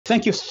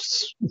Thank you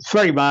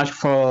very much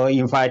for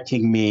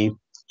inviting me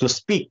to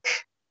speak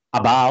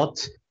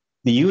about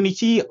the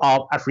unity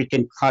of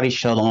African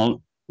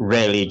traditional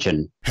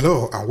religion.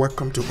 Hello and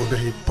welcome to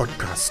Obehi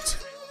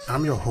Podcast.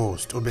 I'm your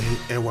host, Obehi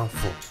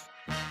Ewafo,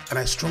 and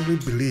I strongly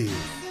believe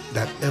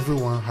that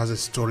everyone has a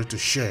story to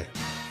share.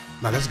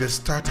 Now let's get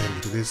started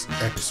into this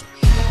episode.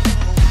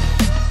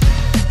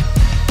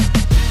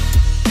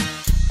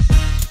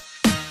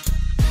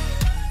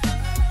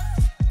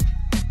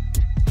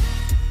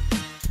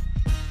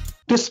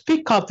 To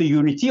speak of the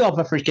unity of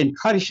African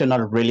traditional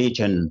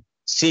religion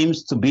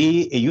seems to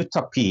be a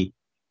utopia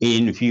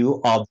in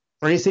view of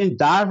present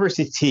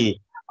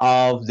diversity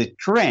of the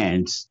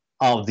trends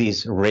of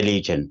this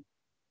religion.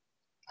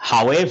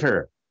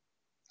 However,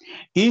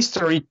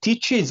 history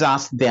teaches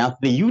us that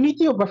the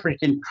unity of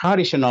African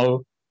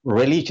traditional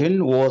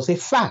religion was a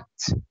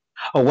fact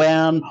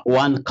when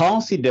one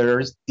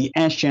considers the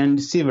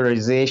ancient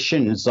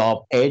civilizations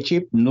of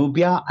Egypt,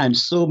 Nubia, and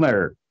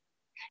Sumer,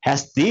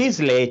 as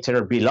these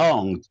later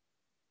belonged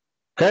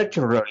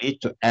culturally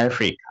to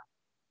Africa.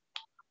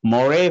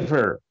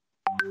 Moreover,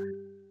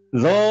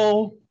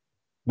 though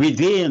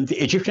within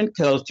the Egyptian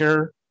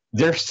culture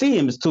there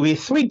seems to be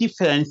three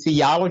different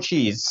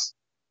theologies,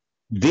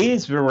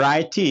 these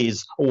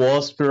varieties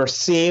was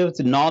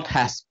perceived not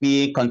as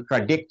being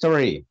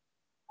contradictory,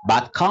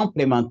 but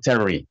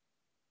complementary.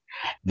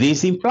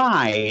 This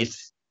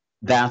implies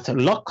that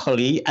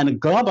locally and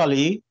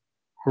globally,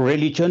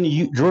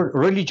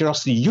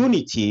 religious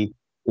unity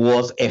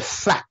was a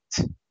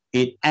fact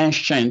in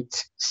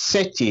ancient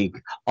setting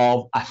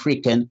of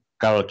African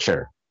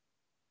culture.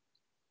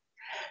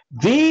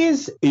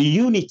 This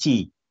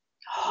unity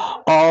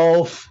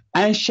of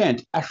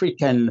ancient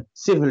African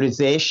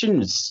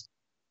civilizations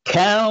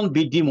can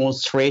be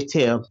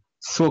demonstrated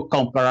through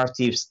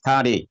comparative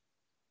study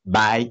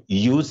by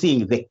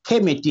using the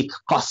Kemetic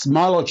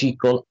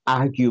cosmological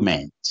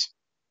argument.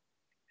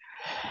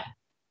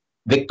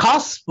 A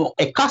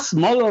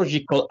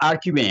cosmological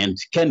argument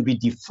can be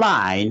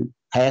defined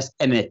as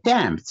an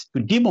attempt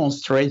to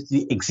demonstrate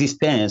the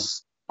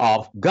existence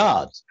of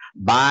God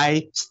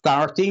by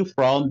starting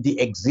from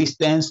the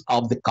existence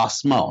of the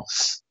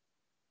cosmos.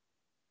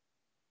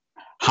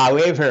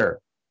 However,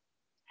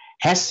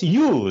 as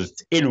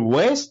used in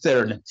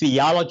Western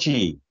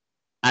theology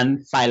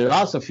and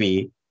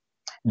philosophy,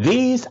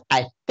 this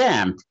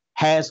attempt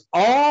has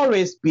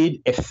always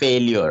been a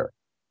failure.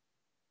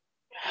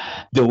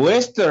 The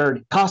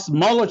Western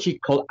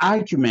cosmological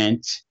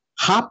argument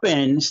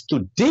happens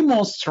to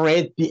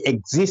demonstrate the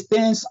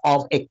existence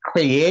of a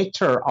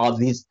creator of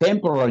this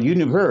temporal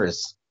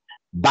universe,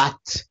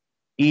 but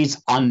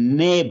is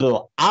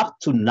unable up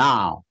to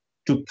now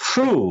to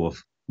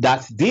prove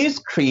that this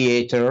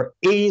creator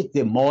is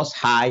the Most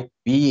High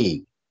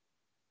being.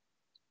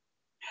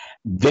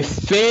 The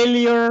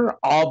failure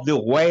of the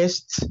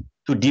West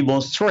to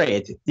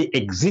demonstrate the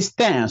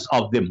existence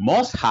of the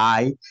Most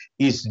High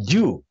is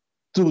due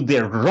to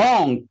the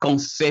wrong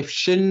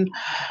conception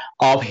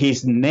of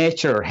his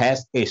nature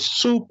as a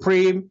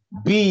supreme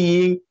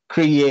being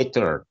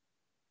creator.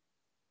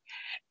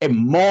 A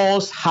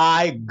Most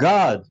High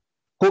God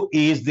who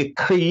is the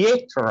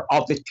creator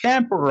of the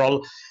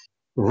temporal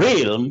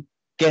realm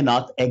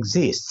cannot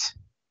exist.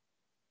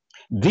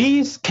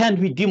 This can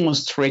be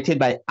demonstrated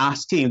by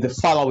asking the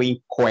following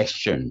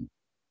question: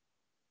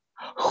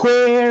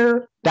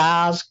 where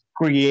does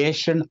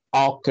creation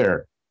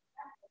occur?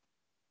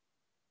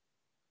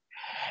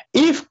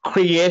 If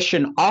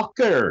creation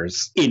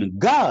occurs in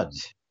God,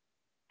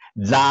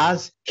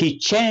 thus he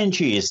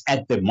changes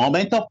at the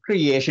moment of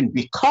creation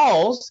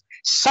because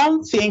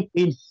something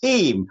in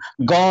him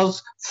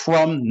goes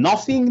from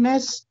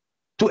nothingness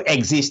to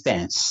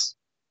existence.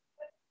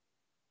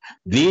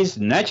 This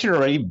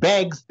naturally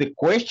begs the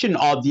question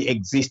of the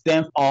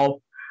existence of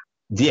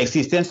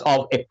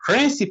a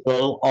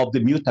principle of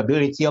the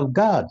mutability of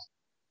God.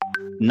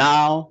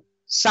 Now,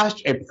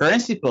 such a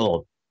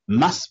principle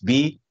must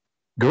be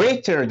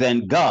greater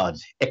than God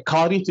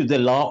according to the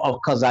law of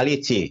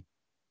causality.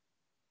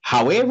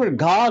 However,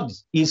 God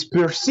is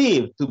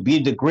perceived to be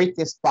the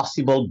greatest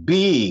possible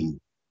being,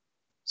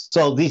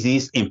 so this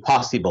is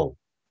impossible.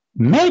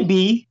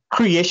 Maybe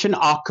creation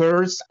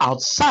occurs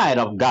outside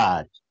of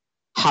God.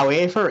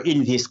 However,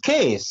 in this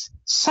case,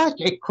 such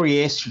a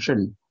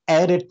creation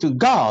added to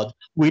God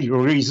will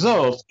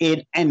result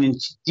in an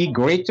entity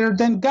greater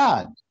than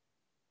God,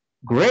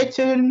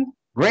 greater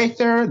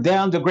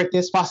than the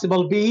greatest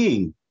possible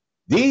being.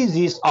 This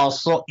is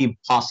also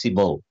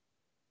impossible.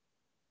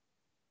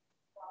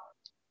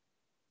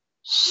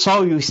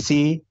 So you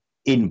see,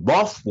 in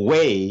both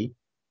ways,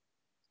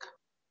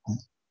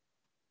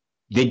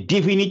 the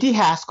divinity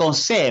as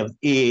conceived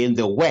in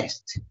the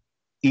West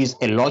is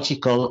a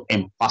logical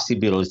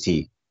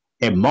impossibility.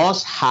 A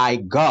Most High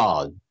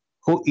God,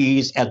 who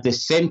is at the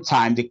same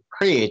time the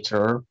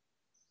creator,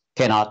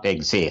 cannot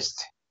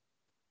exist.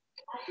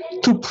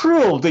 To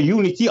prove the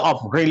unity of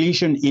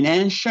religion in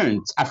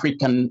ancient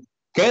African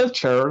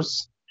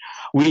cultures,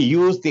 we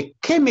use the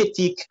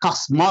Kemetic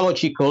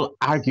cosmological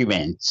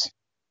argument.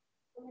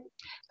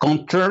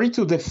 contrary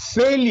to the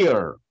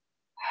failure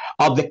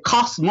of the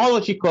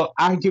cosmological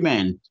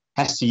argument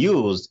as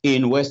used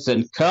in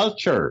Western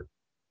culture.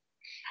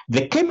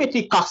 The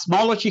Kemetic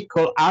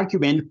cosmological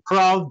argument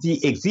proves the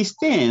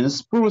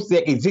existence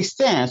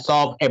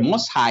of a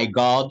Most High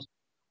God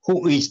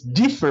who is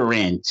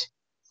different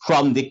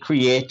from the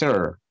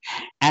Creator,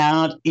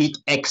 and it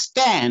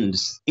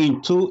extends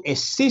into a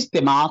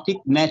systematic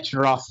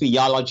natural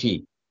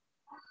theology.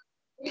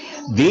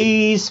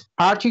 These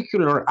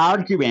particular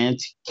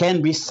arguments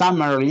can be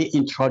summarily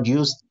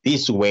introduced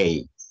this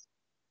way.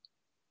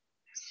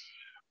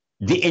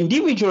 The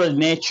individual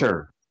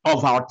nature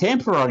of our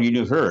temporal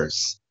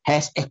universe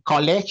has a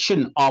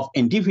collection of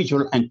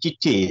individual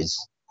entities,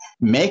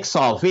 makes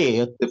of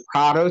it the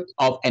product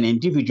of an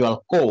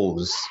individual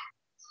cause.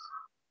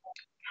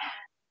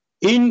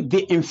 In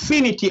the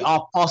infinity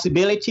of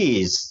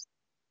possibilities,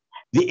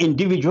 the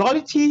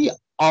individuality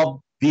of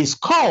this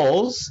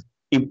cause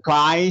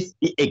implies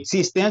the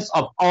existence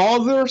of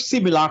other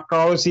similar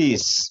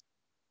causes.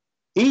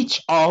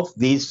 Each of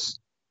these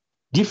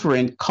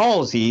different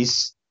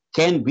causes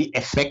can be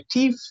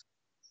effective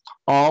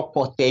or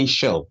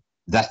potential,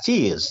 that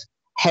is,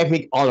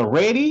 having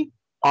already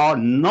or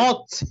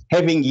not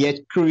having yet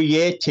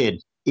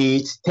created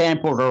its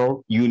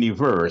temporal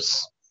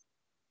universe.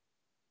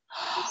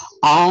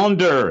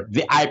 Under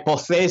the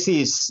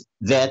hypothesis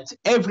that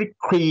every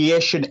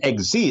creation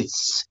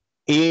exists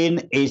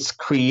in its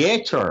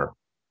creator,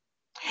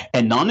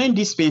 a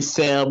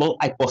non-indispensable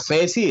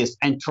hypothesis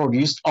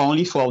introduced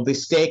only for the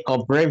sake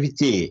of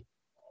brevity,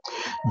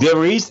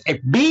 there is a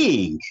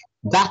being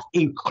that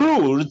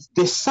includes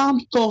the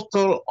sum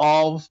total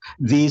of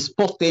these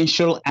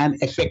potential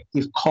and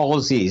effective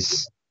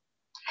causes.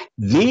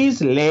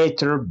 This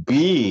latter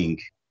being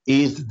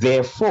is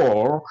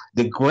therefore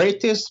the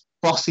greatest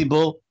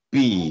possible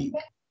being.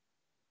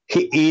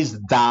 He is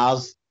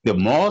thus the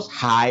Most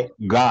High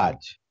God.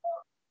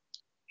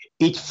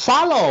 It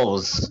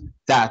follows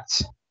that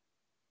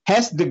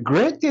as the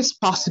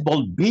greatest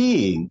possible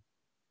being,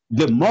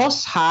 the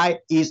Most High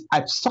is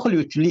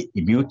absolutely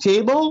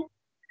immutable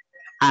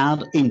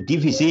and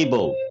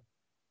indivisible.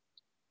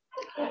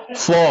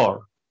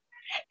 For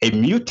a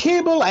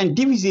mutable and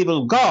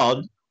divisible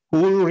God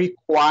will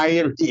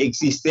require the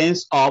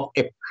existence of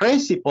a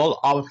principle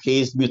of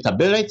his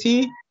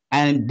mutability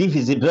and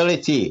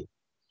divisibility.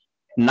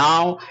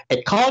 Now,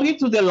 according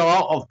to the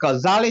law of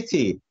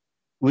causality,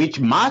 which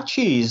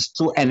matches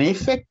to an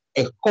effect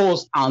a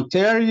cause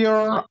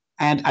anterior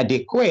and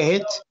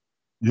adequate,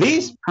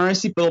 this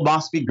principle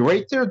must be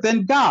greater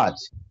than God.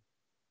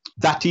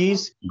 That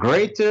is,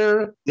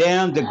 greater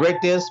than the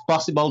greatest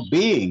possible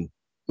being,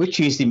 which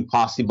is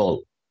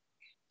impossible.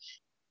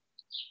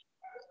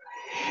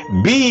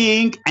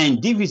 Being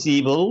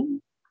indivisible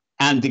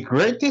and the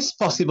greatest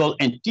possible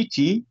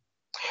entity,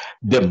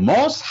 the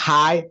Most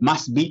High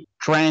must be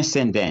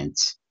transcendent.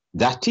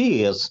 That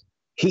is,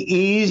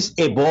 he is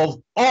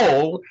above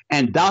all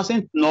and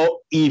doesn't know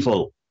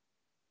evil.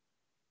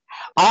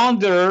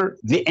 Under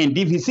the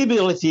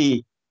indivisible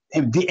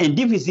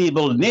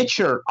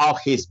nature of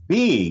his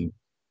being,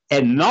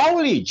 a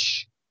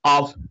knowledge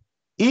of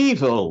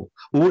evil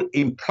would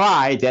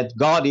imply that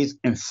God is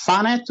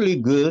infinitely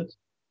good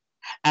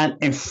and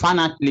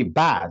infinitely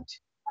bad,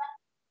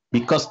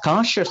 because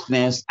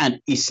consciousness and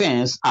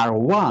essence are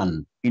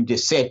one in the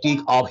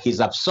setting of his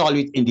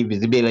absolute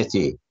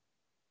indivisibility.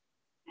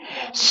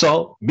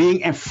 So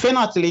being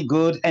infinitely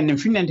good and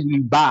infinitely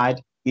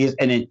bad is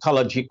an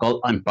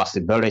ontological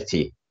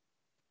impossibility.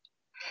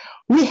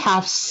 We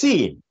have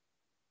seen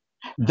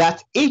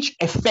that each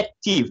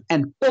effective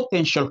and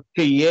potential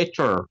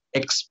creator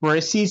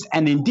expresses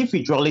an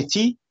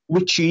individuality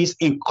which is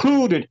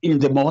included in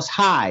the Most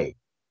High.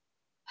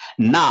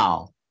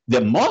 Now,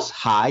 the Most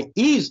High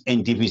is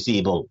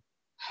indivisible.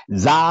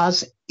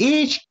 Thus,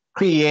 each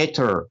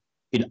creator,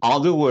 in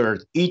other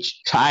words,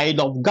 each child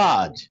of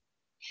God,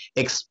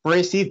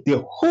 expresses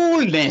the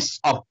wholeness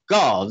of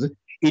God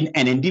in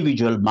an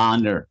individual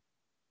manner.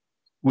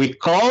 We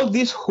call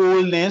this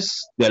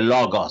wholeness the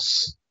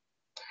Logos.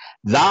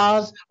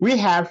 Thus, we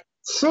have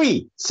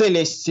three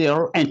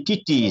celestial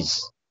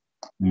entities: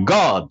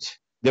 God,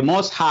 the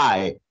Most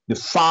High, the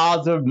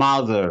Father,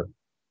 Mother,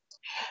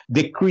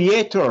 the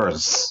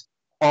creators,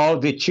 or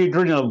the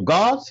children of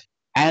God,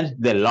 and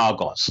the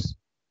Logos.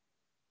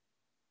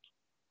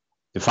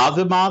 The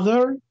Father,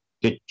 Mother,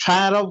 the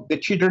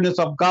children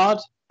of God,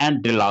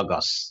 and the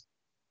Logos.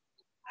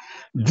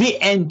 The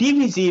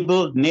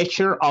indivisible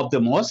nature of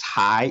the Most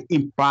High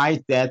implies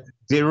that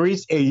there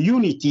is a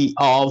unity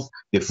of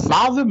the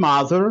Father,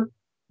 Mother,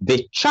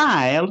 the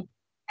child,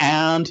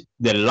 and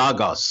the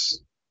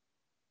Logos.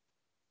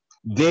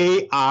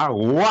 They are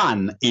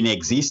one in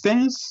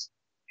existence,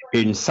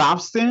 in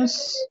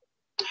substance,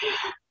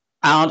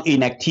 and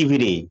in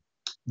activity.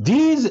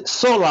 This is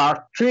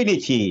solar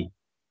Trinity.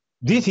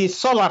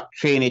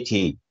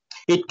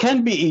 It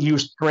can be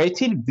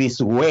illustrated this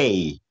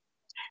way.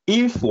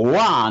 If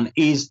one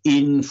is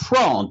in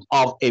front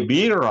of a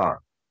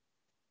mirror,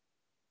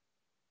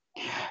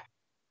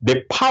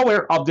 The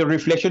power of the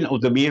reflection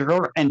of the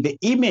mirror and the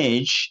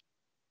image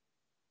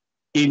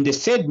in the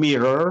said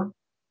mirror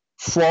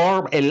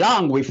form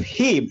along with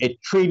him a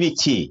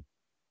Trinity.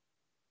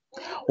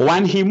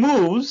 When he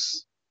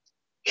moves,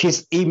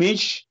 his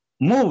image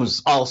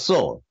moves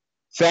also,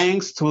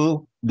 thanks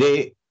to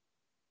the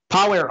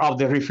power of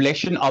the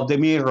reflection of the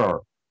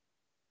mirror.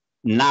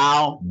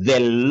 Now the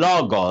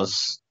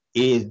Logos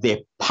is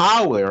the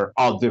power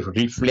of the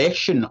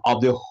reflection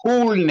of the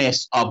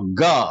wholeness of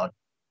God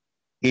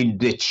in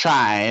the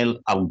child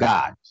of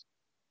God.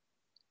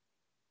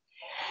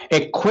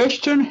 A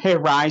question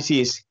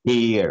arises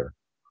here.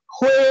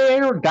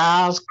 Where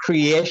does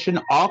creation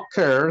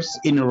occurs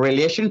in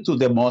relation to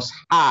the Most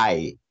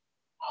High?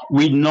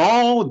 We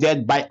know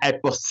that by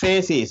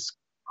hypothesis,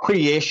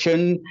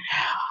 creation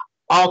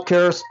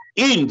occurs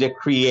in the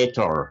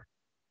Creator.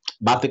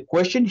 But the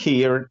question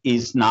here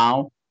is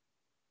now,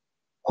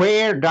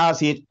 where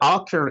does it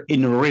occur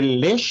in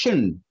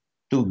relation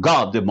to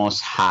God the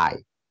Most High?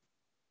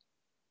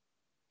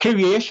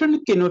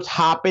 Creation cannot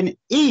happen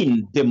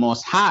in the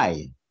Most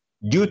High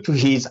due to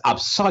his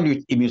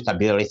absolute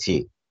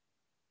immutability.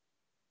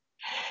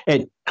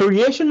 And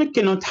creation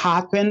cannot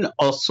happen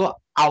also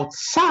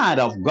outside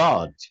of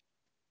God.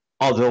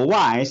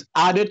 Otherwise,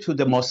 added to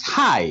the Most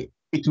High,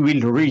 it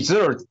will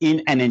result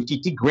in an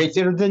entity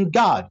greater than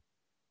God,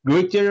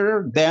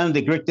 greater than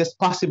the greatest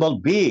possible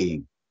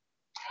being.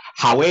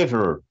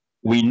 However,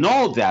 we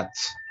know that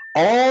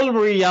all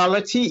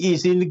reality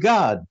is in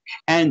God,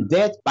 and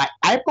that by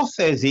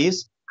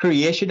hypothesis,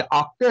 creation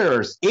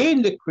occurs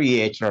in the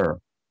Creator.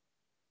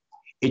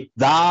 It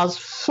thus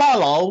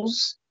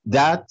follows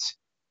that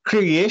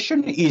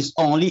creation is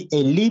only a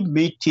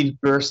limited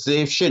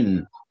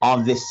perception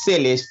of the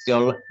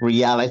celestial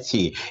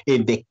reality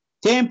in the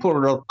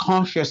temporal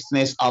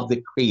consciousness of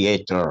the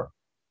Creator.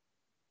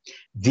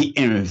 The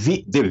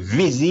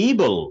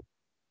visible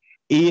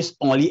is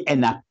only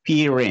an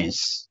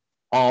appearance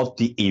of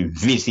the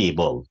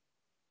invisible.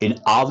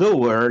 In other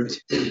words,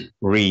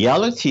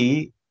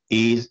 reality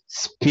is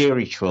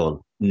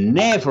spiritual,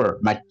 never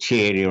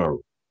material.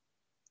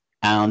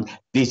 And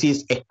this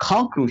is a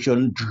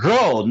conclusion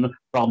drawn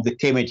from the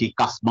Kemetic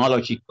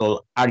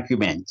cosmological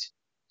argument.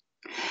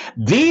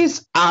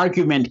 This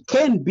argument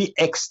can be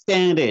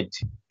extended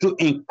to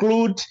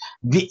include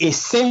the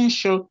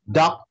essential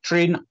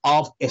doctrine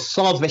of a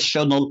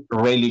salvational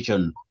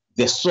religion,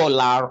 the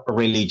solar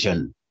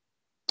religion.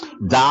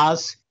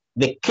 Thus,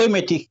 the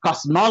Kemetic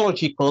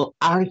cosmological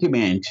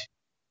argument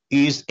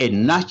is a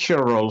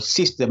natural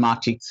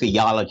systematic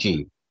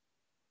theology.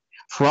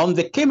 From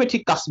the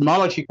Kemetic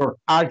cosmological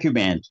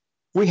argument,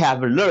 we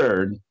have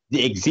learned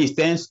the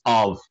existence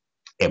of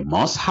a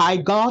Most High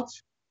God,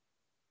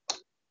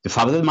 the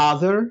Father and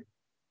Mother,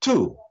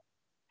 2,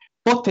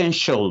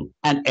 potential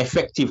and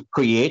effective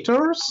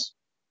creators,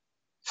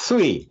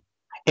 3,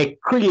 a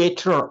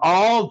creator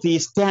of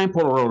this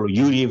temporal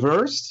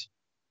universe,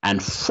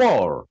 and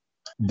 4,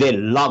 the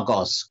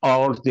Logos,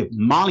 or the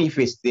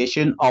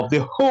manifestation of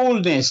the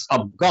wholeness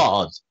of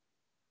God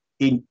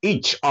in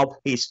each of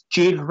his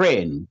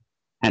children.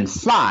 And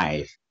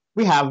 5,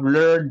 we have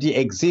learned the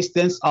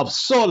existence of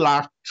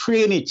solar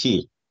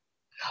Trinity,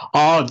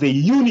 or the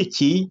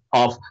unity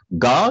of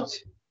God,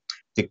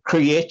 the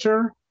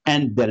Creator,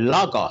 and the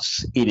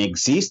Logos in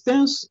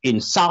existence,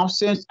 in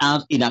substance,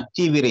 and in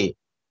activity.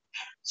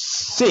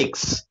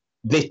 6,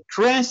 the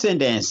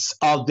transcendence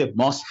of the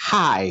Most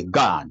High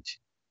God.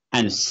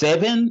 And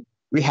 7,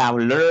 we have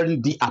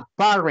learned the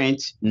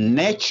apparent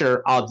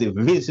nature of the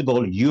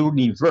visible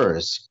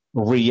universe,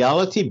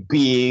 reality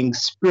being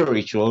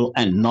spiritual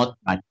and not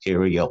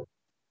material.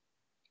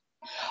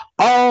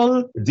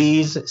 All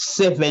these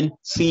 7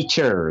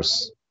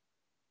 features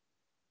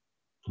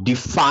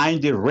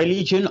define the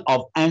religion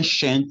of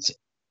ancient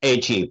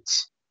Egypt,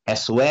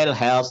 as well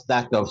as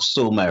that of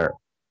Sumer.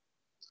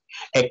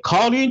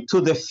 According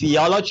to the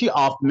theology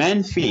of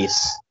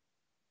Memphis,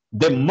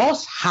 the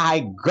Most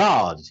High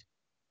God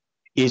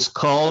is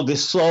called the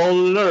Sole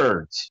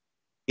Lord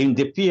in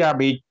the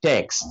pyramid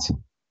text,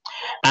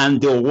 and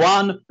the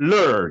One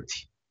Lord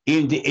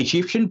in the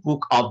Egyptian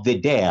Book of the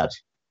Dead.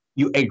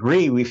 You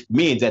agree with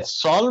me that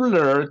Sole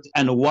Lord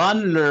and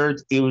One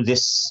Lord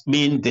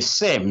mean the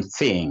same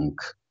thing.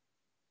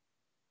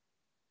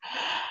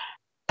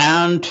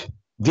 And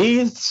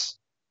this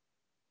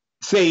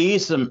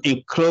theism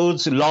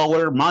includes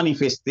lower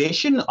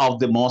manifestation of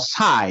the Most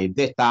High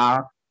that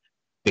are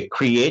the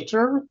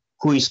Creator,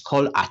 who is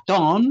called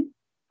Aton,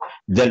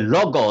 the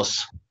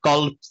Logos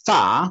called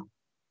Ptah,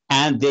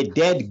 and the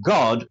dead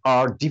God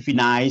or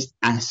divinized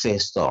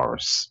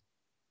ancestors.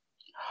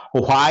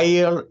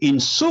 While in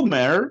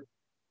Sumer,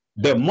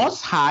 the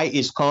Most High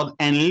is called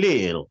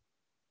Enlil.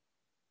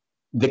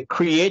 The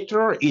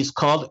Creator is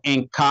called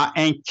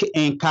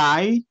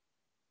Enkai,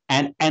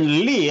 and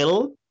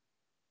Enlil,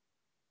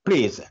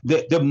 please,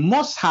 the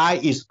Most High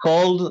is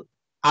called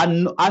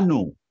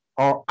Anu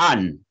or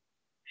An.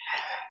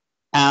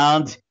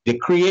 And the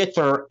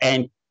Creator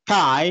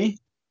Enkai,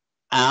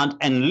 and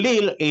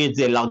Enlil is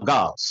the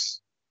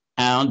Logos.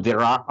 And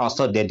there are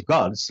also dead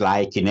gods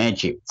like in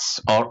Egypt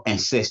or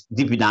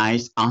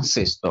divinized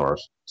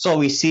ancestors. So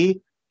we see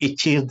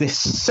it is the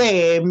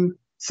same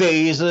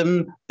theism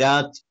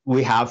that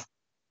we have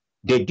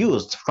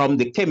deduced from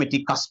the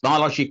Kemetic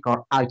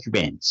cosmological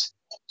arguments.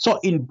 So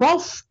in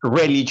both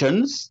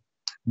religions,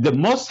 the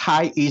Most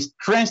High is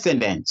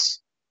transcendent.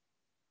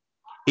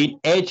 In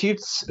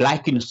Egypt,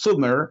 like in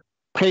Sumer,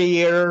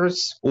 prayers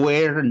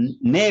were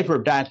never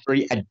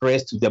directly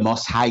addressed to the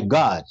Most High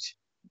God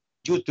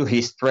due to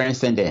his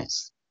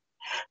transcendence.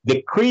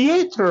 The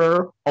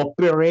Creator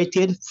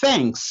operated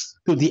thanks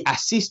to the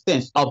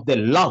assistance of the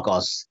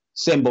Logos,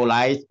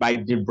 symbolized by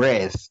the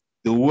breath,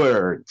 the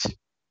Word.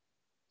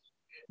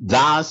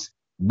 Thus,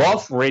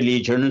 both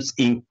religions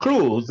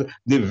include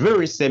the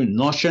very same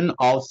notion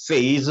of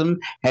theism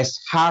as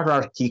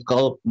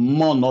hierarchical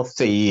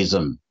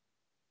monotheism,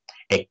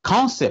 a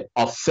concept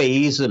of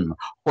theism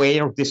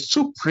where the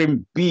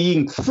supreme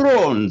being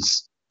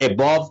thrones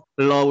above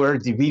lower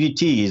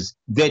divinities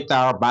that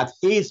are but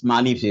his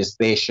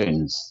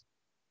manifestations.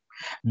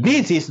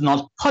 This is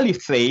not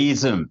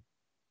polytheism,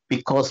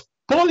 because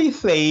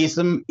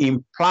polytheism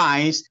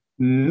implies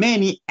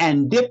many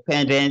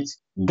independent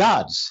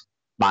gods.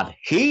 But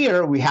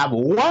here we have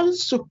one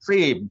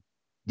supreme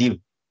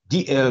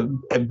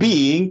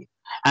being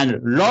and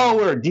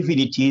lower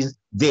divinities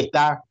that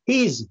are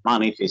his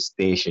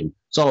manifestation.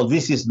 So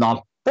this is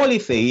not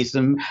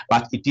polytheism,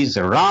 but it is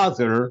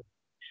rather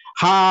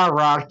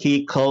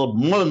hierarchical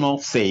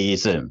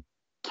monotheism.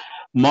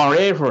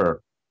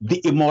 Moreover, the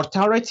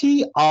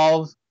immortality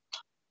of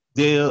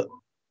the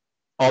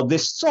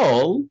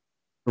soul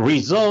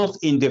results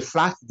in the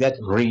fact that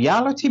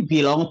reality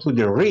belongs to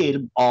the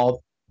realm of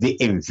the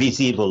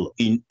invisible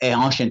in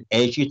ancient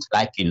Egypt,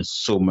 like in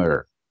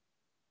Sumer.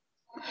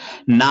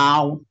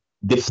 Now,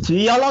 the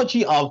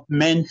theology of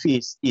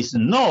Memphis is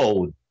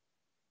known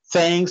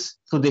thanks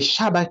to the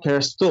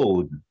Shabakar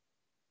stone,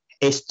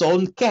 a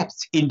stone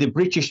kept in the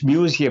British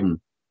Museum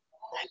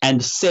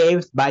and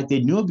saved by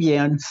the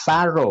Nubian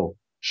pharaoh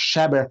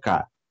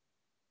Shabakar.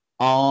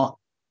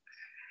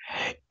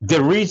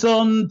 The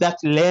reason that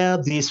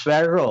led this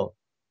pharaoh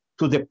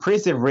to the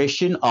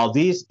preservation of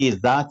this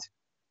is that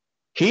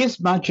His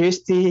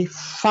Majesty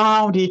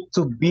found it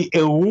to be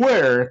a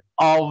work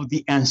of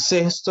the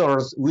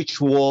ancestors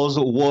which was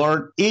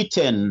worth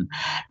eaten,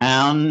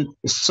 and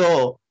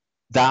so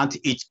that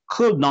it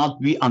could not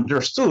be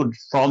understood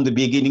from the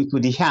beginning to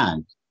the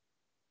end.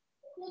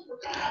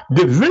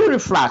 The very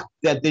fact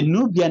that the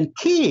Nubian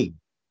king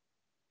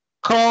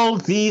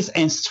called these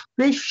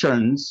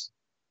inscriptions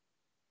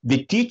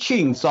the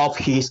teachings of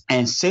his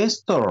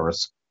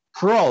ancestors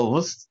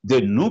proves the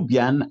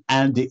Nubian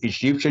and the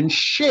Egyptian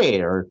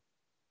shared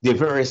the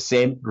very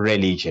same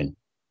religion.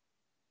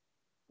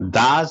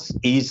 Thus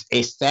is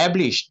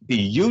established the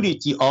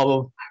unity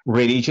of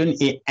religion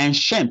in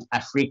ancient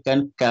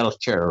African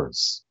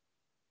cultures.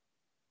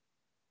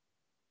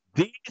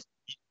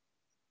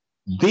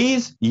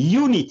 This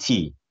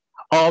unity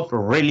of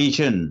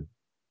religion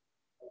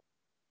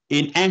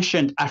in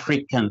ancient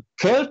African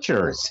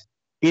cultures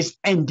is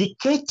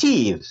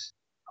indicative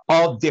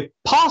of the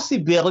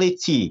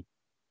possibility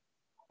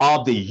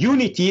of the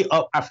unity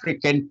of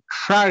African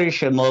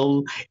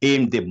traditional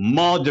in the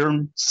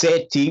modern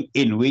setting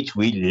in which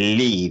we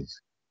live.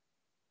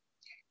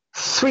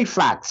 3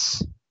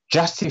 facts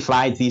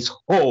justify this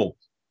hope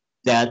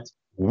that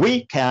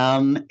we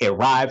can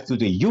arrive to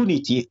the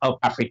unity of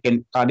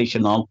African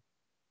traditional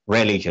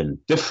religion.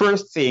 The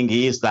first thing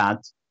is that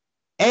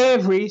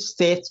every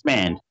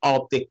statement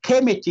of the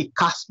Kemetic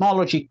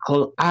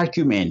cosmological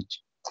argument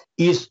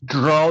is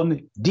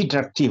drawn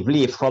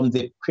deductively from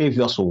the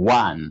previous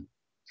one.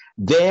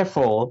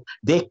 Therefore,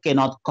 they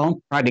cannot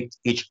contradict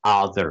each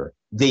other.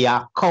 They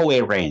are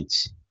coherent.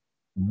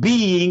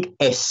 Being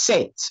a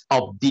set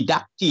of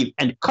deductive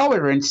and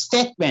coherent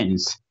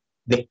statements,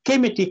 the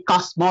Kemetic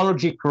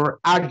cosmological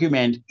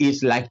argument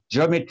is like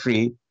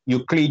geometry,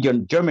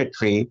 Euclidean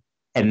geometry,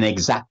 an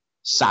exact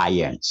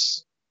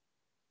science.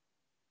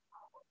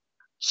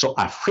 So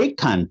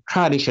African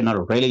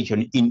traditional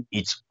religion in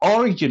its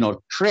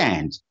original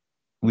trend,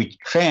 which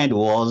trend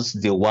was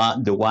the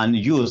one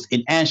used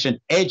in ancient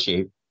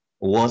Egypt,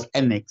 was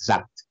an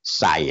exact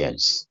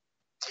science.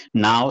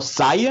 Now,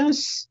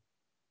 science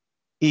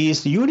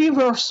is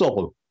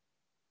universal.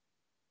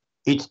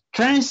 It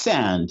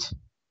transcends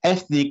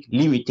ethnic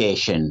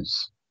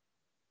limitations.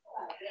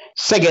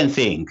 Second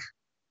thing,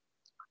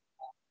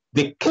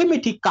 the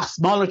Kemetic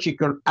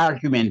cosmological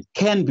argument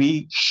can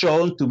be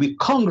shown to be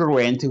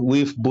congruent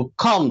with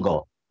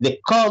Bukongo, the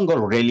Congo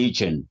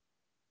religion.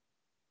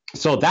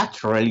 So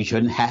that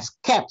religion has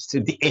kept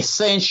the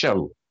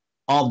essential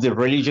of the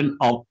religion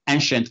of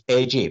ancient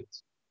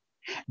Egypt.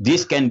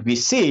 This can be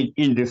seen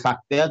in the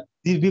fact that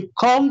the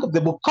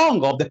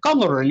Bukongo of the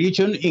Congo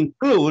religion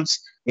includes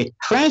a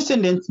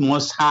transcendent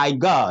Most High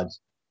God,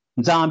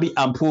 Nzambi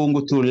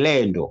Ampungu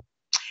Tulendo,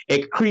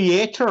 a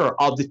creator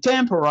of the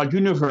temporal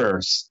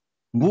universe,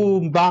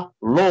 Bumba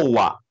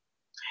Loa.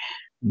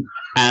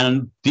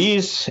 And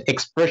this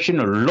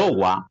expression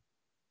Loa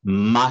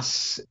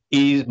must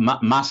lead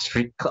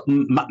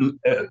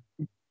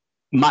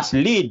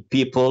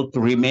people to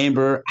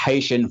remember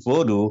Haitian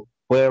voodoo,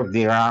 where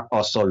there are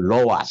also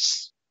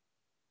loas.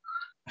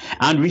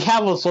 And we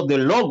have also the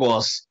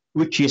logos,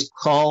 which is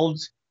called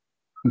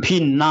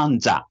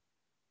Pinanza.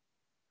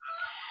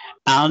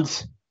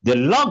 And the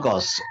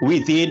logos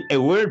within a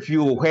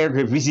worldview where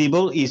the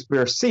visible is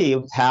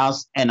perceived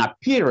has an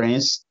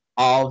appearance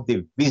of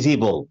the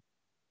visible.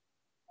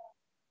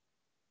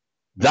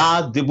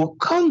 That the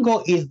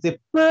Bukongo is the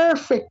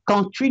perfect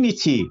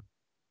continuity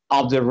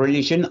of the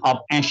religion of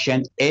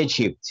ancient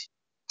Egypt.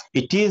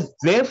 It is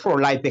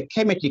therefore, like the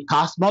Kemetic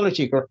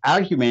cosmological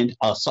argument,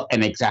 also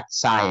an exact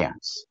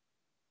science.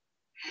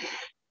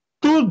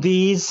 To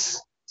these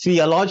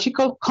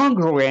theological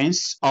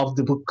congruence of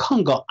the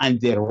Bukongo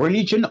and the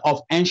religion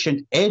of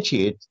ancient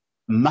Egypt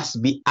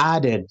must be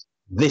added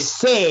the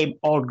same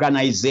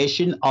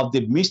organization of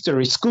the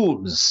mystery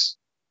schools,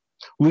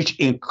 which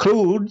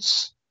included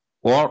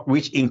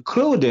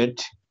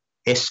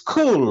a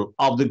school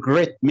of the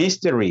great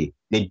mystery,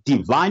 the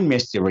divine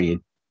mystery,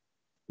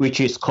 which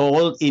is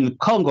called in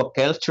Congo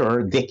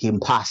culture the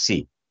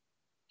Kimpasi,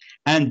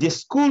 and the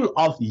school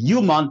of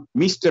human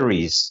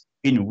mysteries,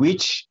 in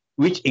which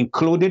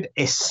included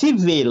a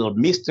civil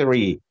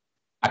mystery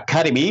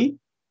academy,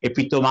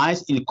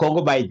 epitomized in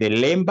Congo by the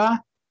Lemba,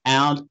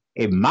 and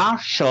a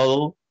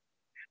martial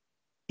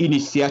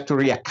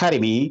initiatory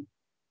academy,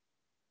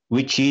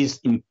 which is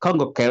in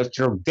Congo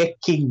culture the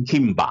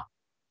Kinkimba.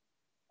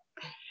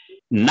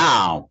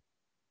 Now,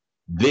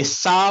 the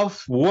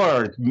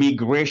southward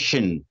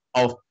migration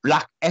of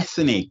Black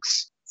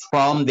ethnics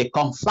from the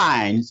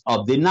confines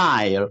of the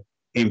Nile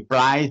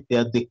implies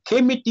that the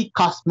Kemetic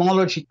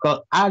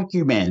cosmological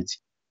argument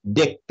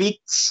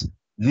depicts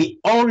the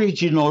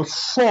original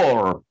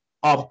form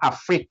of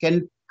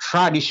African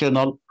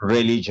traditional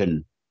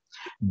religion.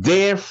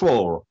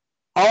 Therefore,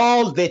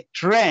 all the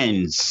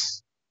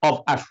trends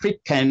of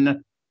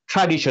African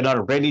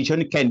traditional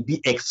religion can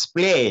be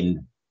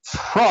explained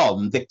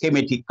from the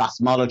Kemetic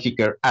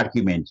cosmological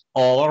argument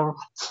or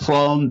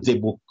from the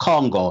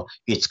Bukongo,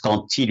 its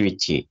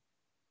continuity.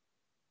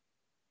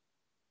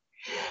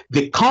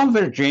 The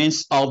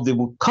convergence of the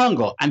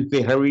Bukongo and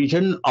the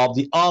origin of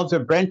the other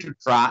Bantu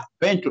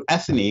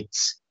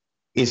ethnics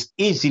is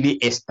easily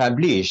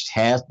established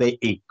as they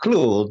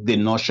include the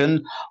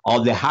notion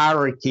of the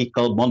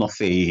hierarchical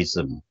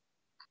monotheism.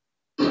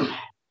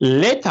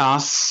 Let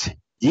us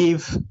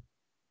give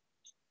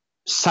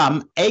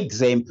some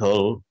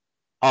example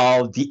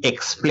of the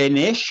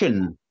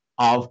explanation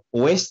of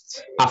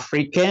West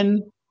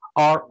African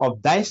or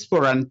of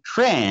diasporan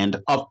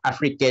trend of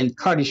African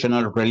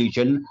traditional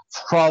religion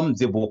from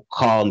the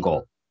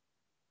Bukongo,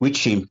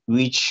 which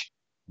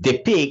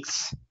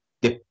depicts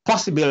the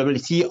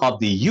possibility of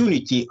the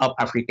unity of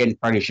African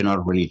traditional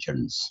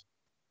religions.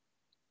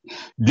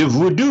 The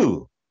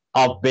voodoo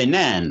of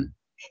Benin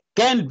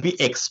can be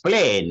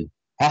explained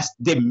as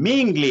the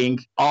mingling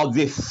of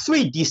the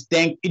three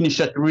distinct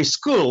initiatory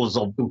schools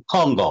of the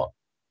Congo: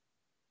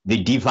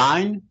 the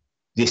divine,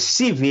 the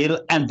civil,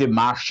 and the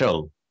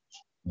martial,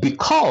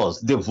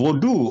 because the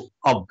voodoo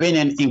of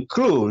Benin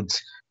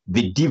includes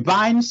the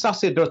divine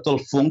sacerdotal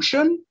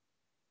function,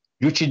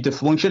 which is the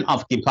function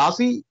of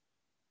Kimpasi,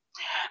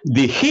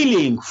 the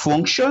healing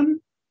function,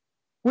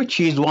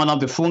 which is one of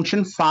the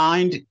functions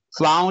found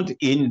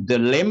in the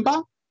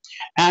Lemba,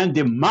 and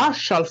the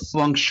martial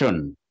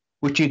function,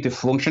 which is the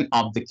function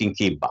of the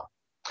Kinkimba.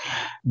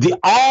 The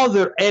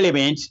other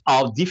element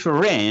of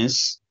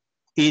difference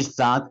is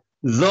that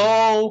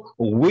though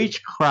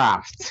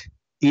witchcraft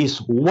is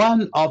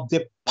one of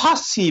the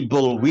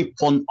possible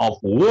weapons of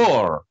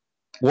war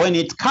when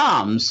it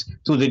comes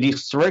to the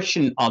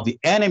destruction of the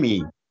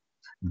enemy,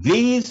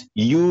 these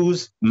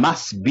use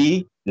must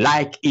be,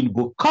 like in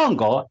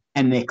Bukongo,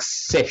 an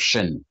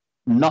exception,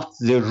 not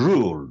the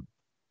rule.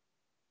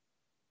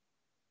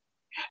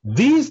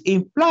 This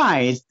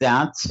implies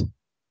that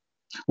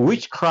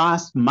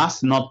witchcraft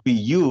must not be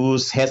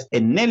used as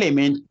an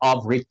element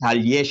of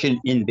retaliation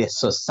in the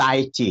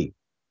society.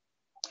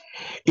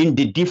 In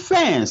the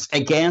defense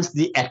against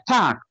the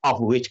attack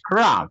of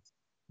witchcraft,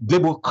 the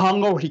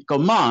Bukongo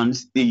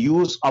recommends the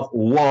use of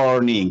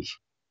warning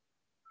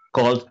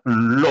called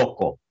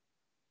loko.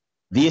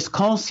 This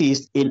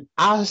consists in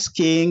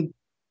asking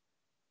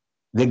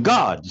the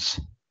gods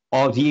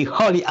or the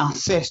holy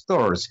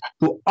ancestors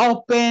to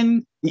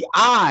open the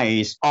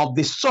eyes of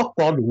the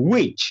so-called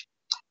witch,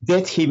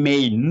 that he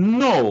may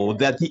know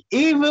that the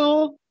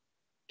evil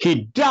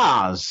he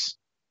does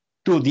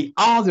to the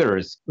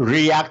others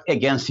react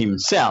against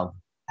himself,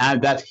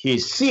 and that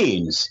his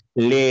sins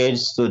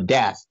leads to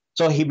death.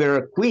 So he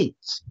better quit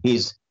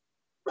his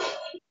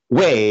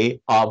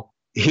way of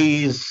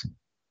his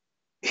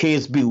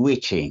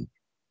bewitching.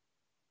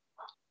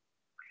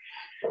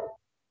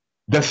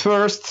 The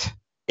first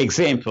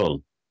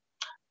example,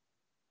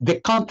 the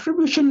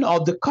contribution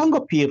of the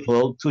Congo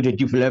people to the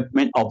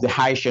development of the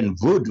Haitian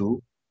voodoo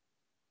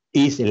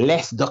is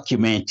less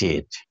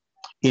documented.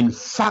 In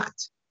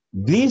fact,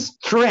 This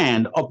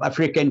trend of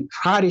African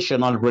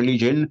traditional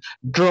religion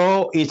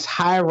draw its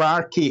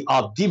hierarchy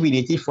of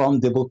divinity from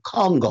the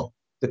Congo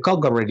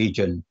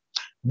religion.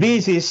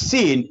 This is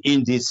seen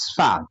in this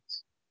fact.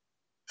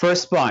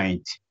 First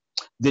point,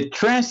 the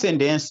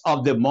transcendence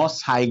of the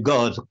Most High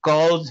God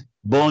called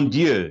Bon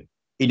Dieu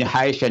in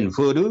Haitian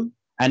Voodoo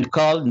and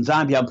called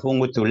Nzambia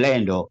Mpungu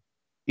Tulendo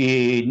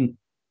in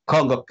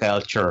Congo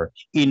culture.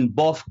 In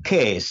both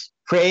cases,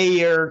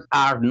 prayers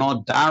are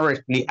not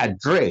directly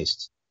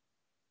addressed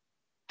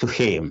to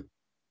him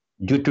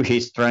due to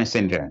his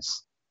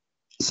transcendence.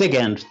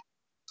 Second,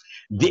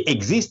 the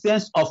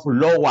existence of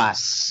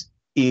Loas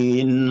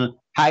in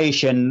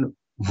Haitian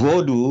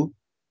Vodou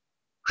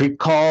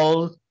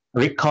recalls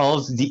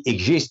the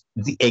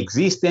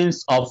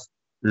existence of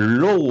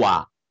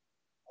Loa,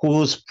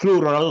 whose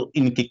plural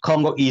in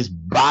Kikongo is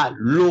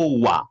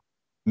Baloa,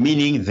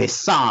 meaning the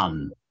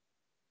sun,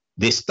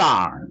 the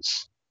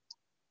stars.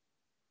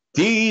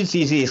 They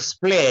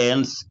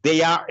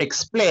are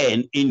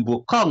explained in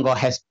Bukongo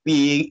as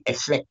being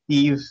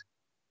effective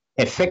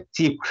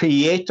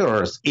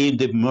creators in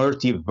the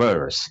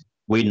multiverse.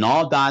 We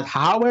know that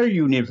our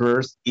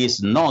universe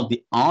is not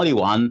the only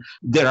one.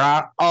 There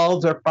are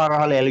other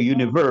parallel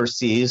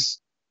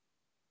universes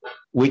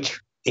which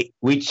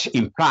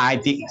imply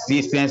the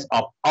existence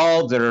of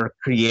other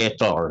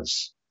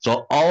creators.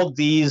 So all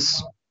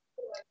these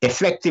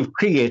effective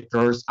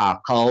creators are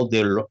called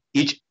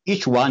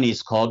each one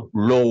is called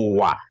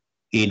Loa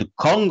in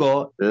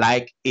Congo,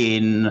 like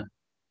in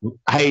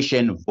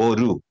Haitian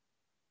Vodou.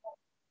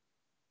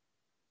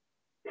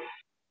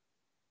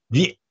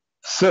 The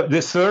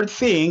third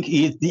thing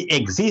is the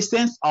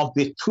existence of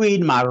the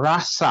twin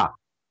Marasa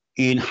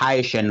in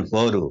Haitian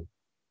Vodou.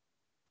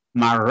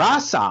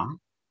 Marasa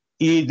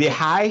is the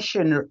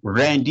Haitian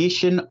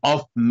rendition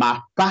of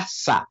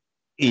Mapasa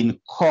in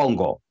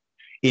Congo.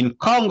 In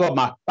Congo,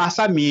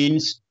 Mapasa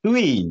means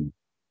twin.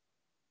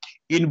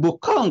 In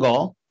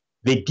Bukongo,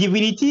 the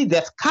divinity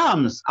that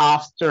comes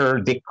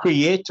after the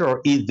creator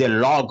is the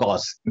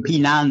Logos,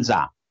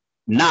 Mpinanza.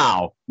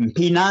 Now,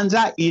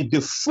 Mpinanza is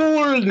the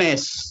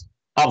fullness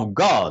of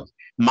God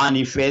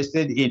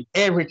manifested in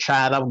every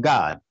child of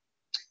God.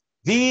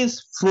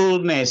 This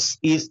fullness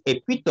is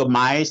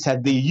epitomized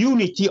as the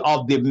unity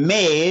of the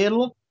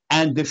male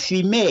and the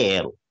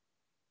female.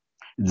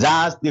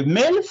 Thus, the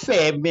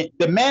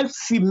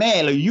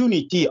male-female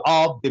unity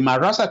of the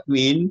Marasa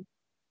twin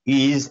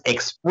is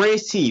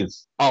expressive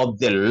of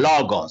the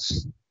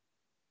Logos,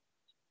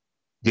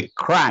 the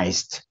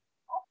Christ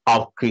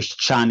of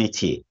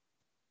Christianity,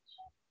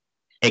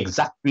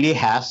 exactly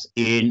as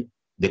in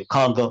the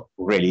Congo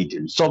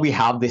religion. So we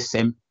have the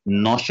same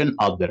notion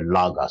of the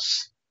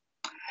Logos.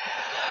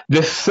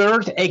 The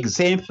third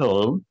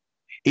example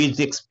is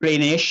the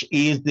explanation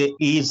is the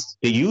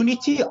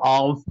unity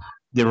of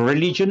the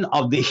religion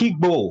of the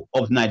Igbo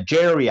of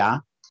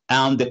Nigeria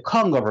and the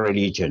Congo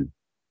religion.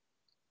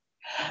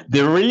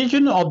 The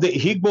religion of the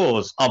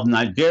Igbos of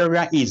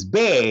Nigeria is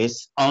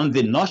based on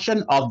the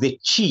notion of the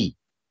chi.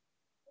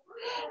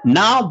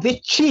 Now, the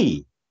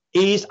chi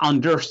is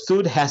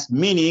understood as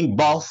meaning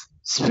both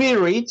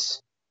spirit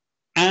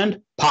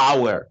and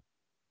power.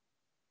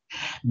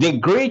 The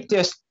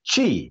greatest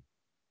chi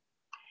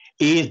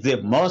is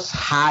the Most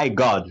High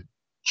God,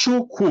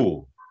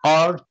 Chukwu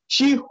or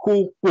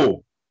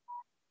Chihuku.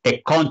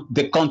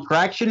 The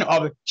contraction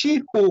of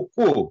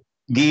Chihuku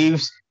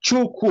gives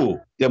Chukwu,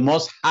 the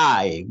Most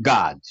High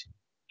God,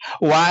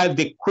 while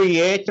the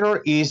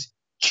creator is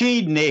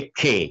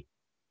Chineke.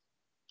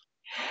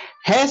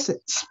 As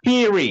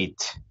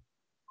spirit,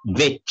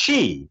 the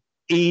chi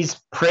is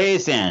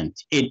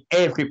present in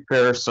every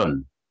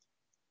person.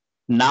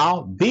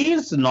 Now,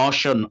 this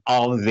notion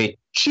of the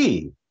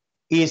chi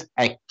is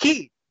a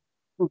key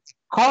to the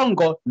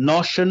Congo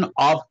notion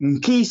of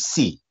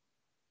Nkisi.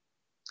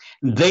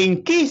 The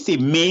Nkisi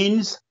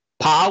means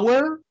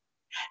power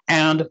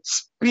and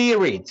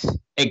spirit,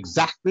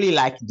 exactly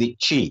like the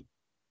chi.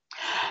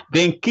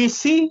 The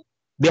Nkisi,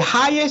 the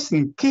highest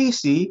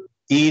Nkisi,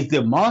 is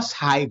the Most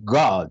High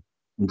God,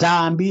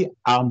 Nzambi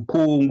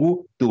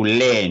Mpungu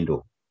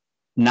Tulendo.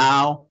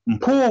 Now,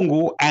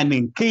 Mpungu and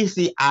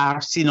Nkisi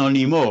are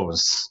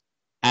synonymous,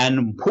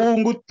 and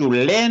Mpungu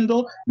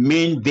Tulendo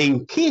means the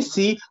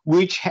Nkisi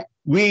which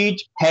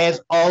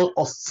has all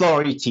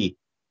authority,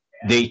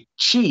 the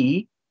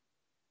chi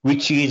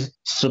which is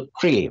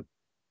supreme.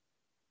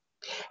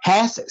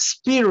 Has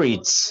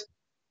spirits,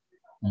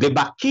 the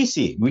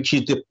Bakisi, which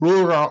is the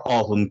plural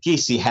of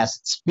Nkisi,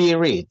 has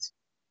spirits,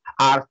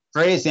 are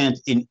present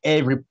in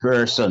every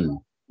person,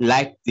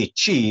 like the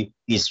chi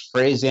is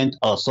present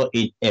also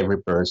in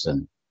every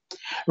person.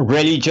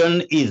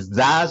 Religion is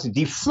thus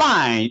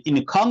defined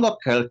in Congo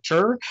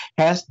culture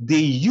as the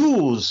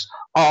use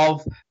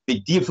of the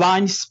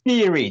divine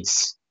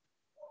spirits,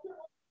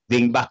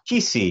 the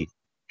Bakisi,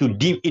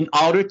 in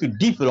order to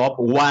develop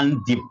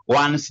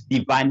one's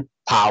divine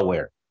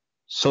power.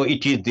 So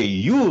it is the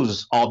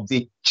use of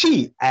the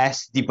chi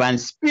as divine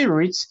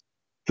spirits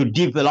to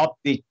develop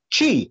the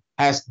chi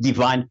as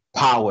divine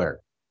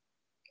power.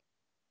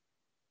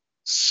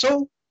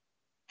 So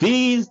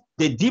The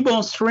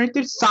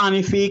demonstrated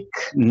scientific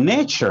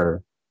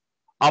nature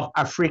of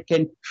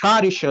African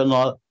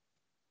traditional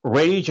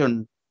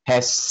religion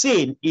has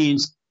seen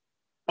its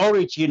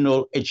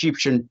original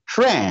Egyptian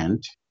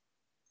trend,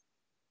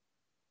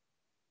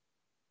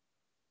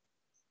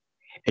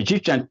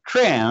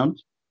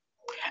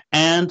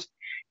 and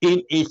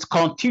in its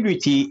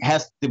continuity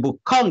as the book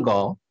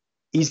Congo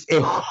is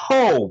a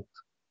hope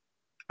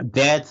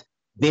that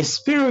the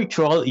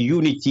spiritual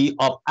unity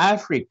of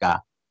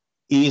Africa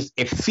is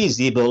a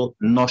feasible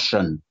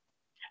notion.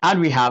 And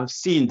we have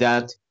seen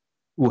that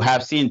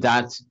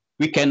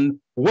we can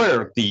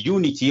work the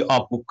unity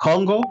of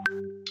Congo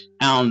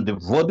and the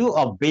voodoo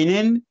of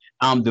Benin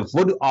and the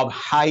voodoo of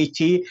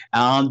Haiti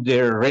and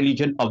the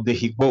religion of the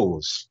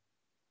Igbos.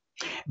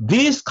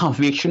 This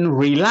conviction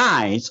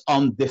relies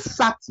on the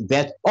fact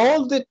that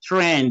all the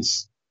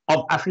trends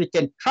of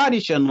African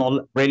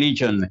traditional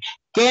religion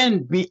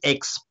can be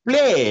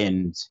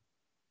explained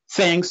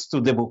thanks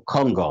to the book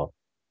Congo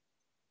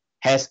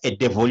as a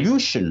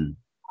devolution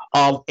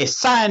of a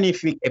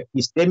scientific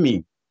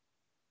episteme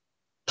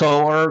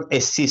toward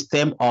a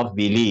system of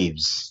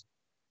beliefs.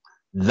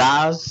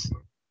 Thus,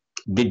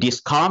 the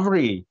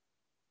discovery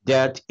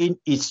that in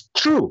its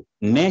true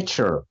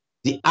nature,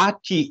 the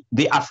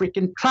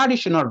African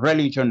traditional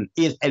religion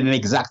is an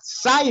exact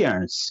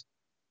science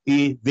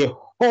is the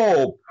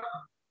hope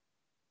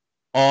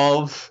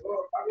of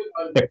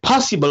a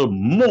possible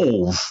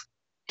move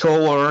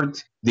toward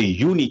the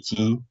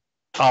unity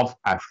of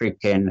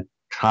African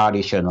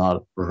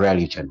traditional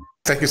religion.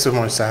 Thank you so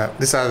much, sir.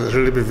 This has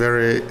really been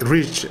very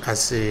rich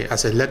as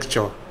a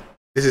lecture.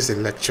 This is a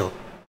lecture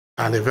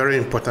and a very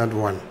important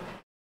one.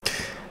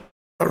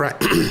 All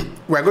right,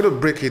 we're going to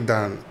break it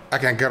down. I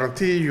can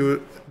guarantee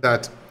you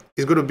that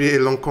it's going to be a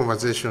long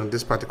conversation,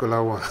 this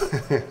particular one.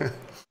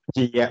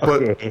 Yeah,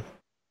 okay.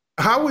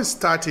 But how we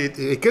started,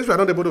 in case we are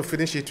not able to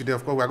finish it today,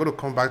 of course, we're going to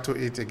come back to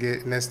it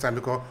again next time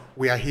because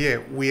we are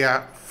here. We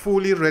are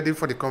fully ready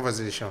for the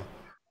conversation.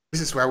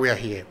 This is why we are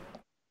here.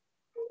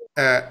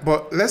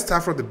 But let's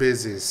start from the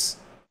basis.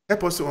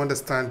 Help us to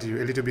understand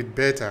you a little bit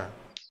better.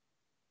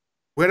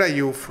 Where are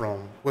you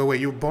from? Where were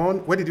you born?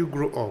 Where did you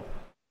grow up?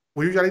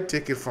 We usually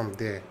take it from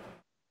there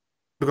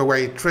because we're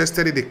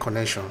interested in the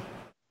connection.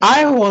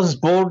 I was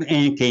born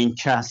in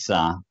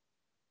Kinshasa,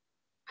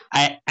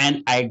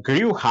 and I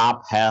grew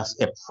up as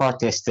a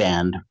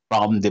Protestant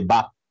from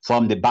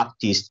the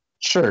Baptist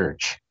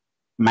Church.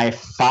 My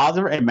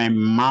father and my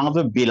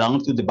mother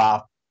belonged to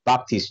the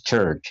Baptist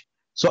Church.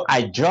 So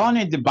I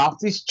joined the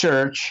Baptist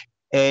Church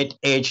at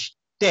age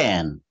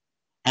 10,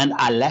 and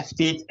I left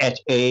it at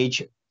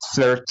age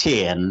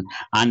 13,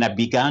 and I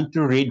began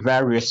to read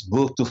various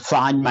books to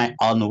find my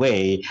own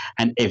way,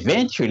 and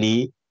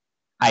eventually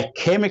I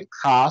came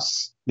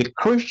across the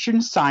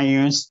Christian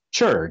Science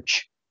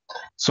Church.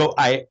 So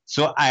I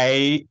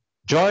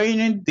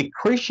joined the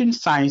Christian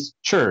Science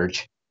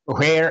Church,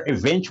 where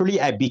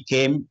eventually I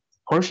became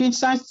a Christian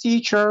Science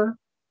teacher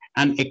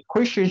and a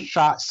Christian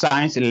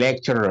Science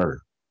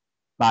lecturer.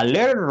 But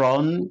later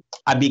on,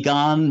 I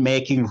began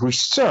making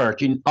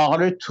research in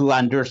order to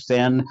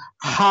understand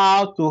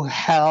how to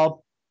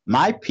help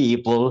my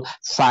people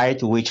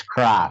fight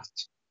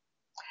witchcraft.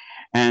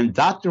 And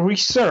that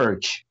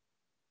research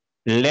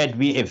led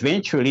me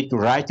eventually to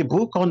write a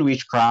book on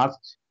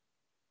witchcraft,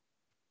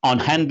 on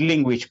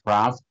handling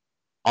witchcraft,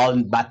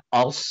 but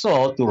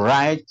also to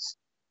write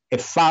a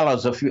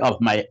philosophy of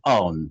my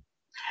own.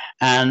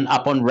 And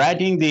upon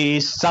writing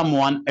this,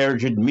 someone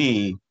urged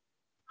me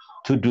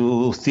to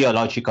do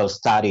theological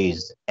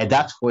studies. And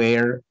that's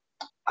where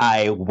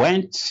I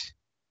went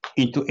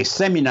into a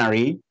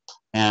seminary,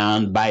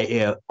 and by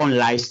an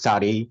online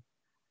study,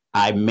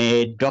 I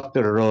made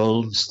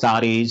doctoral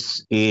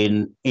studies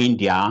in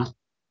India.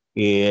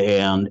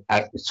 And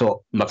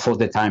so for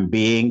the time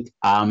being,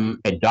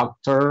 I'm a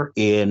doctor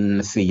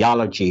in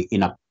theology,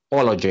 in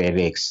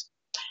apologetics.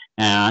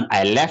 And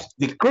I left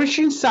the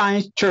Christian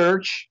Science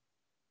Church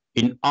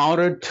in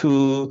order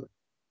to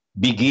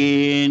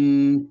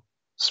begin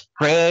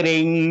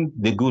spreading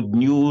the good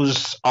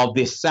news of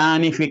the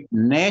scientific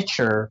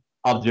nature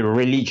of the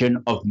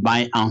religion of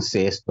my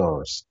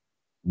ancestors.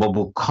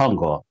 Bobu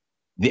Congo,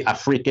 the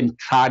African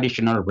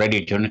traditional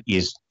religion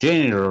is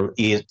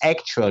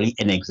actually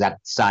an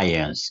exact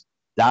science.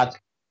 That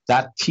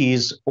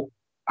is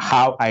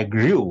how I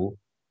grew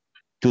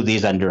to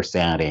this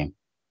understanding.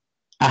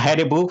 I had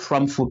a book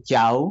from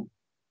Foucault,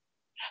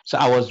 so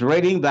I was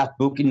reading that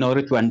book in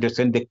order to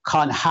understand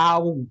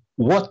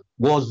what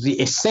was the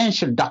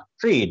essential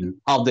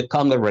doctrine of the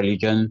Congo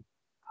religion,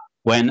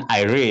 when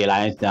I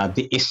realized that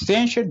the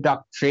essential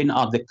doctrine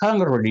of the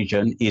Congo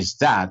religion is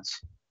that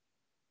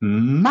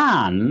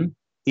man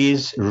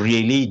is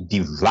really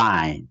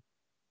divine,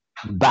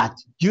 but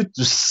due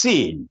to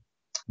sin,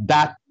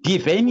 that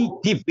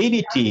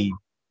divinity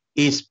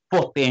is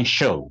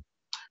potential.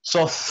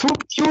 So through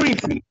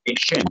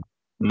purification,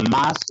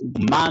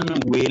 man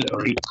will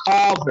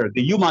recover,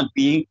 the human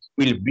being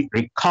will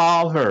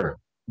recover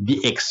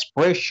the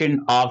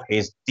expression of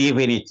his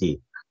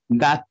divinity.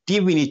 That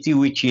divinity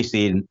which is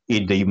in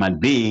the human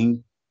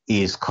being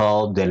is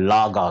called the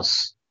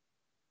Logos,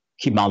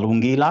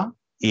 Kimalungila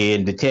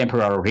in the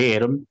temporal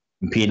realm,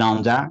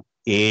 Pinanda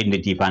in the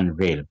divine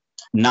realm.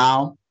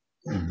 Now,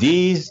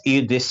 this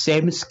is the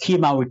same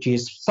schema which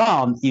is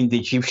found in the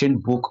Egyptian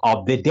Book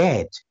of the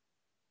Dead.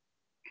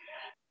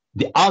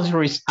 The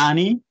Osiris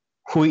Ani,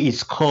 who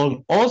is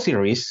called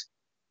Osiris,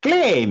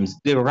 claims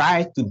the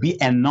right to be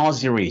an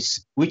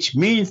Osiris, which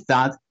means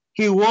that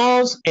he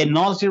was an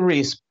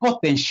Osiris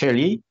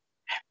potentially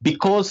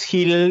because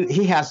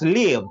he has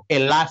lived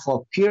a life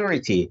of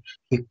purity.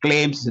 He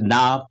claims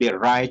now the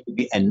right to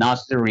be an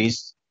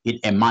Osiris in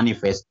a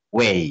manifest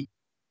way.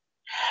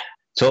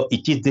 So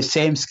it is the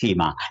same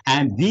schema.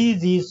 And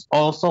this is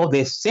also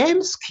the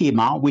same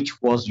schema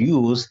which was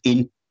used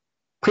in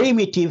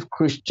primitive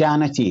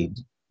Christianity,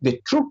 the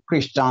true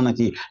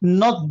Christianity,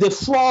 not the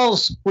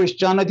false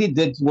Christianity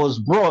that was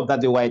brought by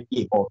the white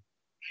people.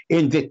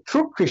 In the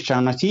true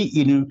Christianity,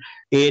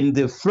 in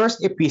the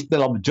first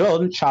epistle of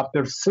John,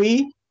 chapter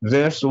 3,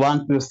 verse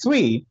 1 to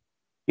 3,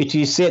 it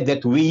is said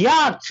that we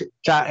are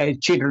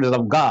children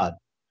of God,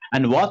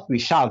 and what we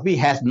shall be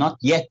has not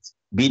yet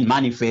been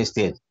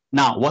manifested.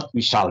 Now, what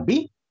we shall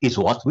be is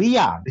what we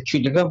are, the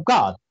children of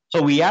God.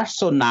 So we are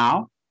so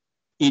now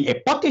in a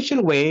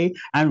potential way,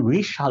 and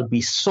we shall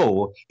be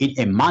so in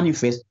a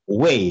manifest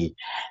way.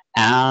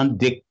 And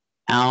the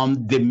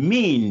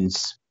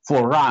means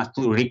for us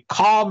to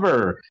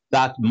recover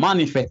that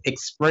manifest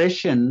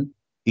expression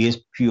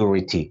is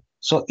purity.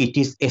 So it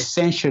is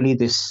essentially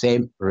the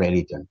same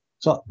religion.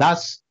 So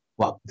that's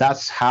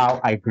how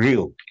I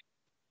grew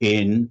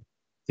in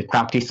the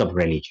practice of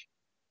religion.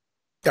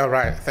 All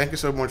right. Thank you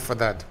so much for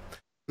that.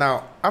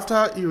 Now,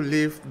 after you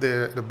leave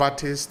the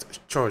Baptist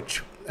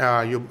church,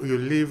 you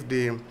leave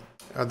the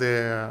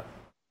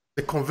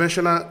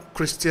conventional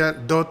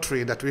Christian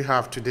doctrine that we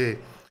have today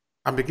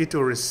and begin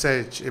to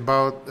research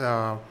about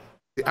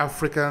the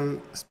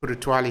African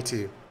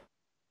spirituality.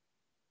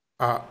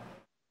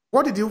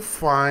 What did you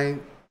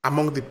find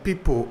among the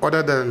people,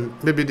 other than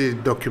maybe the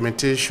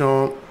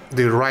documentation,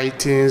 the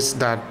writings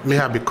that may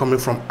have been coming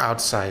from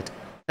outside?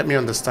 Let me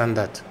understand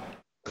that.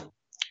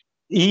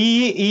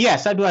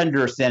 Yes, I do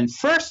understand.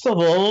 First of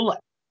all,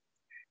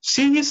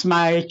 since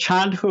my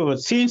childhood,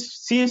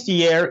 since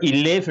year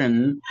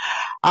 11,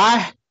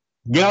 I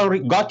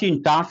got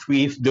in touch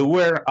with the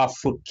word of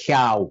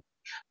Foucault.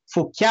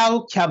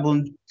 Foucault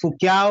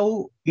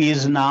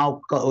is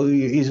now,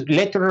 his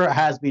letter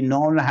has been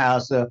known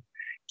as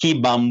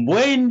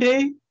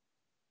Kibambwende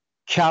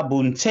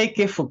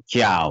Kabunteke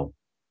Foucault.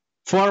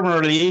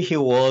 Formerly, he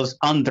was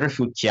André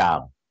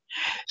Foucault.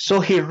 So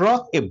he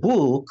wrote a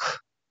book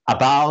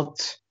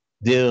about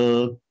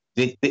the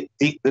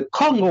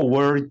Congo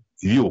world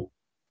view.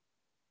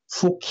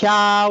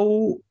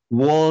 Foucault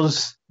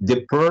was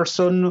the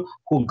person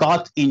who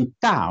got in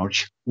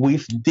touch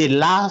with the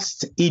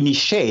last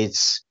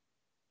initiates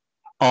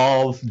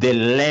of the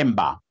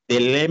Lemba. The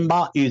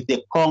Lemba is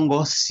the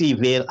Congo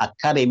Civil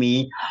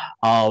Academy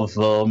of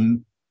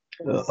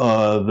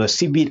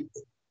Civil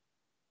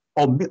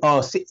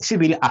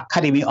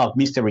Academy of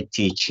Mystery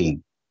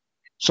Teaching.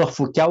 So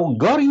Foucault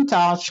got in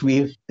touch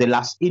with the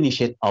last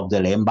initiate of the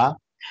Lemba,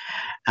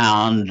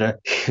 and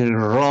he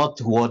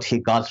wrote what he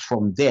got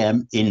from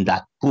them in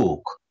that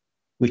book,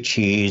 which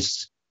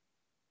is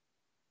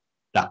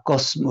Le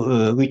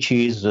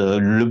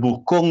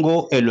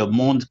Congo et le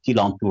monde qui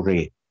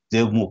l'entourait.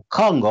 The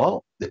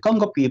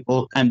Congo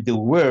people, and the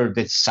world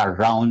that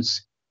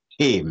surrounds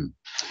him.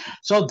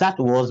 So that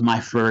was my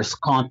first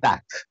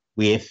contact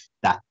with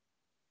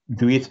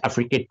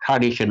African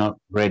traditional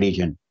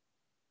religion.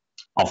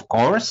 Of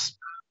course,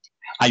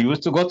 I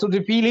used to go to the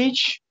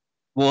village.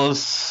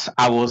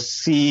 I was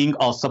seeing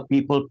also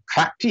people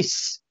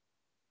practice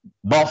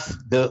both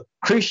the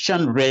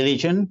Christian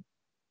religion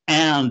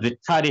and the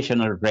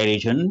traditional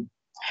religion.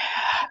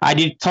 I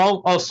did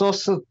talk also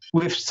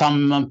with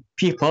some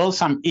people,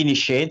 some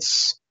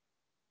initiates,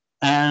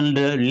 and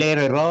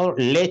later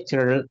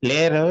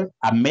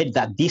I made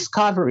that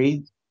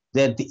discovery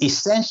that the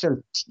essential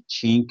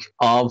teaching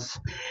of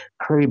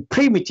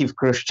primitive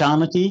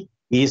Christianity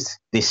is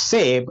the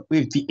same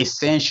with the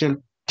essential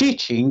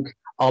teaching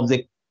of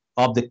the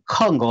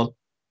Congo,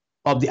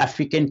 of the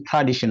African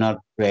traditional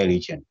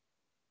religion.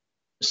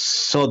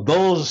 So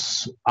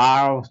those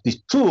are the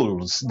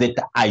tools that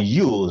I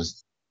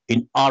used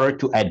in order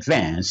to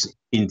advance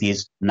in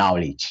this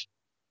knowledge.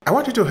 I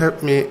want you to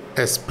help me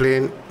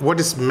explain what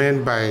is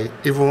meant by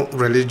even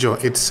religion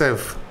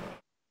itself,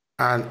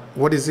 and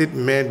what is it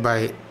meant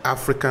by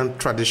African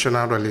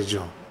traditional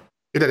religion,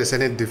 if there is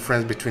any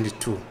difference between the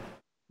two.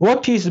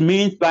 What is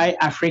meant by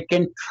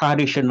African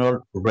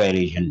traditional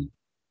religion?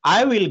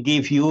 I will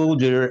give you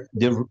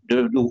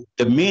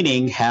the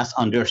meaning as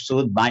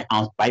understood by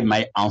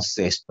my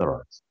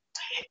ancestors.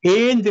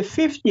 In the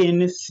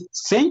 15th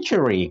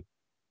century,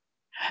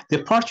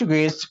 the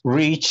Portuguese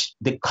reached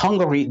the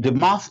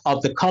mouth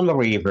of the Congo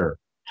River,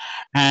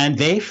 and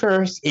their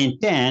first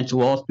intent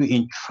was to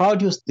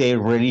introduce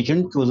their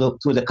religion to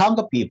the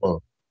Congo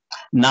people.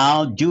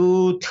 Now,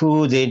 due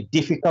to the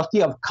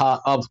difficulty of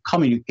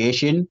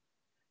communication,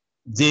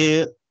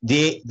 the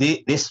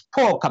they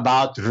spoke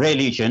about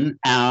religion,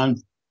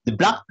 and the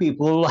black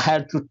people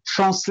had to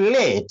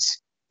translate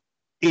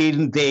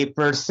in their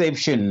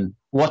perception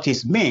what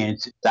is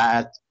meant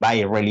that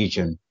by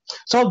religion.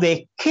 So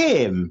they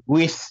came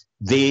with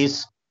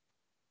this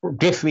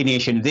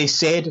definition. They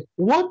said,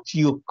 what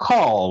you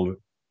call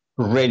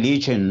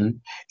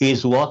religion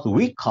is what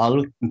we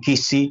call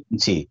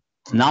Nkisi.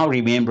 Now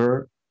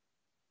remember,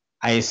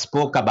 I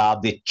spoke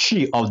about the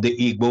Chi of the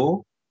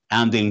Igbo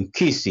and the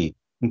Nkisi.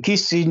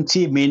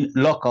 Nkisi means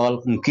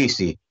local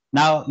Nkisi.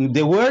 Now,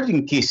 the word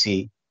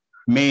Nkisi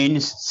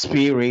means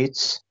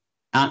spirits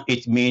and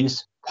it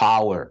means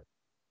power.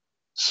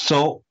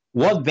 So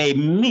what they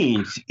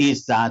mean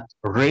is that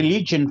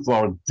religion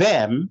for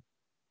them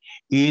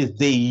is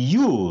the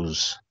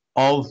use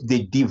of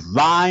the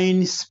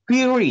divine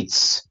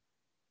spirits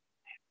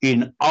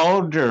in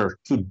order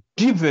to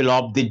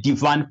develop the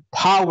divine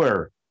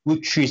power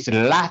which is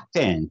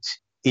latent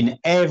in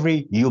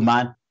every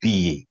human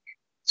being.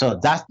 So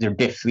that's the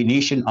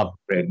definition of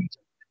religion.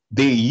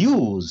 The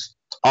use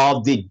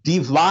of the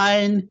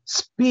divine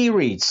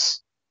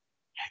spirits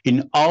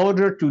in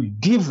order to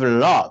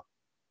develop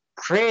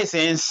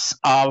presence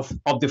of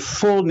the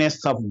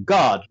fullness of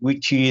God,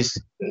 which is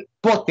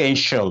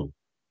potential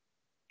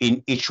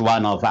in each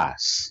one of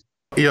us.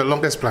 In your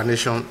long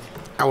explanation,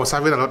 I was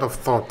having a lot of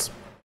thoughts.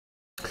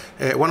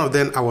 One of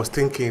them I was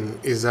thinking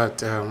is that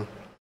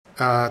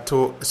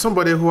to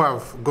somebody who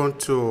have gone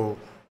to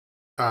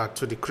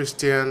the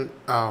Christian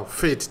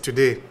faith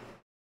today,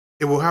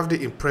 it will have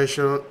the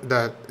impression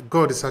that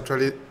God is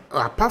actually,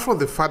 apart from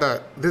the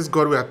Father, this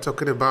God we are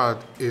talking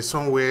about is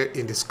somewhere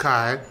in the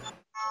sky.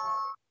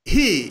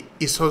 He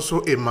is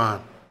also a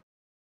man.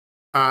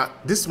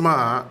 This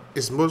man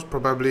is most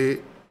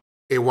probably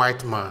a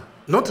white man.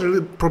 Not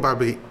really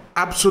probably,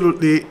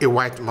 absolutely a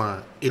white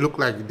man. He looked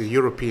like the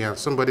European,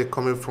 somebody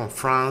coming from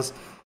France,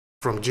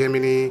 from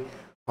Germany,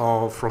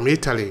 or from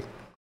Italy.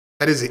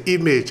 That is the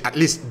image, at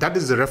least that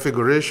is the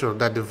refiguration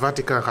that the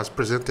Vatican has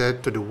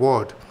presented to the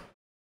world.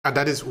 And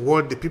that is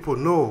what the people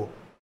know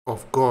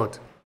of God.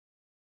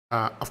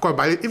 Of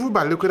course, even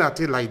by looking at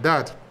it like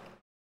that,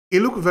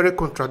 it looks very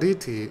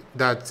contradictory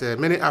that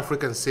many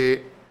Africans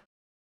say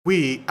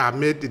we are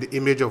made in the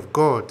image of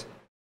God,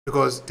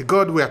 because the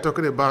God we are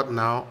talking about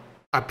now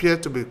appears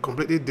to be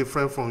completely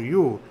different from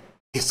you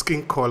in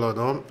skin color,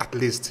 no? At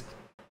least.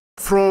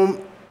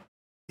 From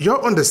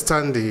your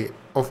understanding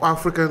of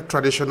African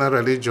traditional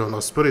religion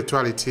or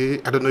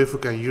spirituality, I don't know if we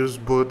can use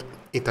both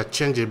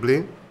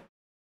interchangeably.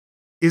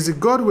 Is the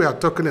God we are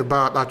talking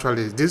about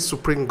actually this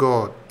supreme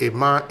God, a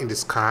man in the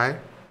sky?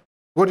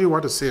 What do you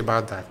want to say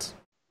about that?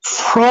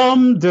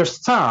 From the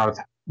start,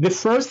 the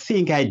first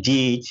thing I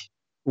did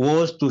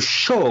was to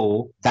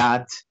show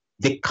that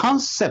the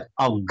concept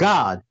of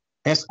God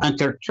as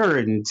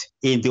entertained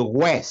in the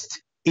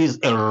West is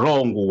a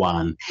wrong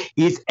one.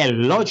 It's a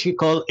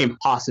logical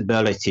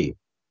impossibility.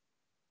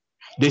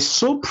 The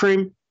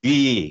supreme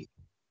being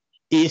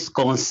is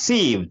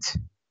conceived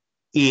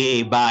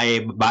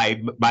by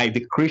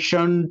the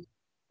Christian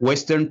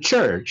Western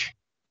Church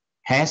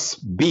as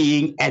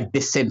being at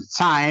the same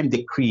time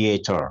the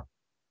creator.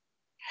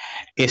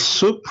 A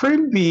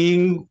supreme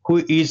being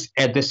who is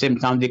at the same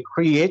time the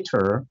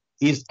creator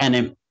is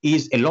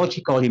a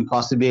logical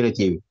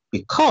impossibility,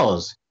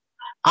 because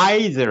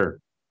either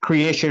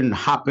creation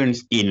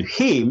happens in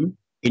him,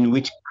 in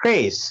which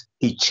case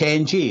he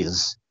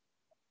changes.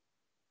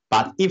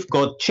 But if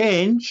God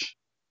change,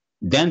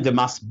 then there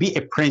must be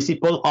a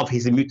principle of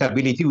his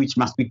immutability which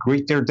must be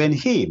greater than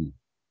him,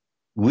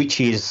 which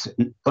is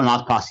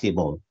not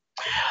possible.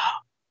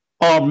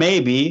 Or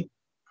maybe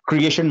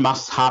creation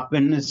must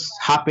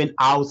happen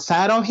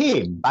outside of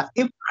him. But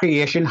if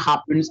creation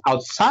happens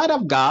outside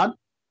of God,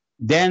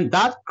 then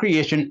that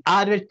creation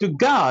added to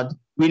God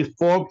will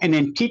form an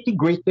entity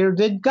greater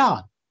than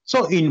God.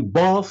 So in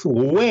both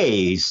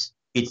ways,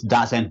 it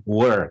doesn't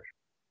work.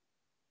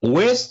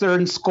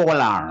 Western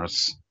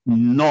scholars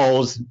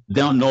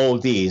don't know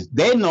this.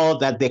 They know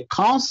that the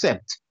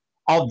concept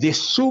of the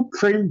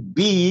supreme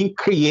being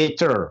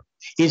creator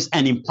is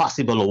an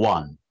impossible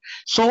one.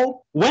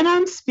 So when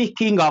I'm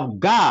speaking of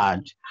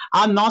God,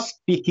 I'm not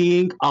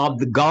speaking of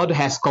the God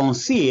has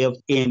conceived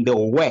in the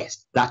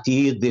West, that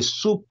is the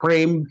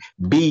supreme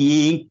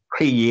being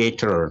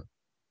creator.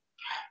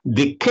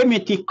 The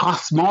Kemetic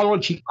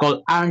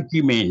cosmological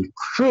argument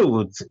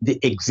proves the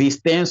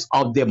existence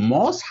of the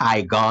Most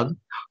High God,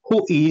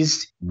 who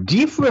is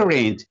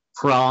different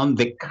from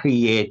the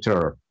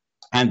creator.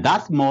 And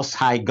that Most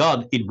High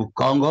God in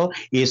Bukongo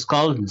is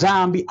called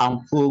Zambi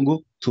Amfungu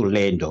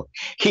Tulendo.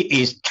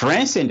 He is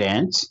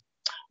transcendent.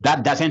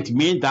 That doesn't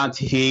mean that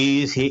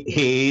he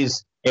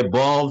is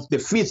above the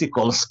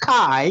physical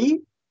sky.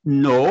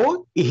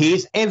 No, he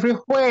is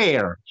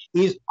everywhere.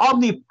 He is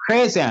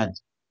omnipresent.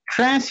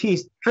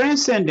 His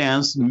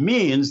transcendence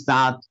means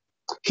that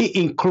he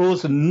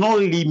includes no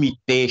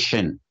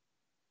limitation.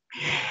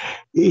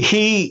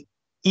 He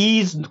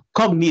is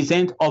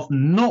cognizant of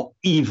no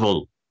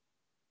evil.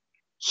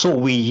 So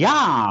we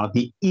are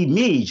the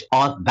image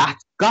of that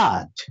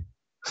God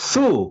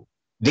through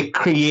the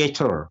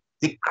Creator.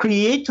 The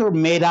Creator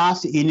made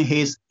us in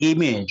His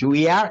image.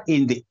 We are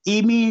in the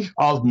image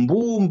of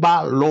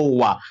Mumba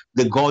Loa,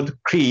 the God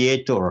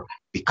Creator,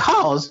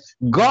 because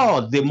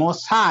God, the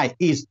Most High,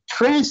 is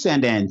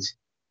transcendent.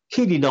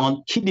 He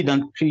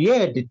didn't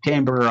create the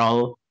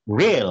temporal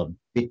realm.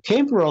 The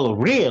temporal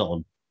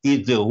realm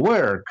is the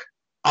work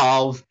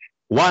of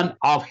one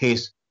of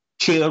His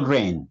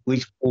children, who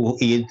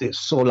is the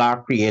solar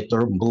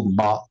creator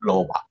Mumba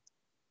Loa.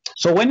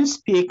 So when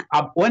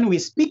we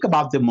speak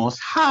about the Most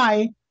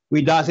High,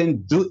 we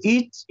doesn't do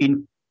it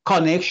in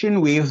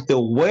connection with the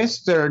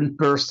Western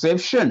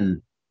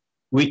perception,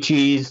 which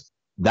is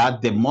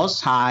that the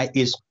Most High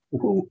is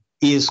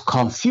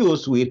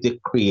confused with the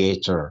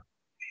Creator.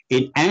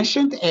 In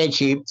ancient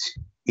Egypt,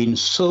 in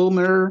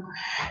Sumer,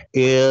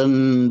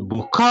 in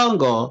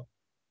Bukongo,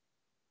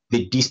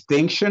 the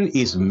distinction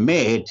is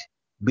made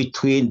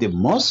between the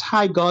Most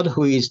High God,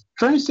 who is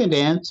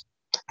transcendent,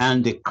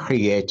 and the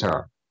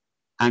Creator.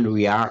 And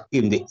we are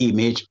in the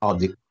image of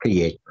the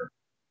Creator.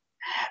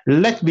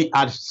 Let me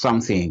add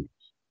something.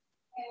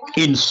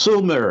 In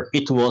Sumer,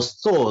 it was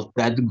thought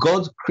that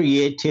God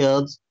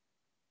created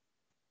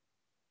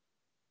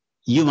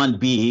human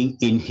being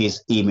in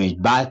His image,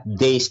 but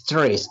they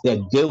stressed that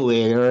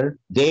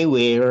they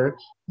were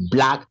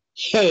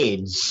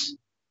blackheads.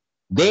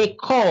 They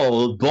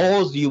call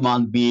those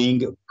human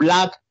beings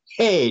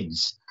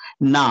blackheads.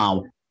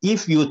 Now,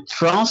 if you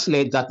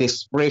translate that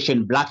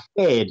expression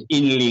blackhead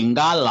in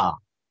Lingala,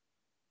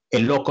 a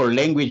local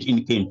language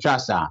in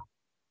Kinshasa,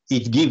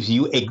 it gives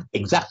you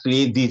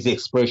exactly this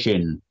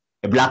expression,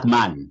 a black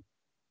man.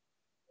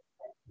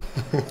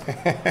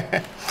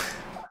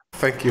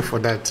 Thank you for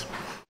that.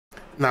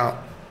 Now,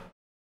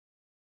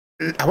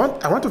 I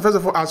want to first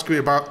of all ask you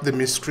about the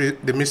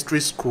mystery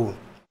school.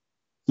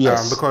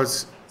 Yes.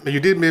 Because you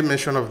did make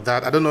mention of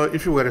that. I don't know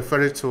if you were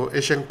referring to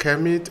ancient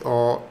Kemet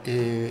or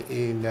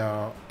in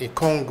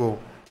Congo,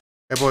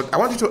 but I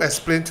want you to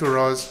explain to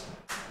us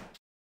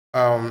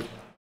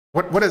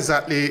what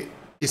exactly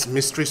is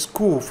mystery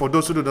school for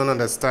those who don't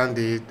understand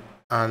it,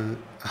 and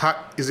how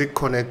is it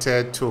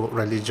connected to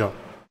religion?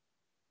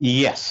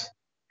 Yes.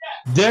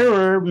 There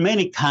are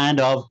many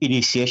kinds of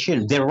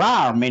initiation.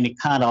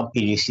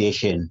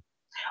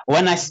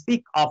 When I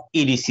speak of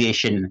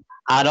initiation,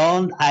 I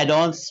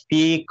don't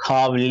speak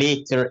of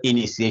later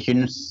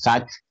initiation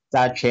such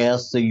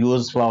as the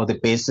use for the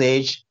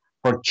passage,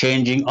 for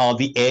changing of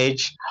the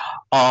age,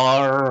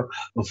 or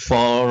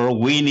for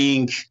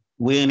winning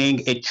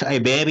a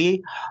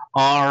baby,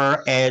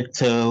 or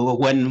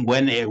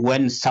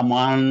when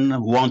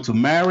someone wants to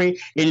marry.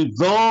 In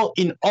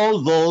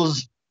all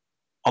those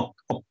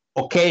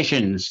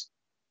occasions,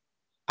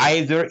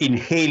 either in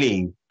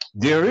healing,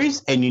 there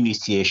is an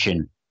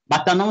initiation.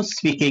 But I'm not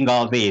speaking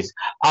of this.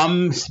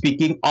 I'm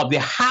speaking of the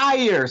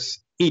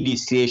highest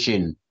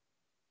initiation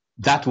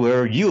that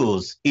were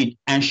used in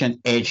ancient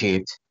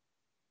Egypt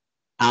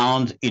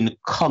and in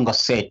Congo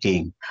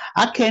setting.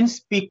 I can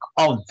speak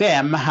of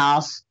them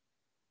as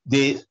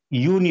the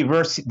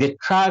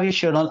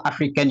traditional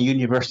African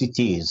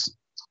universities.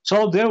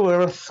 So there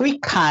were three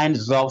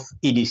kinds of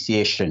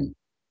initiation.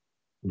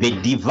 The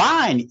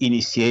divine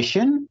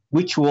initiation,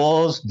 which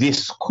was the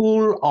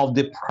school of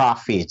the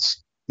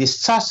prophets, the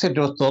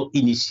sacerdotal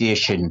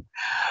initiation.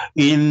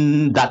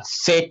 In that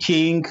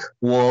setting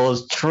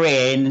was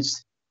trained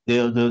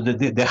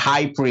the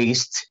high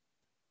priest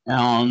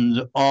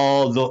and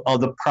all the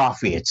other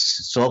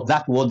prophets. So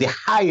that was the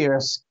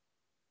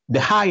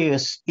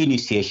highest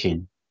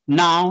initiation.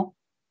 Now,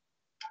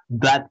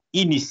 that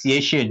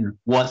initiation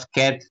was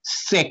kept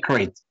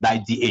sacred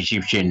by the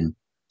Egyptian,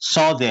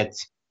 so that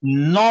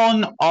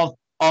none of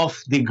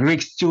the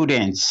Greek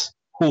students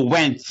who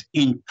went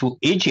into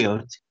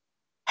Egypt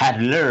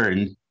had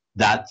learned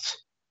that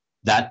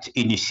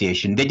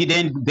initiation. They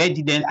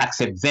didn't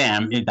accept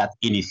them in that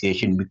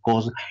initiation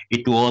because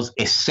it was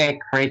a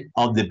secret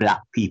of the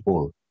Black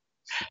people.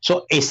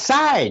 So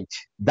aside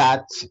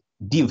that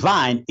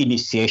divine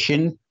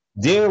initiation,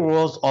 there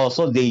was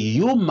also the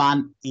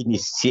human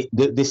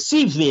the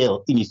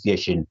civil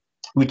initiation,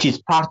 which is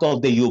part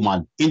of the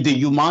human. In the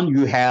human,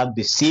 you have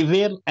the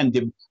civil and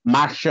the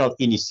martial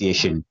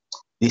initiation.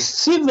 The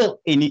civil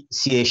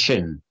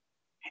initiation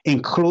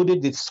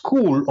included the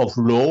school of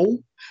law,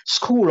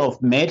 school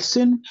of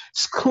medicine,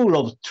 school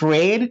of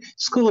trade,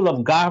 school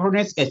of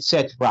governance,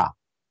 etc.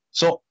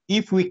 So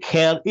if we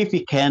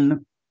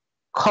can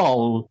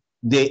call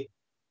the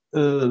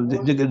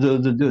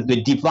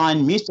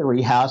divine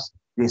mystery house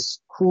the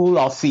school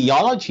of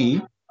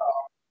theology,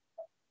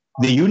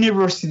 the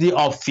University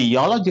of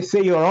Theology,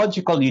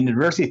 Theological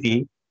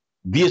University,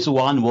 this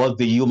one was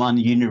the human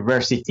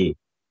university.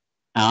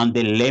 And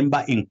the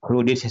Lemba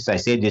included, as I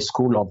said, the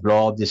School of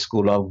Law, the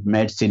School of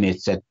Medicine,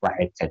 etc.,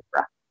 etc.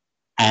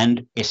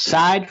 And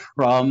aside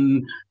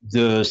from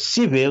the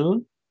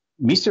civil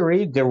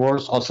mystery, there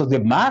was also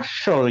the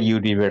Martial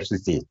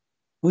University,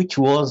 which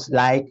was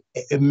like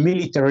a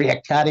military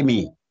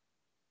academy.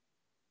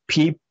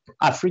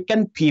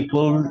 African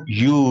people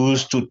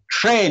used to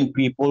train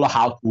people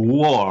how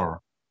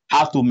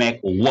to make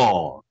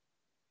war.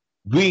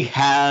 We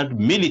had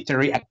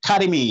military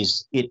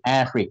academies in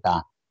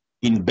Africa.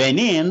 In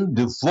Benin,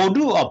 the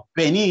voodoo of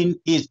Benin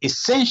is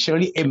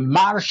essentially a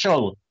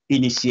martial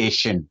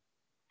initiation.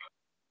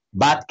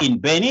 But in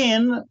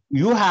Benin,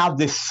 you have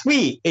the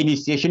three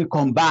initiation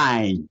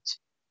combined.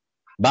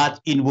 But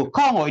in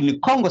the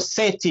Congo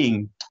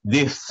setting,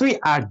 the three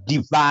are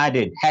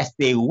divided as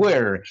they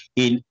were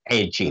in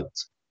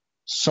Egypt.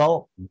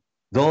 So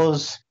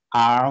those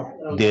are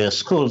the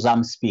schools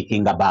I'm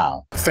speaking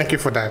about. Thank you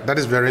for that. That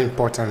is very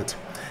important.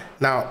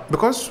 Now,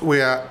 because we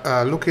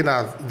are looking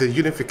at the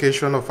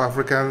unification of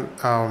African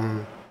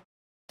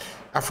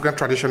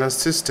traditional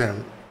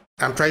system,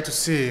 I'm trying to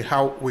see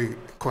how we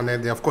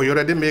connect there. Of course, you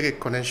already made a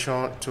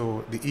connection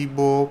to the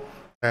Igbo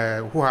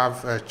who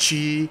have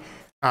Chi.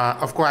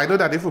 Of course, I know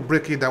that if we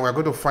break it down, we're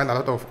going to find a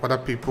lot of other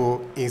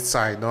people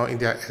inside, in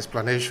their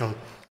explanation.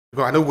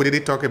 Because I know we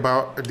didn't talk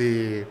about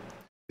the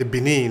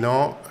Benin,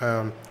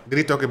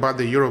 didn't talk about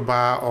the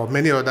Yoruba or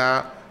many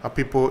other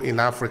people in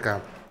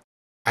Africa.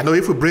 I know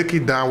if we break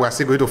it down, we're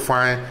still going to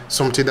find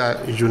something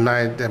that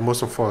unites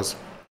most of us.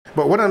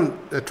 But what I'm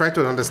trying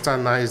to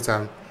understand now is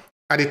that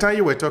at the time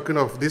you were talking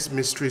of this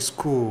mystery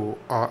school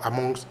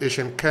amongst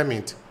Asian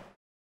Kemet,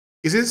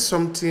 is it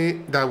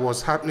something that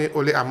was happening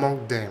only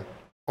among them?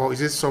 Or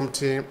is it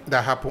something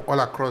that happened all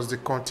across the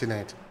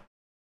continent?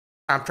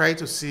 I'm trying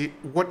to see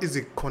what is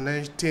the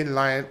connecting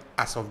line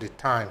as of the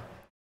time.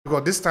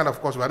 Because this time,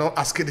 of course, we're not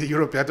asking the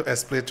European to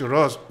explain to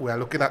us. We are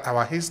looking at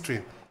our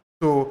history.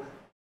 So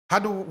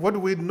what do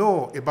we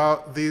know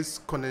about this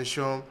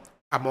connection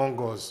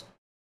among us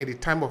in the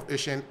time of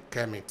ancient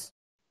Kemet?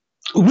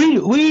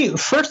 We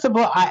first of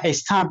all, I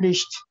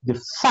established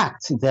the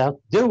fact that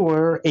there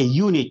were a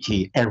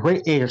unity,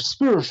 a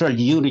spiritual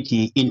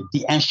unity in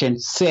the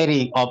ancient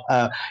setting of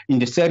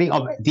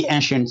the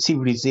ancient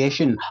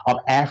civilization of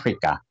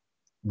Africa.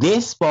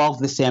 They spoke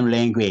the same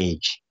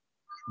language.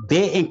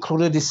 They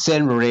included the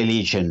same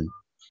religion.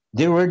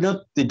 They were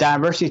not the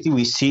diversity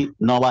we see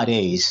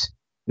nowadays.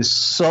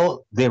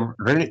 So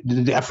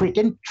the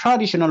African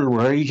traditional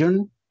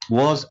religion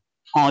was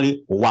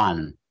only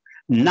one.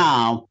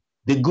 Now,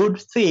 the good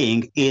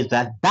thing is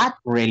that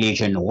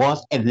religion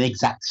was an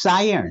exact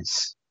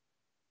science.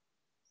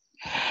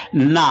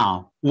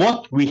 Now,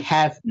 what we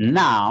have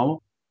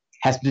now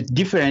has the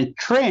different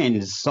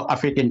trends. So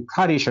African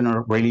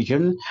traditional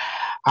religion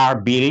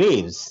are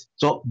beliefs.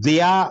 So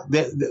their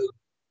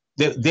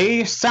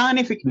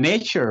scientific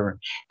nature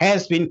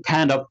has been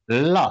kind of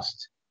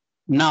lost.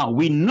 Now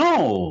we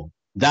know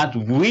that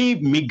we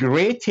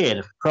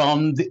migrated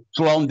from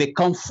the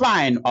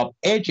confine of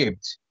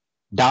Egypt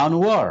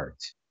downward.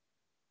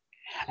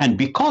 And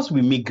because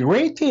we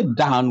migrated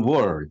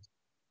downward,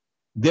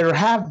 there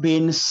have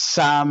been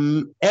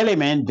some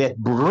element that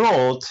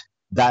brought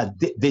that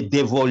the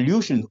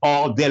devolution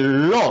or the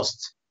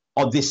loss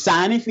of the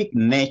scientific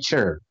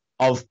nature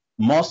of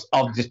most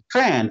of the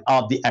trend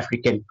of the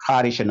African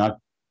traditional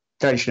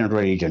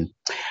religion.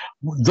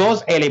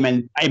 Those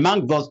elements,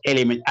 among those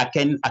elements, I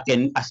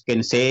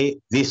can say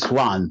this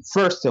one.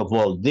 First of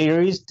all,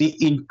 there is the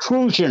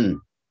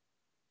intrusion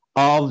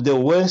of the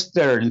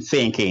Western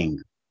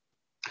thinking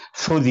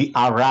through the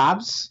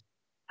Arabs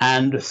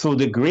and through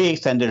the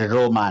Greeks and the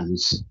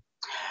Romans.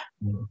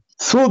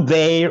 Through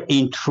their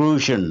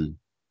intrusion,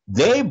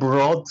 they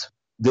brought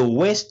the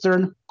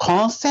Western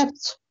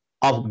concept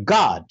of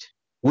God,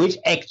 which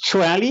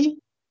actually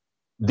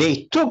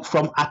they took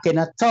from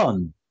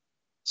Akhenaton.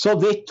 So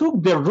they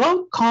took the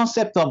wrong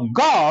concept of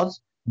God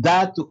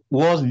that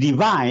was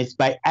devised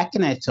by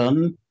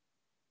Akhenaton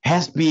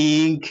as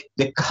being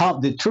the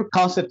true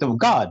concept of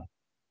God,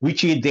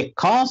 which is the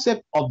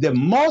concept of the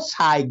Most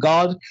High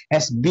God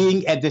as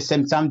being at the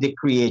same time the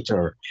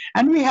Creator.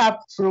 And we have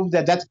proved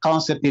that that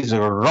concept is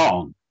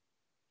wrong.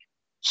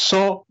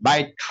 So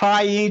by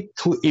trying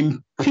to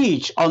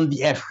impeach on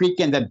the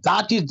African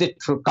that is the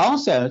true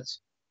concept,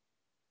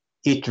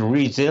 it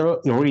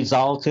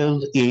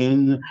resulted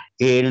in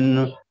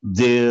the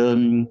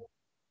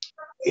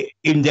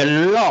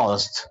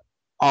loss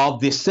of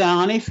the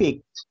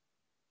scientific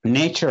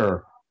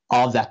nature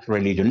of that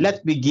religion.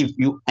 Let me give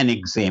you an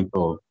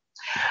example.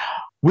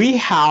 We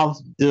have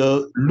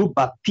the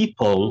Luba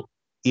people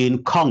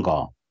in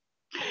Congo.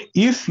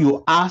 If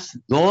you ask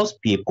those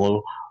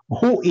people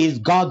who is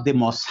God the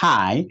Most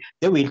High,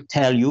 they will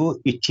tell you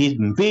it is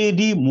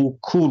Mvedi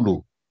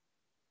Mukulu.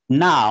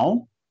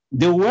 Now,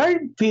 the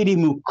word Mvedi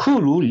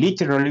Mukulu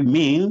literally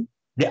means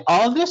the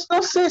oldest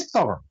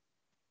ancestor.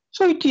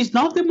 So it is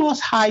not the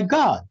Most High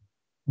God.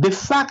 The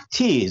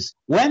fact is,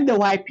 when the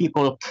white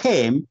people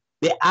came,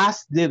 they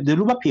asked the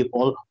Luba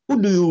people,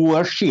 who do you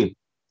worship?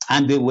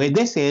 And the way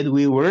they said,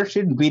 we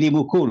worship Mvedi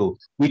Mukulu,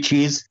 which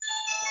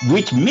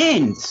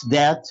means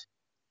that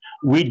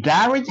we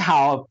direct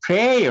our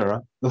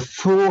prayer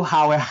through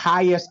our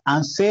highest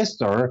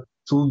ancestor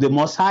to the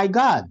Most High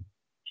God.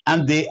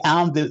 And the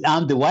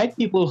white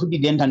people who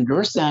didn't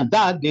understand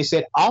that, they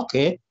said,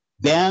 okay,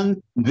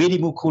 then Mvedi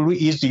Mukulu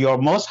is your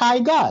Most High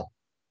God.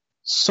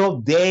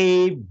 So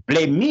they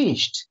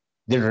blemished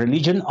the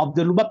religion of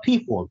the Luba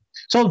people.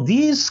 So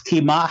this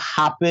schema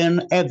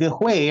happened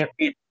everywhere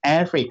in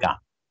Africa.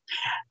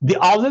 The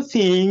other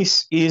thing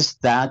is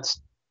that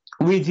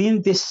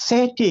within the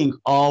setting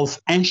of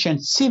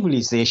ancient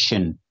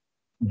civilization,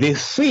 the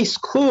three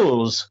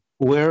schools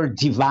were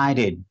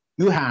divided.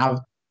 You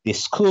have the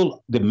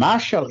school, the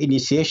martial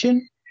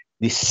initiation,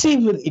 the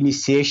civil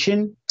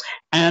initiation,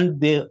 and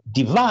the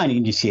divine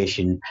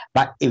initiation.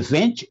 But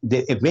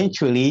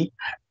eventually,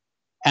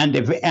 and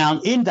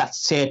in that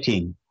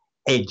setting,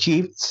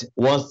 Egypt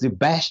was the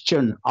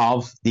bastion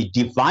of the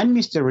divine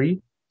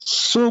mystery.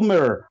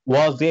 Sumer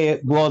was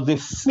the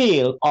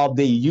field of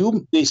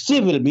the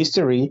civil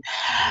mystery,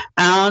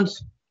 and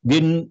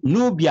the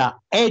Nubia,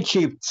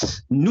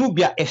 Egypt,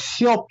 Nubia,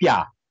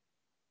 Ethiopia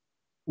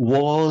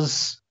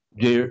was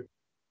the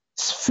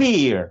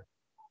sphere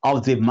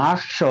of the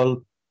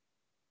martial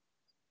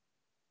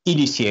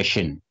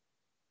initiation.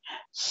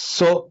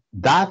 So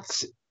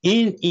that's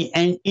in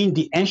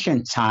the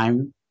ancient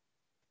time,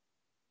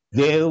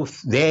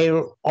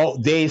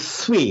 they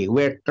three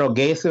were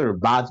together,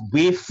 but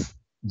with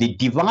the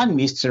divine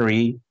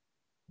mystery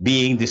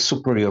being the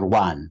superior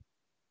one.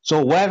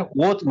 So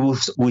what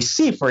we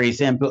see, for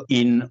example,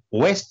 in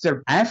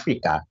Western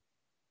Africa,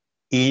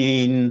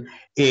 in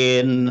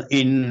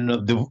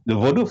the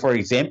Vodou, for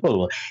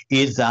example,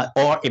 is that,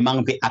 or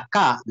among the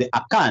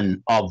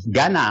Akan of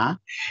Ghana,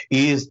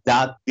 is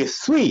that the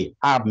three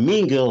are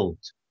mingled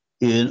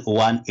in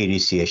one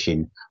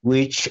initiation,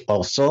 which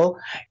also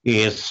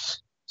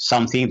is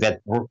something that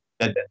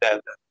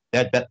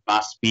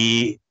must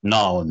be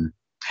known.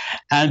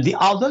 And the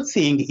other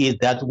thing is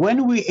that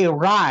when we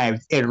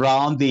arrived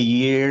around the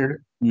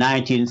year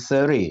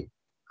 1930,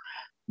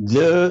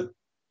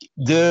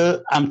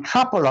 the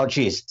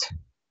anthropologists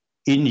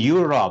in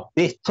Europe,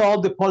 they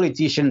told the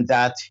politicians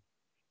that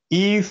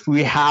if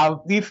we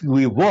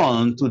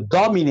want to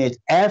dominate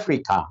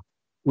Africa,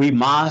 we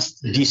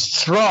must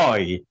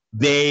destroy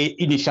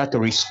the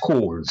initiatory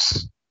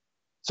schools.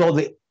 So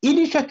the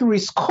initiatory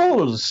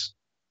schools,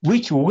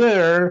 which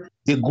were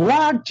the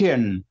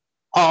guardian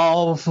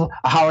of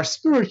our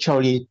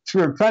spirituality,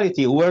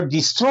 were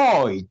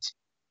destroyed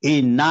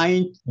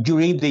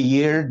during the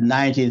year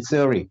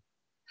 1930.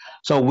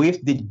 So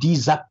with the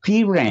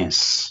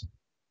disappearance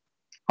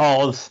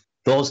of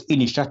those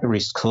initiatory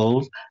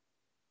schools,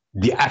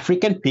 the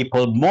African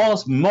people,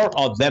 more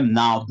of them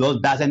now,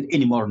 doesn't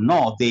anymore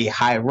know the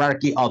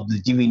hierarchy of the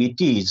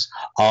divinities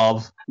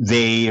of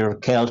their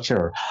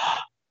culture.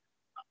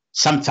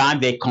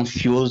 Sometimes they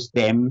confuse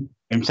them,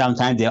 and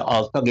sometimes they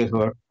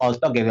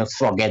altogether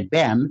forget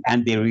them,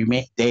 and they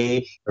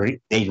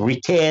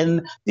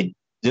retain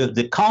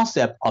the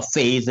concept of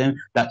theism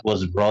that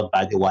was brought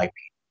by the white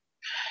people.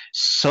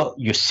 So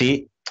you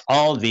see,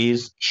 all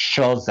this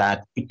shows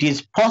that it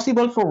is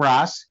possible for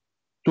us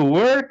to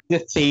work the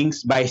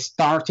things by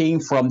starting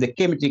from the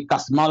Kemetic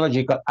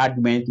cosmological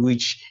argument,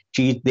 which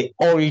is the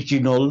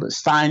original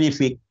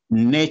scientific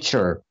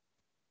nature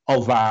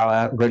of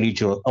our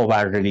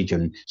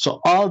religion.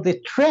 So all the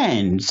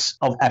trends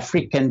of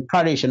African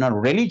traditional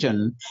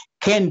religion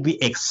can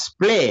be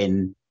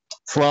explained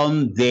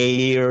from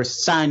their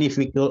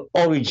scientific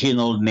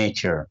original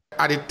nature.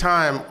 At the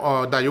time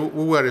that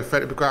we were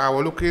referring, because I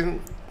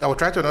was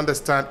trying to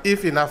understand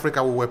if in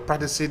Africa we were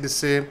practicing the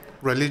same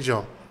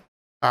religion,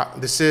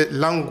 the same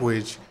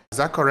language. Is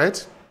that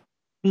correct?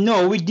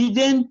 No, we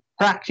didn't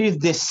practice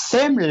the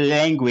same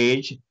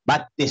language,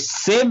 but the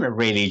same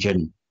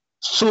religion.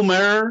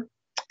 Sumer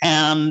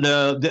and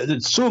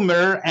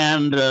Sumer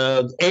and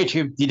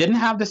Egypt didn't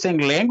have the same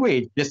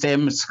language, the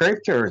same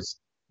scriptures,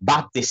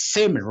 but the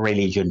same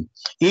religion.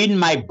 In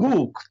my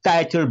book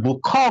titled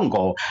Book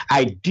Congo,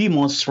 I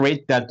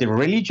demonstrate that the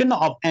religion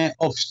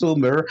of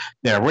Sumer,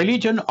 the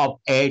religion of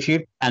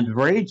Egypt, and the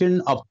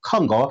religion of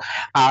Congo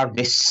are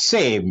the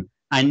same.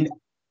 And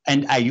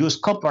I use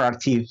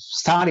comparative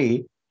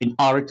study in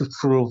order to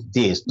prove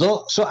this.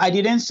 So I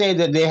didn't say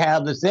that they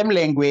have the same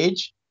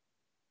language,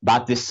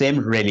 but the same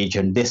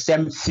religion, the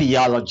same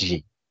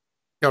theology.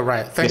 You're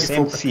right. Thank you. The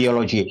same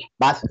theology.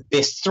 But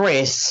the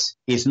stress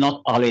is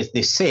not always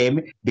the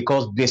same,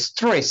 because the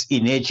stress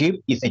in Egypt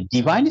is a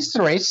divine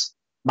stress,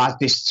 but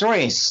the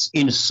stress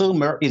in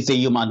Sumer is a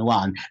human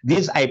one.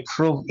 This I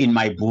prove in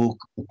my book,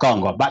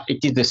 Congo, but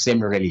it is the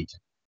same religion.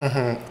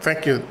 Mm-hmm.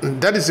 Thank you.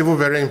 That is even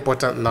very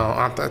important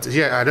now.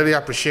 Yeah, I really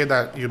appreciate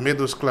that you made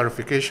those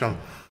clarifications.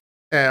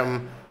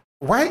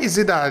 Why is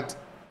it that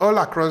all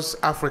across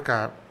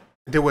Africa,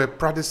 they were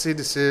practicing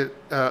the same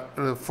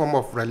form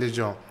of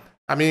religion?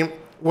 I mean,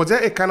 was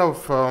there a kind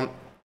of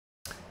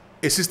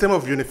a system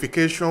of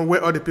unification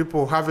where all the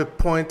people have a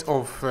point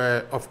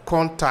of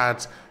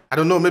contact? I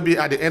don't know, maybe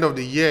at the end of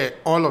the year,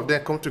 all of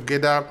them come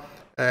together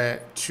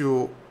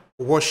to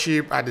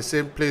worship at the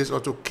same place, or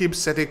to keep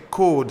certain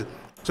code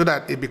so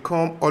that it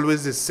become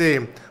always the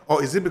same?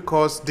 Or is it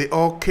because they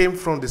all came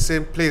from the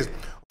same place?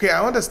 Okay,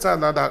 I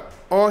understand now that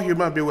all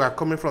human beings are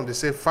coming from the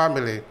same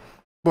family,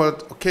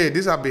 but okay,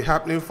 this has been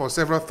happening for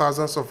several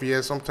thousands of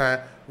years.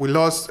 Sometimes we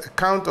lost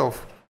count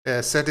of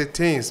certain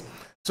things.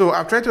 So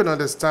I'm trying to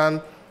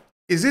understand,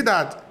 Is it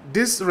that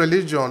this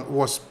religion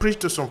was preached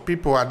to some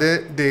people and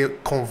they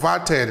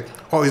converted,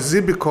 or is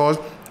it because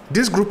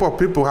this group of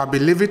people have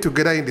been living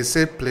together in the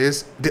same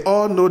place, they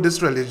all know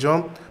this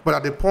religion, but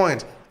at the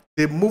point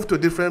they move to a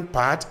different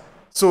path,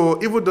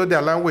 so even though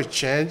their language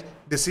changed,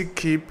 they still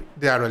keep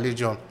their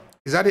religion?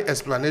 Is that the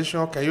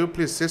explanation? Can you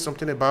please say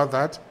something about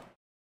that?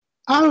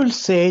 I will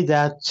say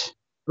that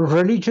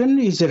religion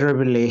is a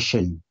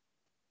revelation.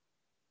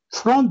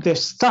 From the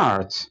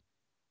start,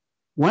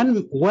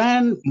 when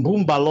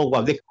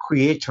Bumbalowa, the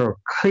creator,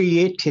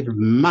 created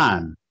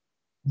man,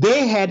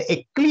 they had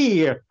a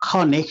clear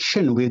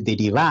connection with the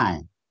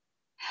divine.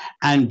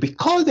 And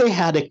because they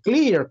had a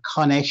clear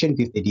connection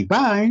with the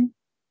divine,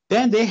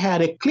 then they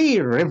had a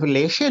clear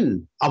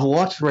revelation of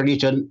what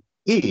religion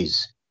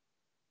is.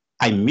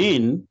 I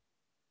mean,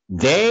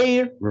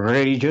 their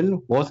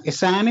religion was a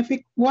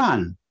scientific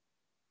one,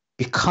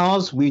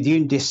 because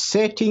within the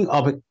setting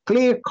of a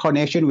clear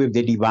connection with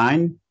the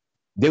divine,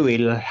 they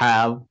will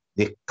have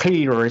the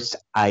clearest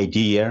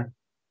idea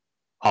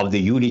of the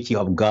unity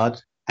of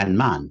God and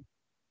man.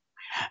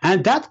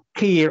 And that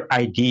clear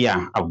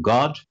idea of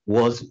God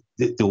was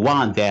the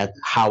one that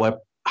our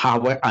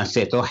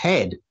ancestor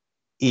had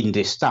in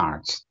the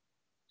start.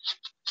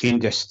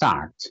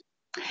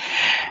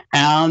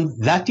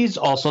 And that is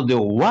also the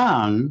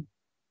one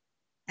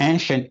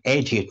ancient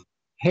Egypt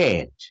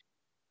had.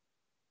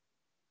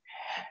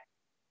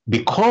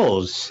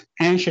 Because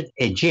ancient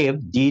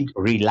Egypt did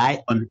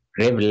rely on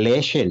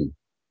revelation,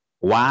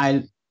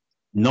 while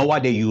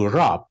nowadays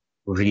Europe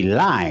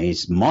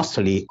relies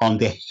mostly on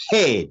the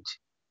head,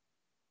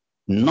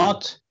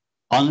 not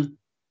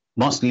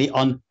mostly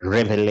on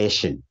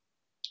revelation.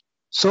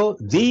 So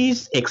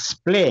this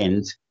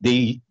explains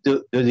the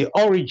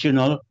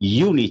original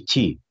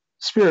unity,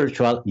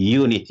 spiritual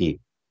unity.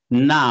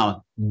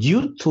 Now,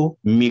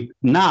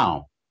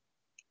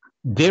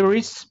 there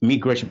is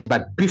migration,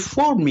 but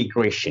before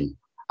migration,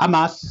 I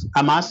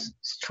must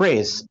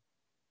stress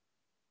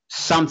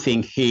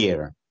something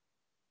here,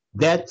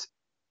 that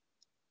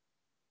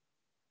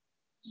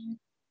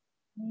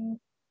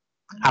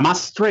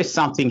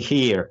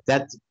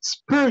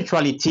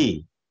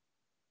spirituality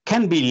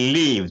can be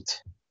lived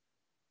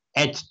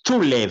at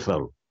two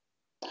levels,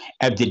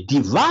 at the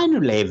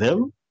divine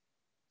level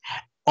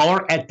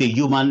or at the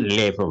human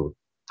level.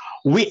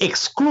 We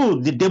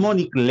exclude the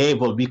demonic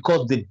level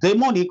because the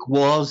demonic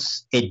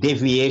was a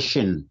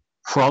deviation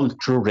from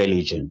true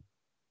religion.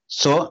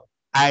 So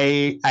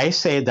I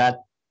say that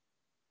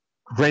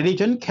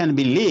religion can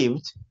be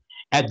lived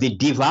at the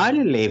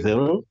divine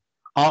level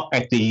or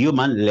at the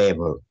human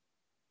level.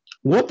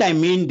 What I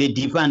mean the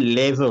divine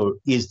level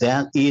is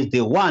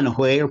the one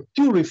where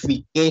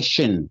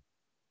purification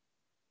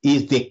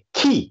is the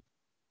key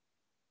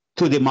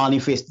to the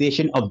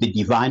manifestation of the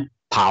divine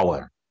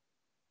power.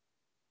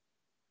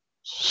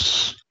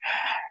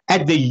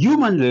 At the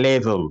human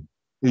level,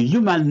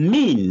 human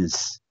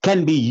means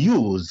can be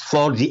used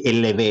for the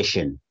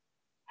elevation.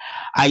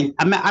 I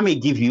may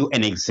give you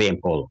an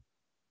example,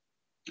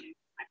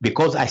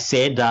 because I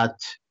said that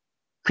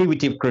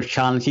primitive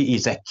Christianity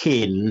is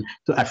akin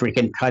to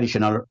African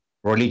traditional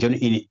religion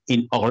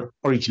in our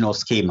original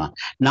schema.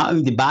 Now,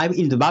 in the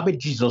Bible,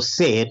 Jesus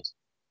said,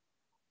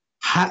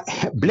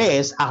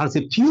 "Blessed are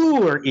the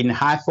pure in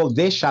heart, for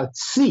they shall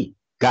see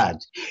God."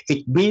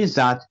 It means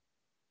that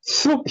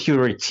through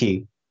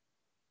purity,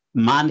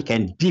 man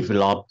can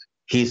develop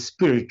his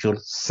spiritual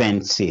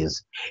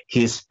senses,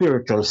 his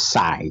spiritual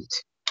sight.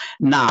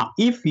 Now,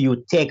 if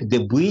you take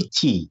the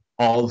Bwiti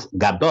of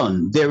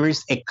Gabon, there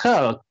is a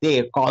cult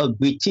there called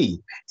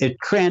Bwiti, a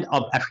trend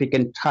of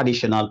African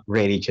traditional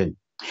religion.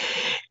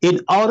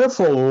 In order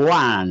for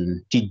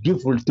one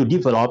to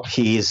develop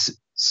his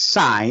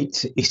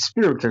sight, his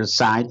spiritual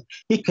sight,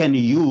 he can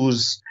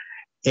use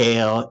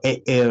a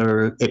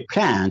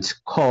plant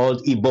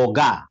called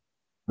iboga.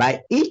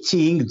 By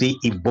eating the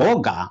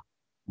iboga,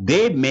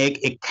 they make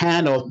a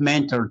kind of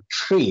mental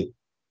trip.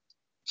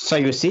 So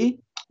you see,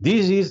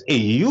 this is a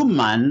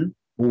human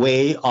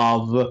way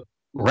of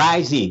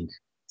rising.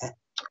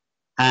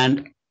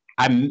 And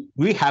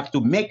we have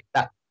to make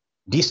that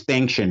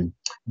distinction.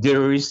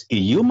 There is a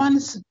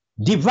human's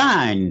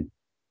divine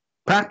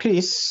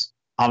practice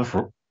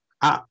of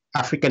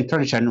African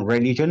traditional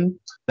religion,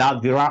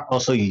 that there are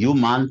also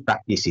human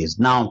practices.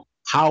 Now,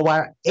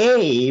 our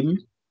aim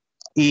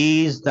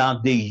is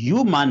that the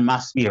human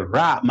must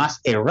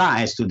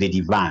arise to the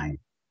divine.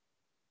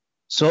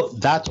 So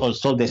that's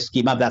also the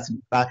schema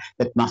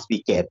that must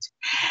be kept.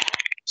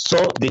 So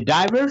the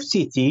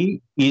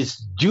diversity is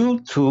due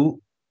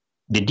to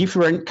the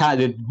different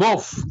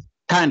both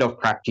kind of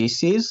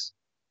practices.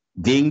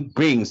 Then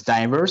brings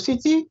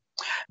diversity,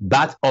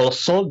 but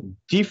also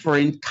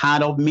different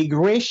kind of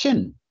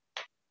migration,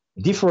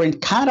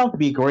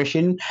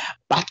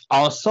 but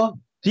also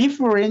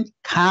different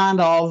kind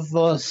of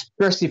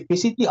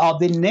specificity of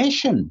the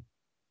nation.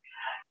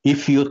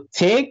 If you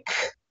take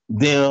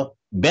the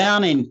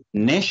Benin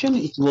nation,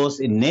 it was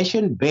a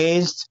nation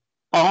based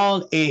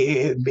on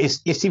a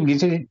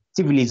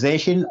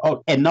civilization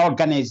or an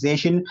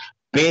organization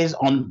based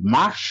on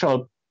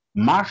martial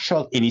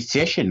martial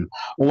initiation,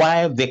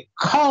 while the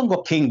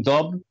Congo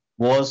kingdom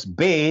was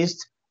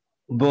based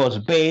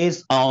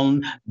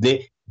on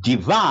the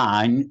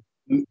divine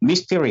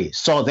mystery.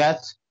 So that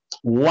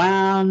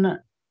when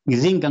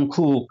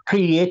Zinganku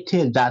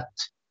created that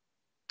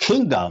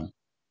kingdom,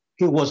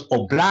 he was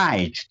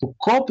obliged to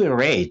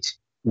cooperate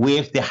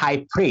with the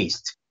high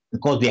priest,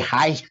 because the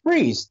high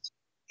priest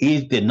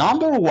is the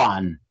number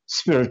one,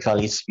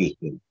 spiritually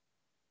speaking.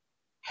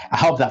 I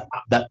hope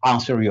that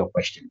answers your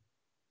question.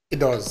 It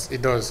does.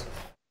 It does.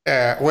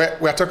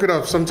 We're talking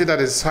of something that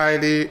is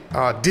highly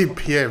deep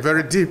here,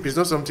 very deep. It's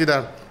not something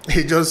that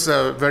is just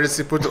very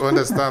simple to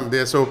understand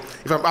there. So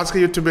if I'm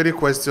asking you too many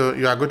questions,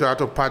 you are going to have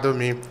to pardon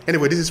me.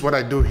 Anyway, this is what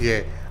I do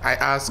here. I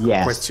ask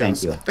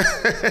questions.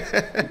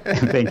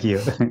 Thank you.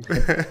 Thank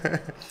you.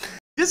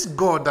 This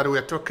God that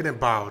we're talking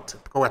about,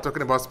 because we're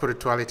talking about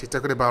spirituality,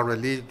 talking about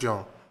religion,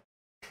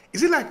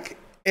 is it like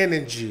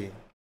energy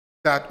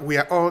that we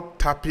are all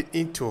tapping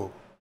into?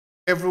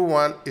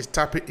 Everyone is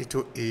tapping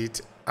into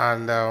it,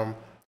 and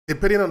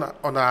depending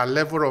on our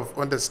level of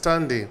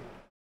understanding,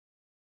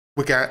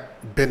 we can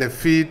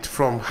benefit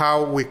from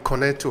how we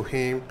connect to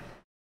Him.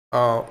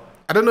 I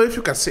don't know if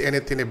you can say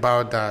anything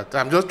about that.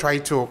 I'm just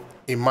trying to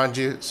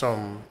imagine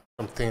some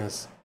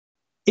things.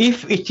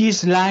 If it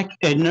is like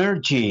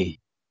energy,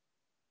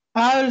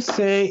 I'll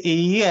say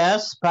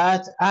yes,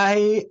 but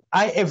I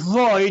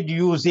avoid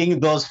using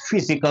those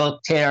physical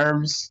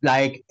terms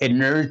like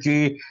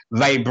energy,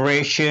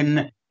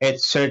 vibration,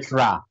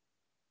 etc.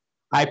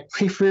 I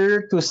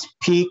prefer to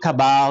speak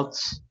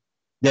about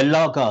the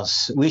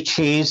Logos, which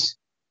is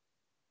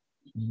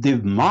the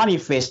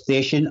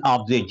manifestation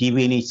of the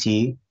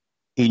divinity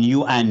in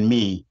you and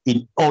me,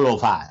 in all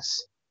of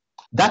us.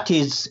 That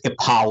is a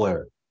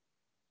power.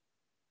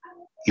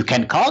 You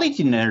can call it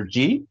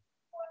energy.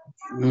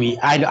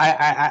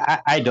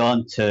 I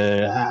don't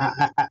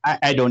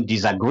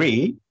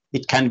disagree.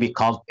 It can be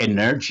called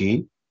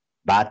energy,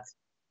 but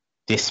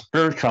the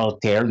spiritual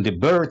term,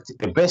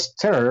 the best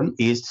term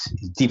is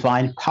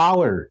divine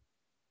power.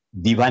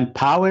 Divine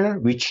power,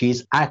 which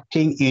is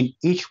acting in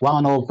each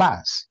one of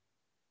us,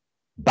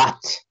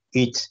 but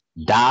it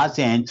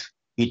doesn't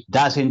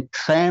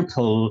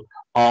trample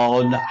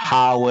on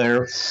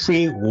our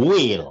free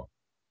will.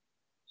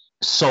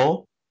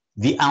 So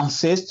the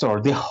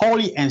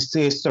holy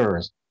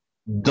ancestors,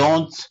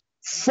 don't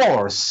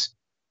force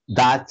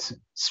that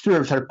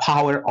spiritual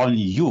power on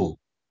you.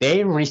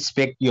 They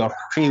respect your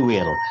free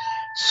will.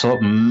 So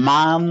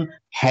the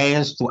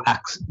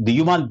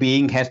human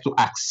being has to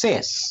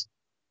access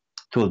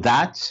to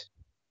that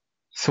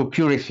through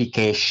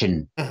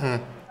purification.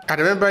 Mm-hmm. I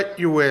remember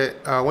you were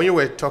when you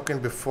were talking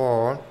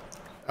before,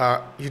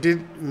 you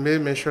did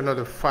mention of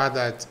the fact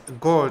that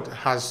God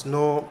has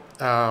no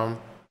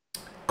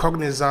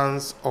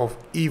cognizance of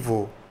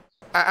evil.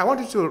 I want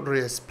you to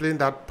re-explain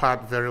that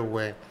part very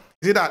well.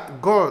 Is it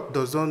that God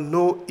does not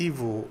know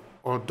evil,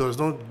 or does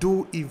not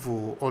do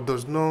evil, or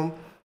does not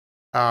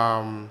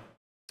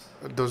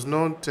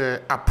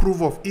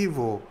approve of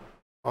evil?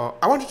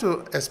 I want you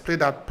to explain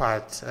that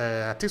part.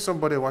 I think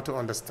somebody want to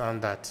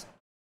understand that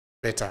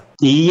better.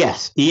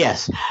 Yes.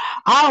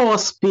 I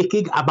was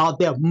speaking about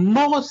the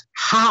Most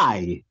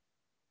High.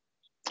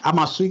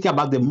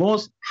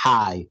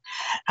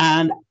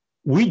 And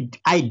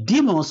I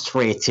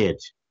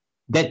demonstrated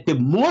that the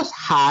Most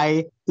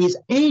High is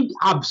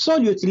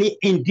absolutely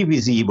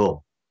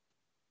indivisible.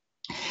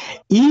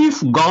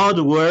 If God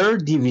were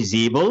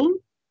divisible,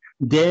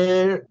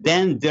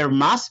 then there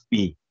must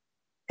be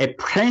a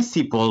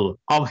principle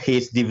of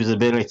His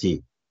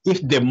divisibility.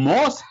 If the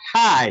Most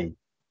High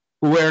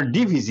were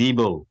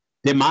divisible,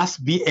 there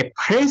must be a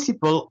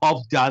principle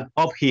of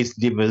His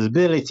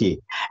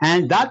divisibility,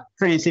 and that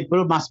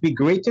principle must be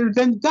greater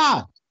than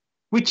God,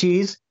 which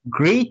is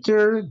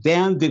greater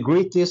than the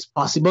greatest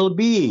possible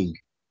being.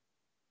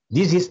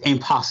 This is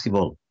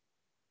impossible.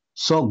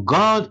 So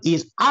God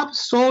is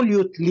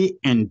absolutely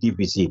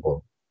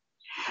indivisible.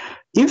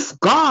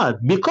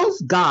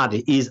 Because God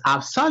is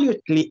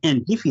absolutely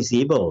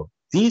indivisible,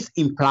 this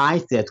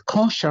implies that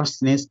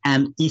consciousness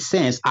and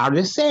essence are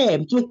the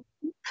same to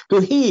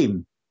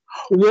Him.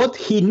 What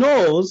He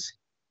knows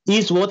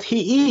is what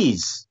He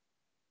is.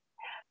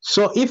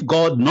 So if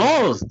God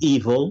knows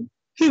evil,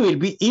 He will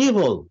be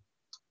evil.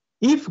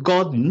 If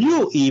God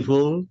knew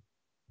evil,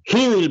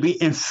 He will be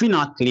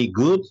infinitely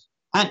good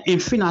and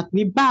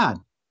infinitely bad,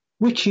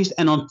 which is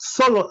an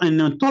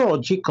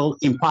ontological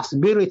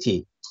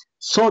impossibility.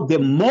 So the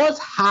Most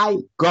High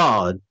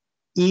God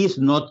is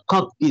not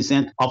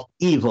cognizant of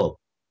evil.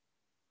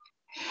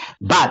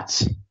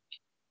 But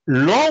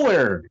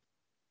lower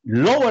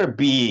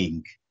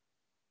being,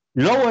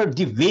 lower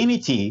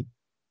divinity,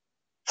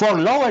 for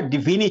lower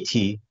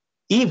divinity,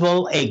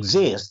 evil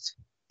exists.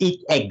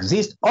 It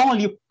exists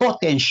only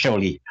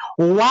potentially.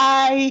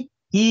 Why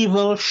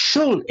evil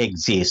should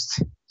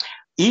exist?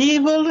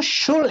 Evil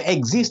should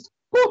exist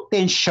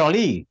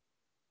potentially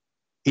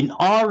in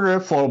order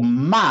for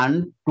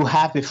man to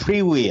have a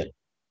free will.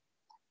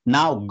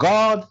 Now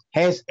God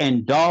has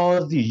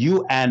endowed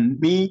you and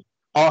me,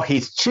 or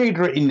His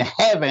children in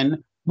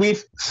heaven,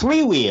 with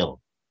free will.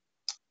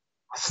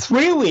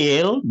 Free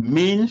will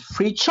means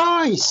free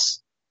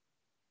choice.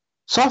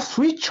 So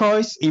free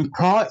choice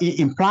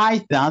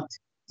implies that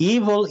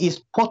evil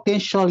is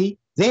potentially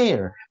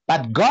there.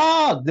 But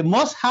God, the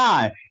Most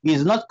High,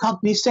 is not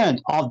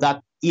cognizant of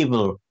that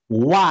evil.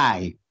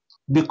 Why?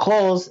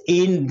 Because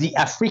in the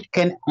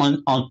African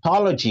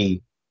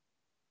ontology,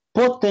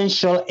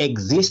 potential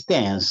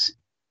existence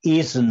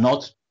is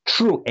not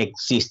true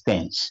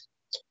existence.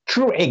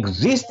 True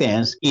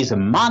existence is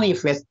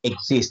manifest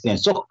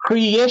existence. So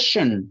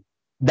creation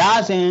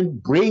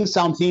doesn't bring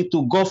something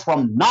to go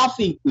from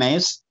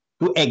nothingness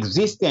to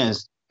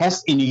existence,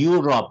 as in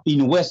Europe,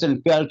 in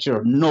Western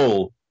culture.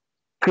 No.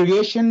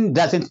 Creation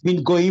doesn't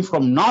mean going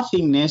from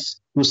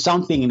nothingness to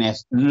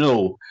somethingness.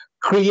 No.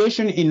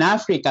 Creation in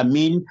Africa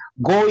means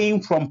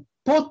going from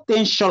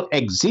potential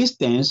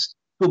existence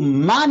to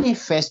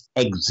manifest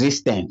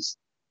existence,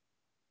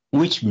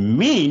 which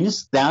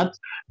means that's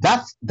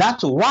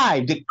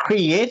why the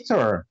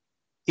creator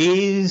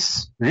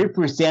is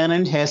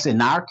represented as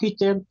an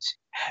architect,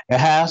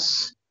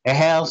 as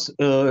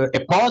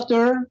a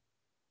potter,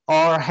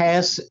 or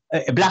as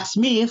a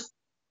blacksmith.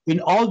 In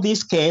all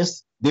these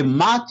cases, the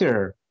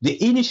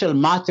initial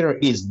matter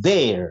is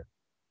there,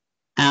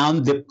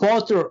 and the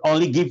potter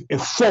only gives a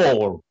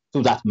form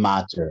to that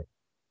matter.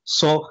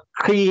 So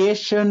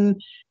creation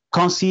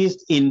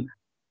consists in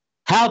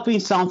helping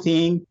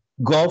something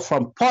go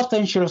from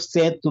potential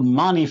state to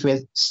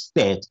manifest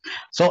state.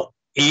 So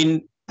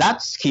in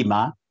that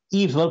schema,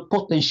 evil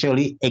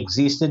potentially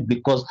existed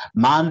because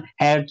man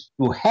had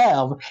to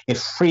have a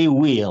free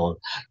will.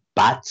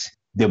 But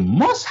the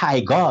Most High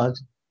God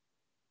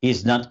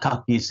is not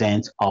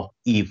cognizant of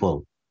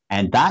evil.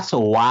 And that's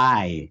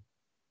why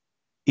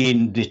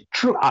in the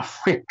true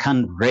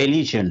African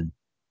religion,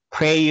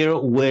 prayer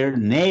were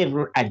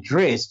never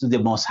addressed to the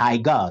Most High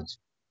God.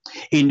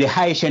 In the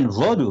Haitian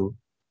Vodou,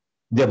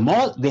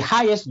 the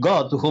highest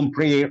God to whom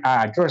prayer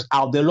are addressed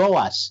are the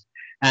Loas.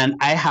 And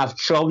I have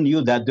shown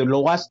you that the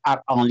Loas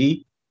are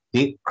only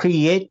the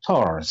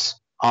creators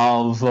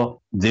of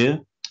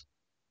the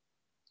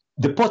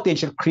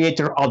potential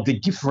creator of the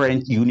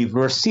different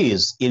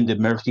universes in the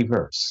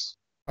multiverse.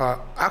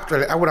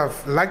 Actually, I would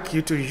have liked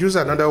you to use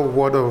another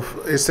word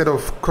instead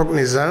of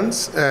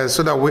cognizance,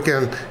 so that we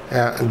can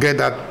get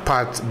that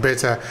part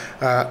better.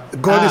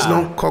 God is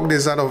not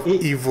cognizant of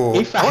evil.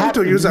 I want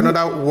you to use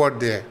another word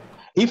there.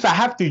 If I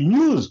have to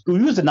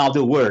use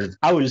another word,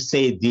 I will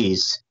say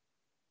this.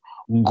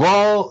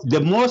 God,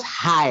 the Most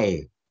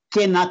High,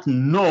 cannot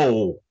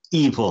know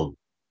evil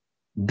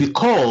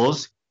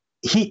because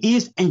he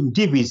is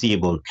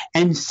indivisible.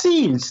 And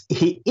since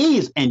he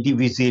is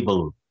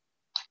indivisible,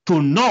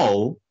 to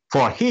know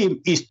for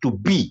him is to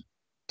be.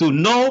 To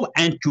know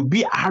and to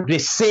be are the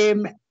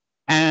same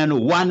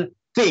and one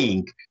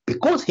thing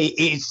because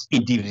he is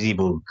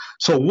indivisible.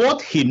 So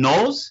what he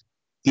knows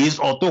is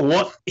also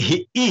what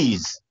he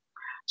is.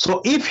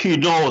 So if he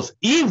knows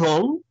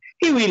evil,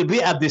 he will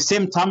be at the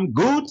same time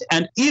good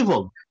and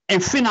evil,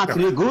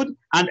 infinitely good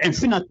and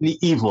infinitely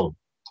evil,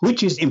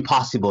 which is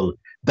impossible.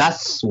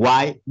 That's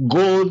why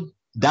God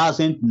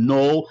doesn't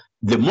know,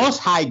 the Most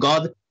High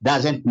God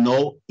doesn't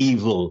know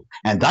evil.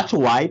 And that's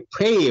why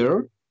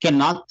prayer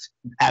cannot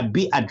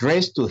be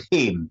addressed to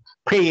him.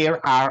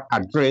 Prayer are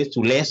addressed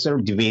to lesser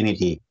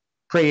divinity.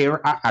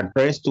 Prayer are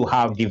addressed to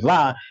our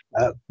divine,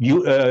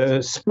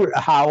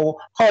 our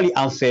holy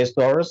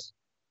ancestors,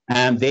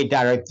 and they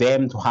direct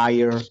them to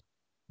higher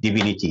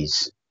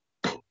divinities.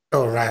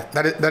 All right,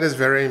 that is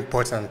very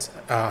important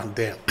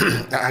there.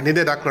 I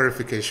needed that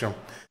clarification.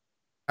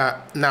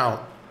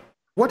 Now,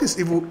 what is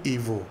evil?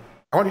 Evil.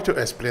 I want you to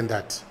explain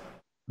that.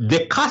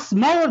 The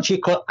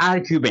cosmological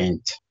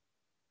argument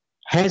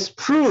has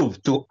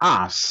proved to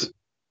us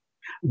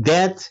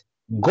that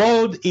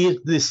God is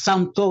the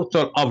sum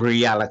total of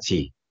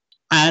reality,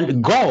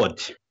 and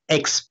God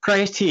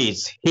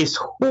expresses his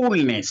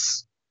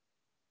holiness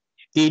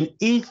in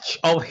each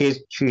of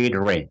his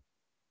children.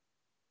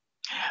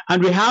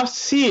 And we have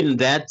seen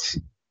that's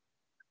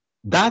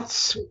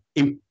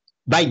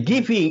by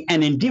giving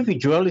an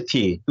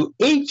individuality to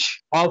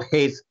each of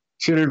his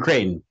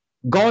children,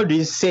 God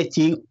is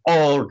setting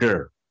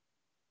order.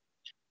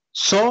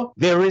 So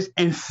there is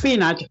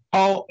infinite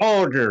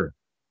order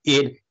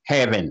in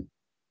heaven.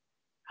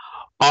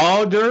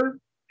 Order,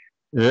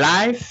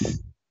 life,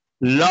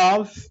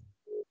 love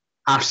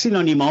are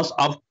synonymous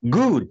of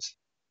good.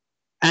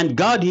 And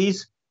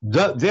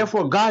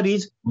therefore God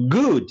is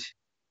good.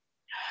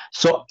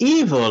 So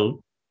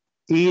evil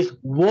is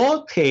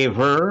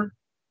whatever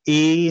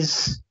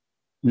is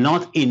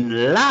not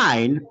in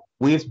line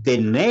with the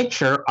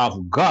nature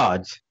of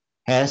God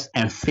as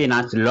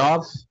infinite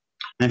love,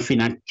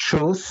 infinite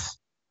truth,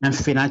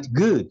 infinite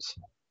good.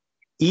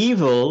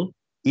 Evil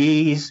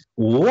is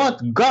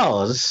what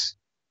goes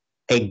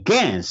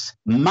against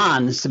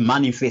man's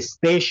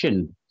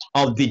manifestation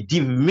of the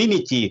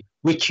divinity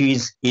which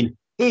is in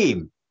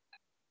him.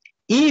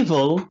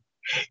 Evil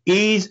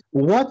is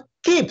what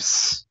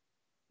keeps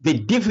the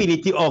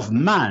divinity of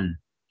man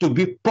to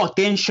be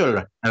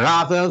potential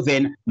rather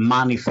than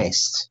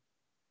manifest.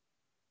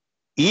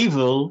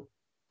 Evil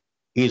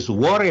is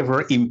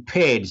whatever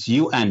impedes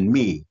you and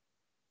me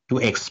to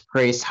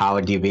express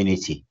our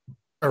divinity.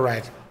 All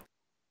right.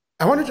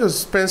 I want to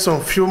just spend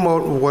some few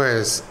more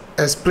words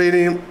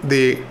explaining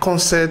the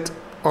concept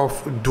of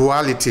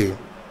duality.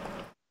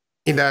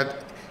 In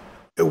that,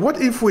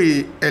 what if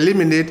we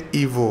eliminate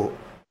evil?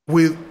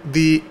 Will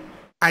the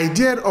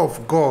idea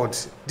of God,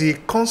 the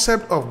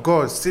concept of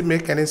God, still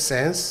make any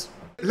sense?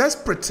 Let's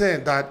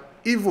pretend that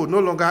evil no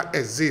longer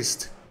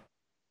exists.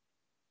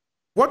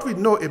 What we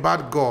know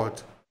about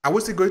God, are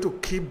we still going to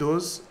keep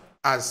those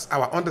as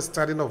our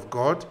understanding of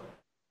God?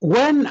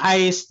 When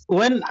I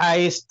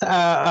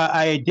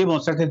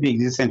demonstrated the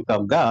existence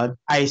of God,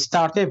 I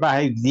started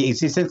by the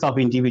existence of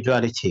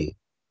individuality.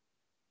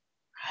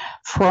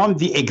 From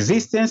the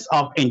existence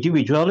of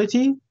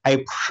individuality,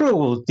 I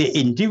proved the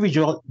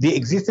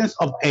existence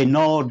of an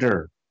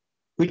order,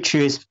 which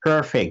is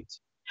perfect,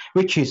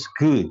 which is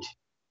good,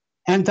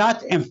 and I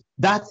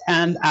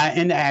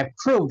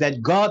proved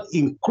that God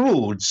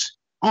includes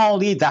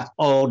only that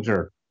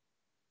order,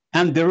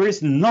 and there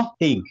is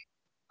nothing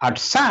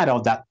outside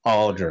of that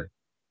order.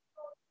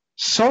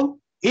 So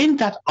in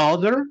that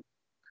order,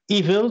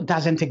 evil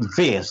doesn't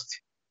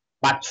exist.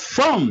 But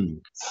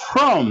from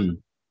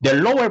the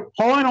lower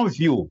point of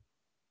view,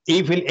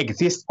 evil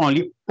exists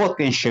only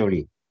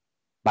potentially.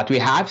 But we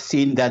have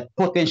seen that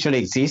potential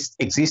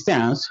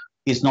existence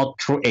is not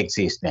true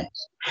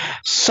existence.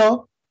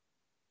 So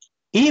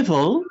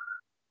evil,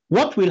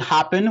 what will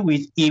happen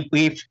with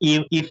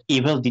if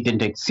evil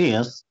didn't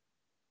exist?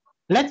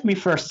 Let me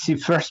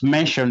first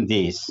mention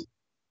this.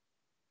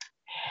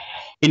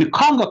 In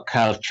Congo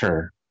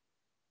culture,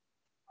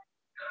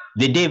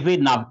 the devil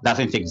now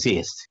doesn't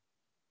exist.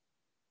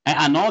 And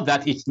I know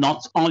that it's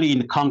not only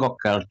in Congo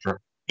culture.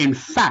 In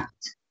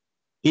fact,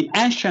 in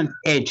ancient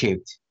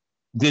Egypt,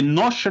 the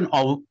notion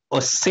of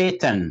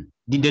Satan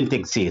didn't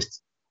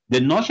exist.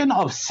 The notion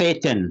of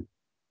Satan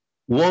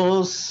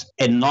was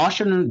a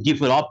notion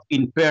developed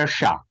in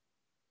Persia.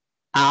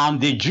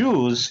 And the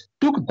Jews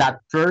took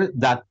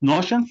that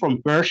notion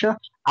from Persia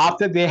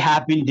after they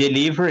had been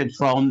delivered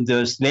from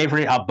the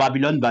slavery of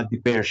Babylon by the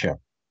Persia.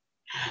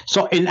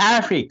 So in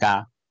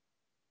Africa,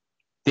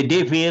 the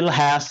devil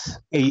has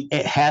a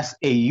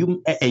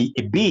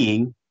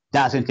being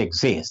doesn't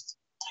exist.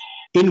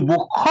 In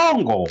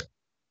Congo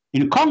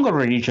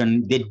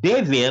region, the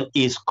devil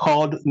is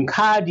called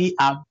Nkadi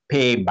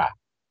Ampemba.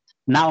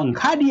 Now,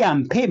 Nkadi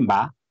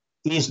Ampemba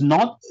is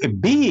not a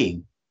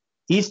being.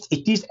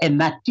 It is an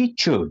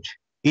attitude.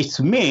 It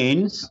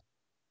means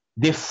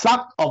the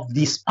fact of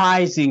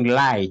despising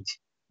light,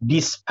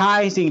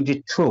 despising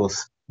the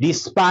truth,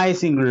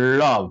 despising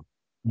love,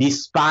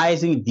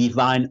 despising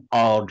divine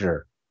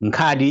order.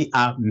 Nkadi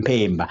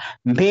Mpemba.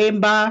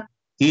 Mpemba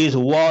is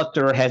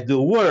water, has the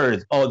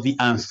word of the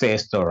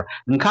ancestor.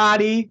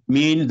 Nkadi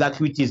means that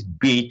which is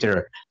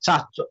bitter.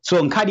 So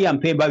Nkadi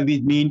Mpemba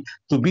would mean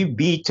to be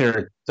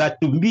bitter,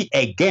 that to be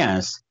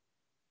against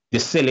the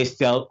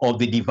celestial or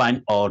the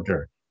divine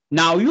order.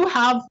 Now you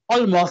have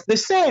almost the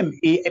same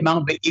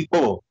among the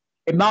Igbo.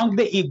 Among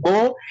the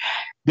Igbo,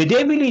 the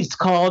devil is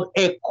called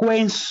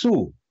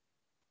Ekwensu.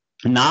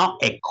 Now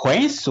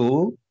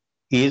Ekwensu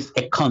is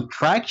a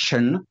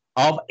contraction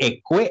of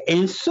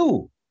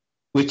Ekwensu,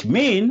 which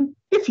means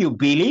if you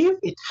believe,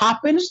 it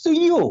happens to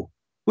you,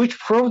 which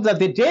proves that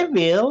the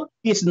devil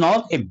is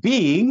not a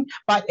being,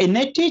 but an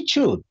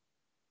attitude.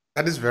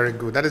 That is very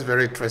good. That is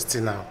very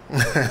interesting now.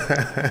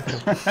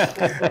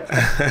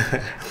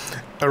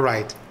 All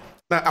right.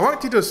 Now, I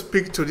want you to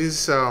speak to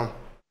this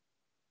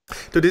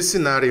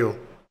scenario.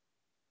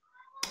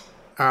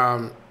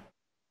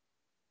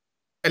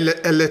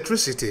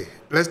 Electricity,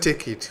 let's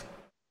take it.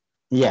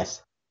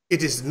 Yes.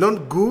 It is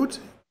not good.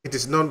 It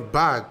is not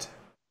bad.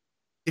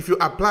 If you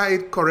apply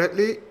it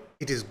correctly,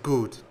 it is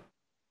good.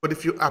 But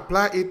if you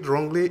apply it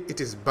wrongly,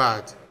 it is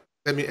bad.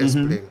 Let me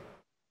explain.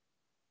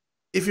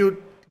 If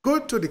you go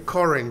to the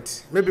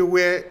current, maybe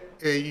where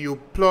you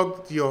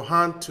plug your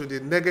hand to the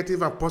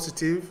negative and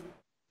positive,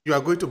 you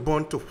are going to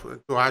burn to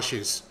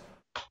ashes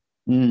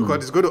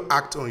because it's going to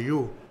act on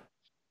you.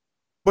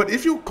 But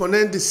if you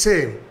connect the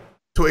same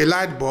to a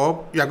light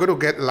bulb, you are going to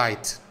get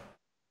light.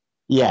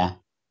 Yeah.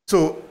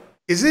 So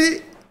is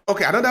it,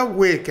 okay, another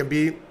way can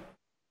be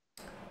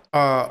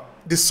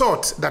the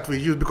salt that we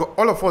use, because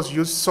all of us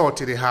use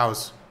salt in the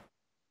house.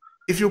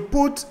 If you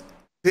put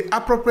the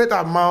appropriate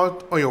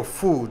amount on your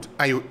food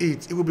and you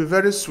eat, it will be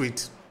very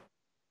sweet.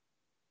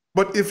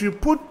 But if you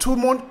put too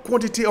much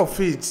quantity of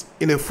it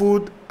in a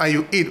food and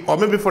you eat, or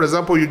maybe, for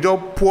example, you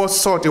just pour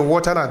salt in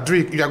water and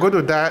drink, you are going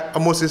to die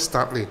almost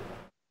instantly.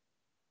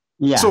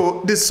 Yeah.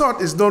 So the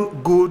salt is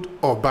not good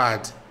or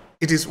bad.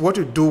 It is what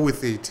you do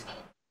with it.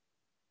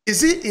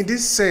 Is it in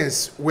this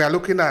sense we are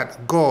looking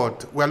at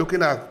God, we are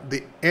looking at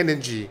the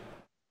energy,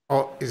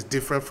 or is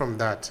different from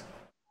that?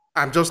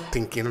 I'm just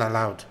thinking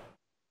aloud.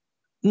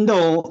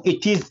 No,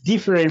 it is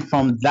different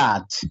from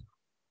that.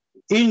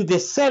 In the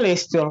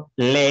celestial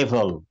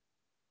level,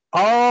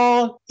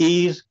 all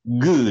is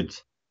good.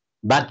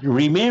 But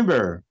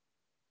remember,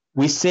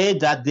 we said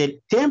that the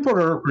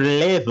temporal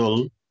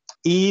level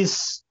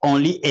is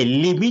only a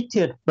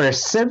limited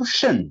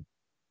perception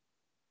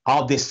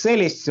of the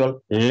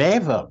celestial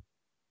level.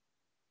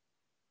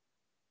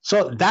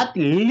 So that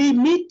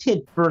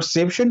limited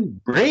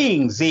perception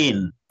brings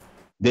in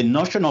the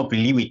notion of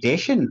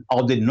limitation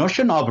or the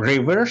notion of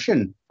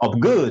reversion of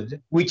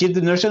good, which is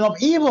the notion of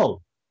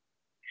evil.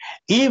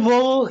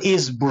 Evil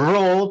is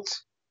brought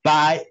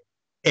by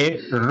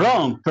a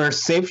wrong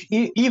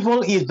perception.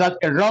 Evil is not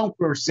a wrong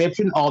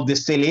perception of the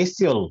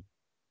celestial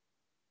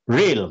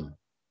realm.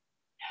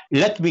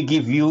 Let me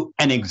give you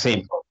an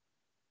example.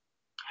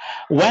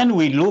 When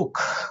we look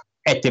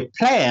at a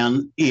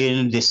plane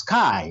in the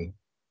sky,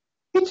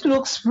 it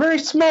looks very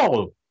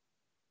small.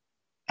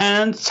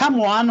 And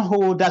someone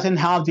who doesn't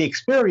have the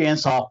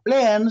experience of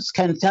planes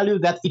can tell you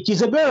that it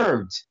is a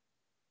bird.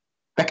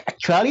 But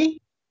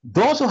actually,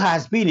 those who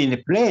has been in a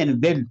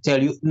plane, they'll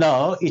tell you,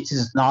 no, it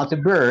is not a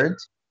bird.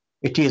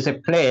 It is a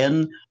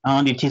plane,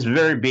 and it is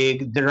very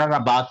big. There are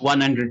about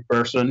 100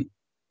 persons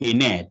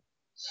in it.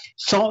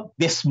 So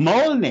the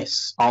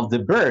smallness of the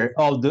bird,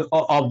 of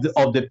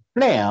the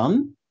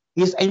plane,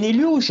 is an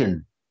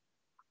illusion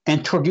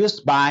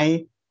introduced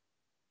by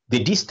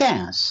the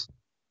distance.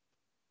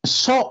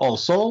 So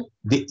also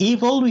the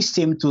evil we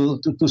seem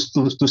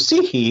to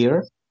see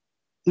here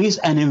is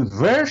an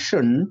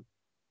inversion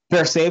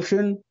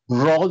perception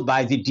brought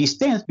by the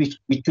distance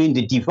between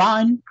the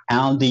divine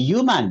and the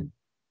human.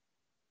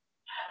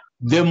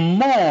 The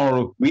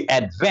more we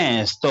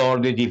advance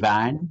toward the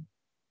divine,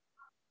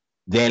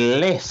 the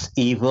less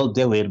evil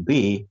there will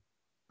be,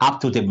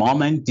 up to the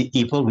moment the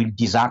evil will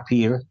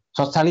disappear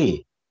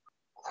totally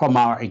from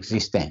our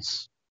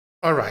existence.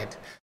 All right.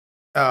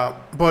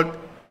 But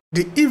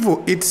the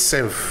evil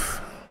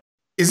itself,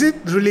 is it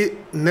really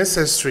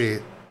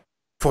necessary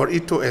for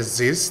it to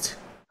exist?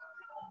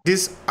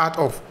 This art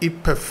of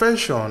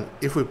imperfection,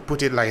 if we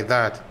put it like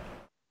that.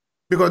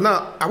 Because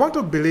now I want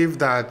to believe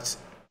that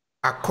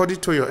according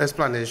to your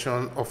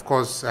explanation, of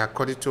course,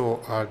 according to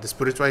the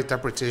spiritual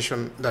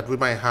interpretation that we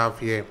might have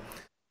here,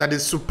 that the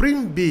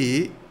Supreme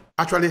Being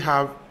actually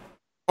have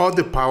all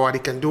the power,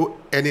 it can do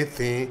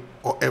anything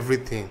or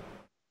everything.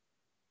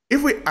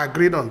 If we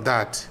agreed on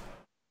that,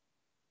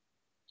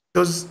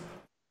 does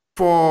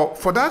for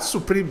that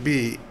Supreme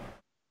Being,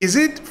 is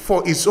it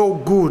for its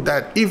own good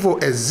that evil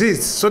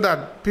exists so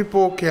that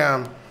people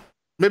can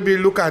maybe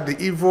look at the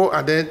evil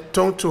and then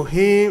turn to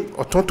him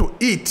or turn to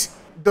it?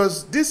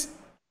 Does this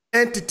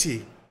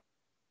entity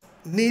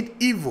need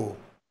evil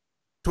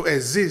to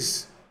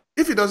exist?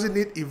 If it doesn't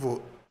need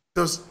evil,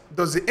 does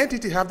the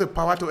entity have the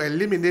power to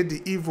eliminate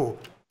the evil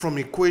from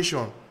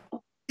equation?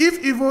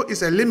 If evil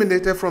is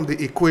eliminated from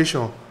the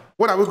equation,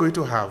 what are we going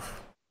to have?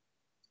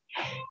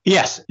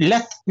 Yes,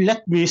 let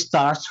me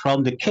start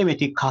from the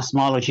Kemetic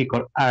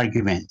cosmological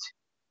argument.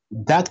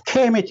 The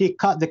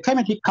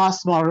Kemetic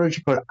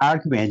cosmological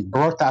argument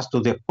brought us to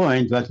the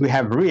point that we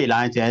have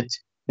realized that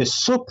the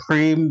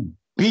Supreme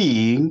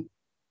Being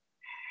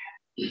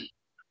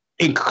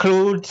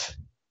includes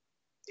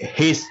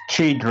his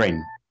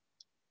children.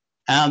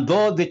 And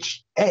though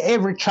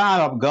every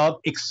child of God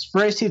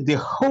expresses the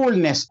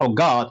wholeness of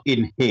God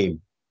in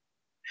him.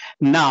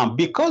 Now,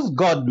 because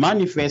God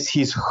manifests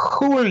his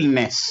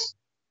wholeness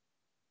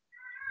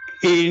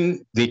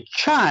in the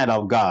child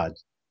of God,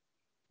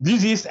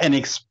 this is an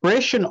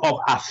expression of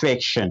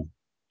affection.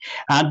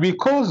 And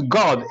because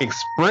God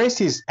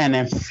expresses an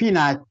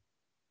infinite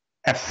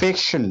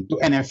affection to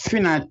an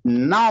infinite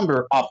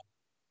number of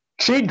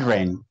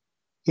children,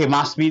 it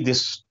must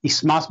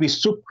be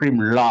supreme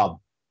love.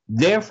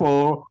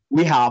 Therefore,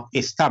 we have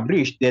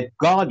established that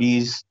God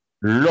is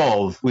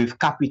love with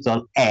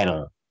capital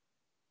L.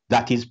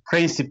 That is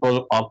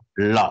principle of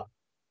love.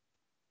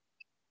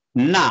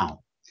 Now,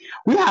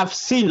 we have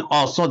seen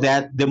also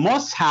that the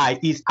Most High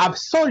is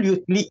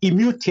absolutely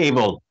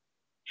immutable.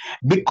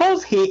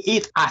 Because he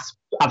is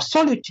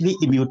absolutely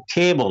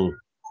immutable,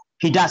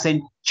 he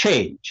doesn't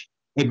change.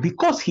 And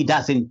because he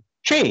doesn't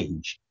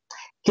change,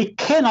 he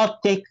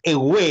cannot take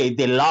away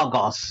the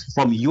Logos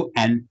from you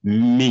and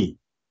me.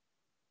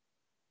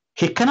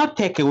 He cannot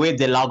take away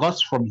the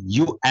Logos from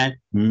you and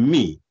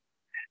me.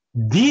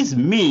 This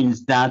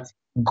means that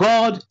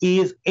God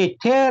is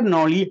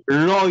eternally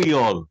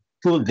loyal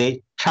to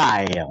the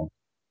child.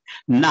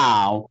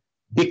 Now,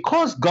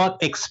 because God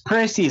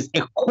expresses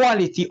a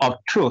quality of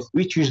truth,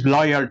 which is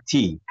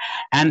loyalty,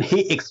 and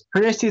he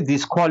expresses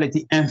this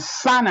quality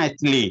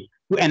infinitely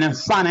to an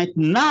infinite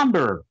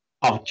number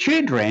of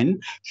children,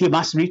 he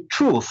must be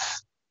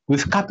truth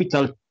with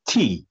capital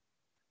T.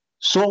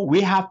 So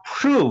we have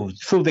proved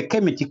through the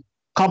Kemetic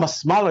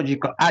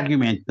cosmological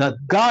argument that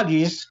God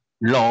is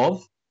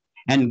love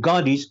and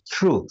God is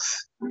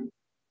truth.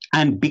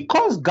 And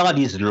because God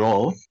is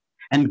love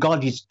and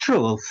God is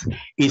truth,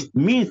 it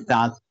means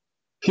that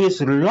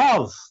his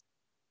love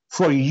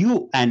for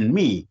you and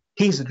me,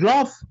 his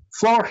love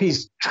for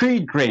his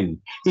children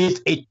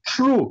is a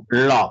true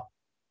love.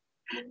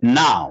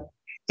 Now,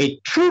 a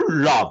true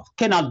love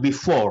cannot be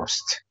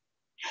forced.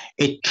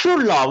 A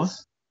true love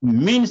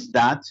means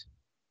that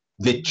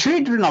the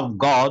children of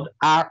God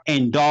are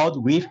endowed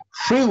with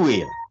free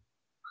will.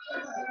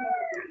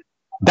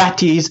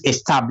 That is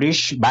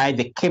established by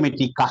the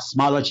Kemetic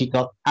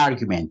cosmological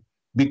argument.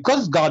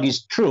 Because God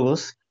is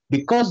truth,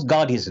 because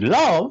God is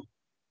love,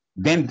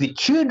 then the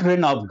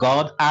children of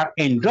God are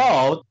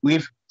endowed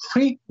with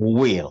free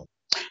will.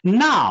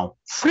 Now,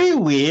 free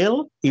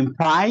will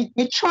implies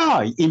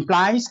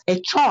a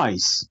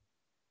choice.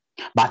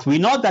 But we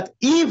know that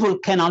evil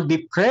cannot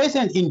be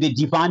present in the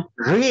divine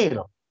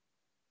realm.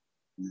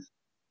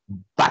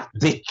 But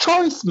the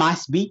choice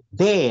must be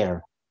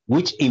there,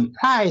 which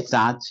implies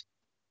that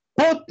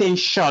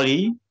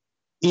potentially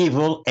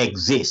evil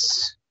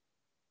exists.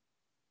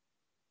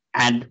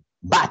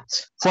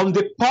 But from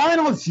the point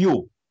of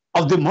view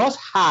of the Most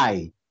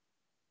High,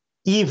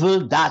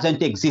 evil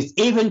doesn't exist,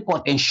 even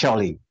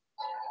potentially.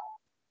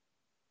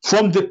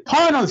 From the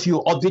point of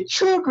view of the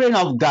children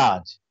of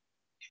God,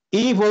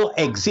 evil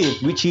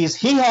exists, which is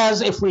he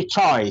has a free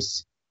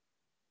choice,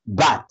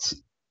 but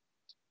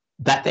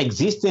that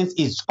existence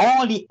is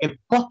only a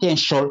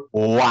potential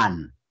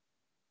one.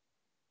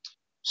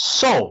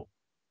 So,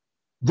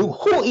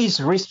 who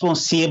is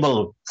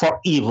responsible for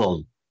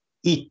evil?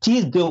 It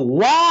is the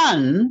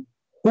one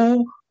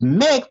who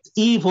makes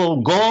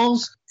evil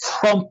goes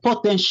from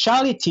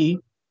potentiality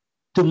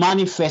to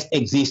manifest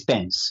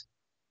existence.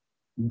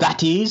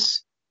 That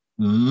is,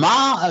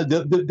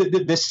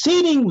 the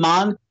sinning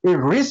man is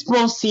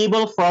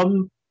responsible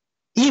from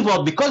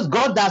evil because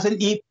God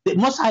the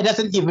Most High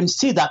doesn't even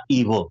see that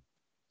evil.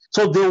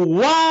 So the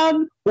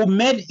one who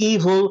made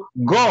evil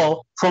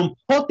go from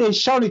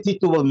potentiality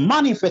to a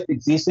manifest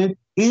existence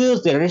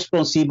is the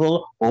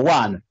responsible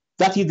one.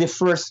 That is the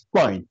first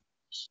point.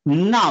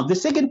 Now, the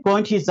second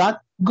point is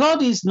that God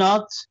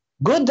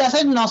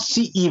doesn't not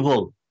see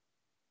evil.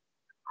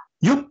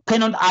 You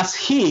cannot ask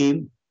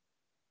him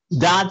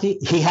that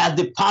he has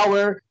the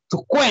power to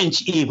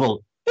quench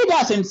evil. He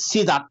doesn't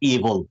see that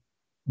evil.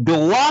 The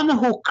one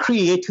who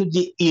created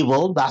the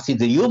evil, that is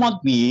the human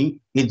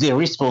being, is the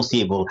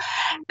responsible.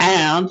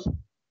 And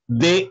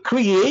the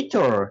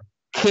creator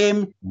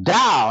came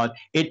down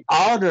in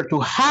order to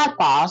help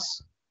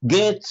us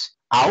get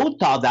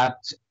out of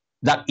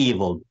that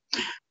evil.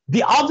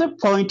 The other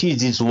point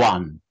is this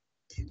one.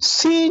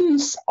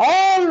 Since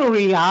all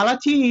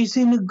reality is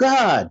in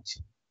God,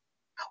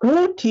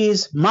 what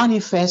is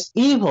manifest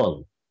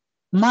evil?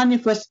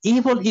 Manifest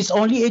evil is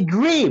only a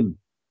dream.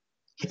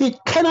 It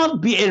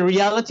cannot be a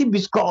reality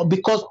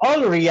because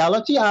all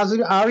reality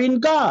are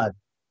in God.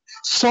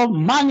 So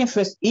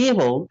manifest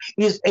evil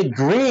is a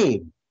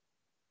dream.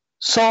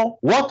 So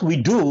what we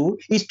do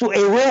is to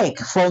awake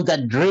from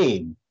that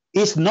dream.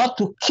 It's not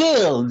to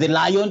kill the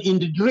lion in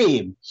the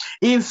dream.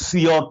 If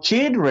your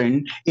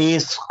children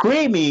is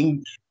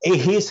screaming,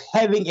 he's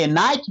having a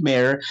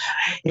nightmare,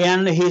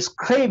 and he's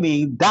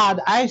screaming, "Dad,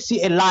 I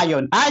see a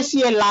lion. I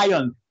see a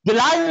lion. The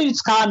lion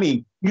is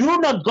coming." You're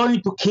not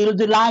going to kill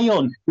the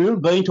lion. You're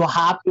going to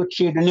have your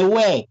children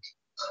awake.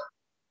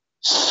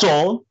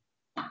 So,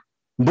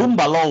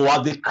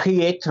 Bumbalowa, the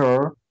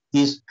creator,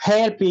 is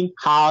helping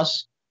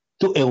us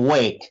to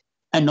awake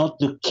and not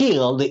to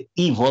kill the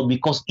evil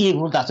because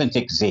evil doesn't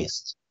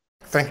exist.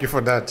 Thank you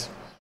for that.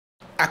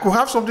 I could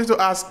have something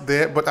to ask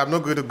there, but I'm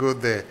not going to go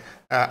there.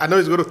 I know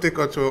it's going to take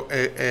us to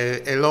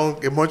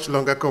a much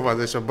longer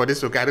conversation, but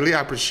it's okay. I really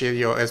appreciate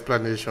your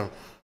explanation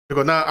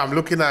because now I'm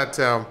looking at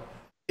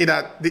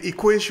that the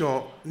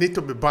equation need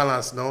to be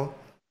balanced, no?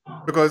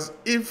 Because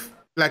if,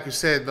 like you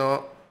said,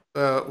 no,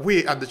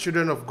 we are the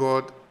children of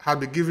God have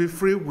been given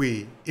free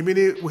will. It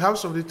means we have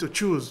something to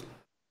choose.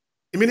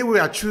 It means we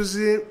are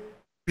choosing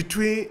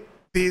between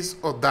this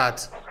or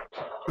that.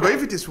 Because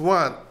if it is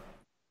one,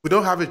 we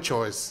don't have a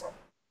choice.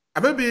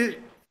 And maybe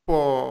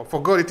for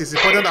God it is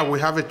important that we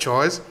have a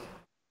choice.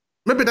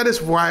 Maybe that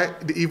is why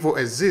the evil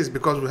exists,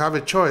 because we have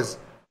a choice.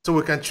 So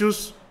we can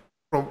choose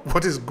from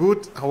what is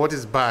good and what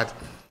is bad.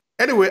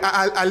 Anyway,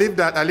 I leave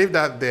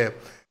that there.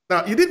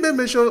 Now, you did make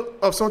mention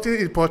of something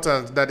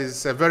important that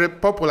is very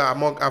popular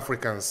among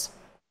Africans,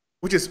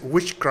 which is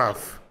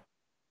witchcraft.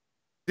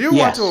 Do you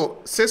want to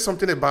say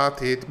something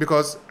about it?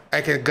 Because I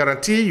can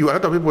guarantee you a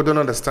lot of people don't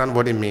understand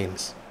what it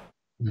means.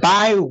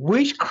 By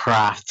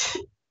witchcraft,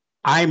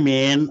 I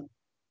mean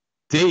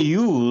the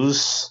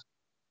use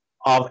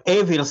of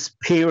evil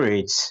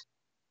spirits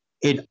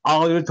in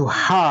order to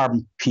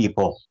harm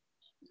people.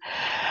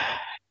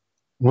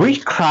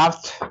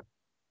 Witchcraft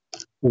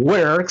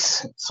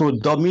works through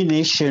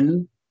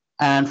domination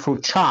and through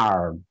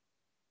charm.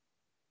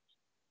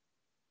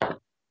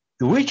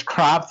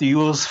 Witchcraft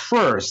used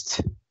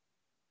first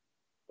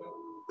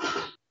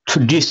to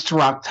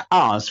distract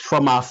us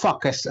from our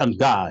focus on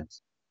God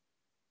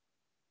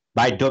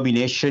by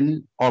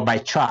domination or by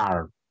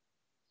charm.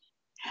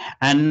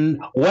 And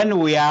when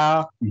we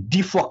are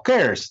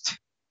defocused,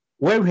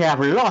 when we have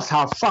lost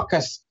our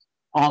focus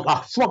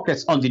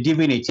on the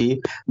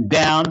divinity,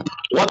 then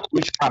what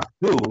witchcraft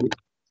do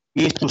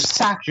is to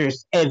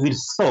suggest evil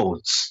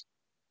thoughts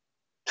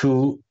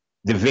to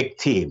the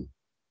victim.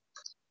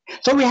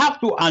 So we have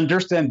to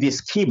understand this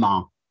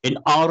schema in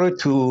order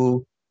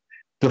to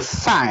to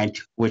fight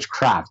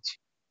witchcraft.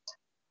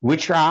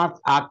 Witchcraft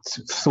acts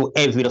through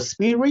evil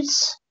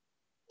spirits.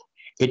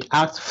 It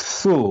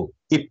acts through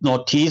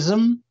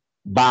hypnotism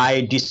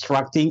by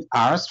distracting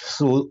us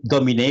through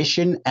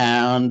domination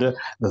and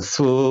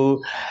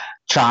through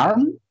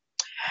charm.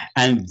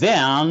 And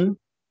then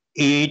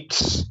it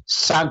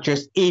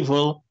suggests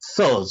evil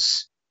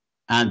thoughts.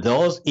 And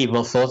those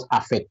evil thoughts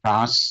affect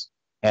us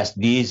as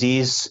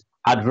disease,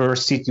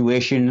 adverse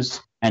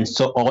situations, and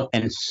so on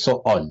and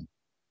so on.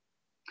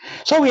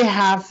 So we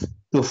have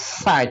to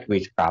fight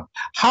witchcraft.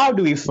 How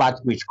do we fight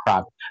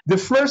witchcraft? The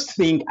first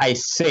thing I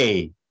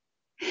say,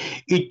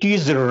 it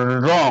is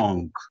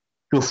wrong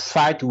to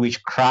fight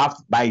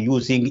witchcraft by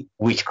using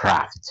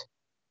witchcraft.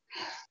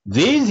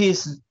 This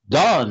is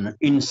done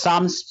in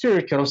some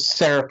spiritual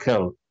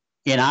circle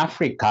in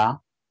Africa,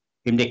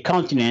 in the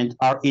continent,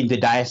 or in the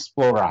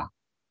diaspora.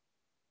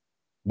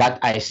 But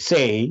I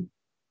say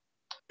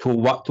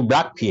to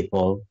Black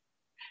people,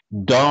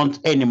 don't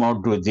anymore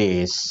do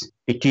this.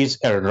 It is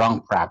a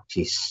wrong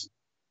practice.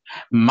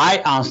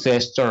 My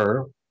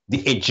ancestors, the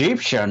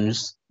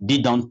Egyptians,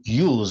 did not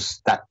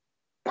use that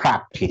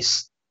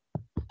practice.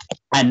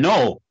 I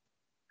know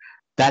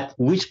that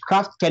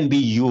witchcraft can be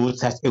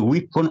used as a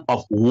weapon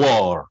of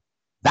war.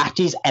 That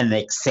is an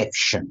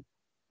exception,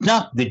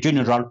 not the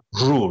general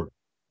rule.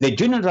 The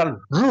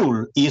general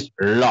rule is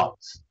love.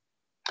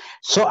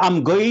 So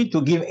I'm going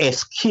to give a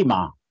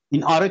schema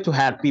in order to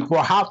help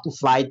people how to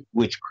fight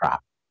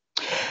witchcraft.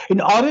 In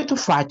order to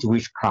fight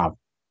witchcraft,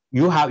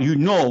 you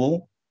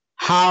know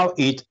how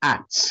it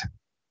acts.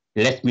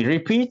 Let me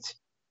repeat.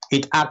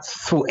 It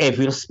acts through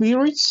evil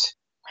spirits.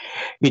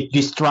 It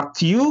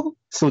distracts you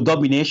through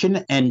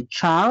domination and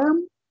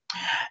charm.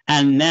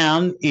 And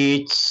then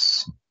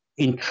it's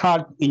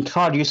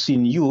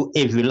introducing you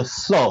evil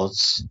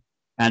thoughts.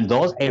 And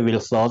those evil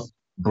thoughts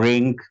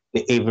bring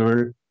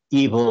the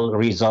evil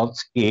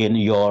results in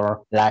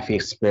your life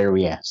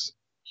experience.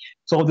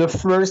 So the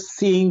first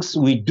things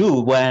we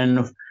do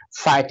when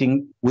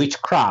fighting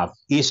witchcraft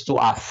is to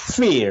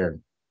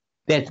affirm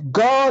that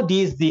God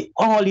is the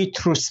only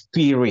true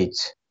spirit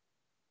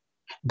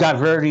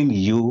governing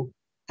you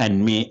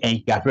and me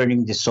and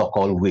governing the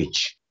so-called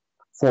witch.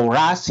 For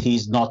us,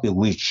 he's not a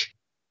witch.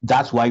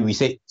 That's why we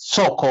say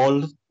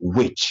so-called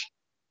witch.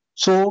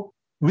 So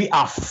we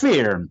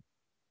affirm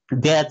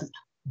that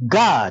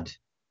God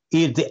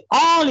is the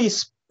only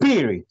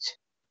spirit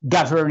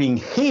governing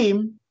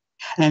him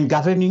and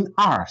governing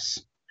us.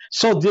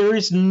 So there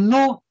is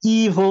no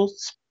evil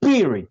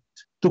spirit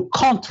to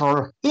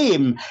control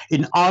him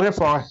in order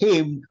for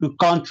him to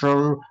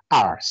control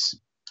us.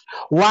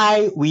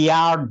 Why we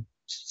are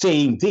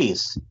saying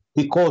this?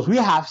 Because we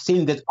have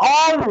seen that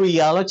all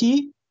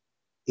reality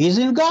is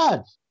in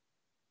God,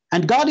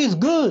 and God is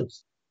good.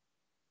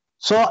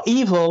 So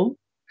evil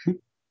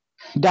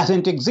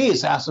doesn't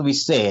exist, as we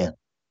said.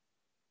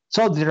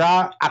 So there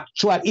are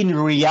in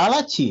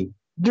reality,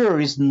 there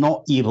is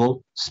no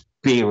evil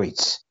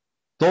spirits.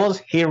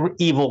 Those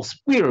evil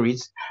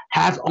spirits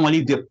have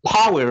only the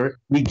power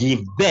we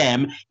give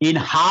them in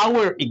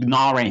our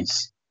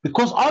ignorance,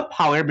 because all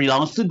power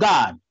belongs to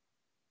God.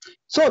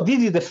 So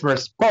this is the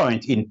first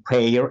point in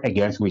prayer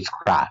against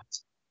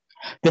witchcraft.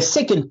 The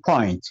second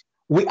point,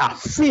 we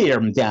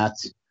affirm that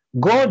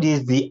God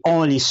is the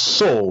only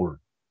soul,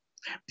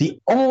 the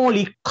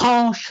only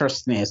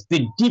consciousness,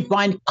 the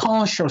divine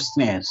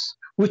consciousness,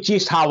 which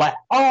is our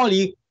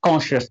only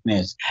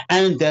consciousness,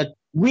 and that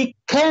we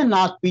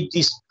cannot be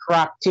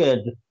distracted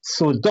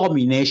through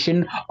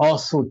domination or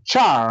through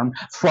charm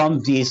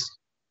from this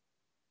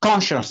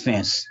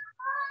consciousness,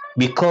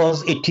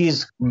 because it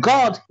is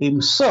God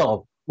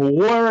himself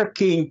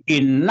working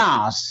in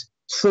us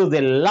through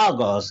the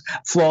Logos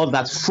for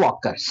that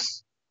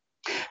focus.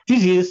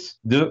 This is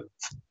the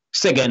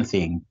second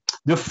thing.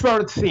 The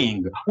third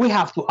thing, we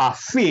have to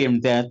affirm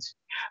that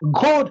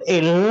God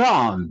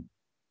alone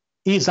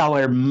is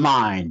our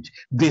mind,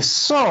 the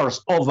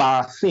source of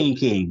our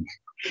thinking.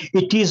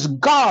 It is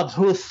God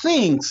who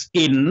thinks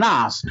in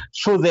us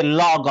through the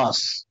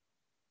Logos,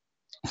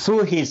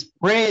 through his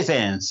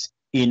presence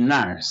in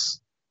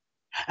us.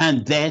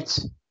 And that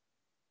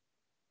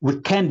we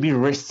can be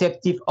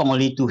receptive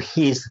only to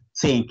his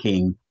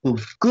thinking, to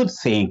good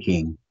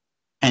thinking.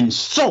 And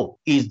so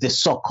is the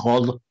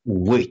so-called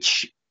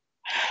witch.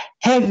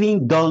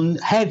 Having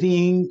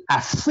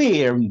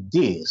affirmed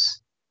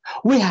this,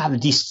 we have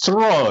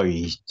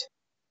destroyed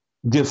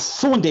the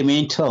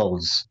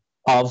fundamentals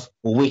of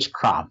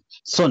witchcraft.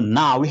 So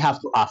now we have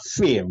to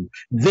affirm,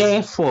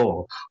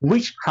 therefore,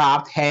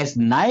 witchcraft has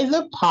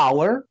neither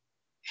power,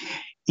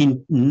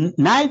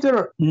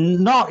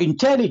 nor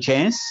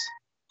intelligence,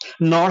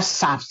 nor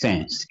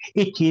substance.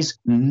 It is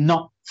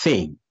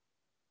nothing.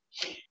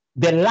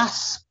 The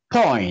last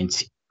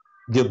point,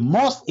 the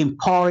most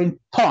important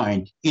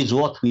point, is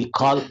what we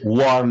call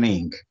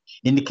warning.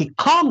 In the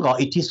Kikongo,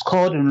 it is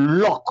called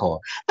Loko.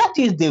 That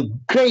is the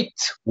great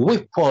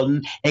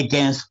weapon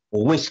against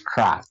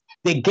witchcraft.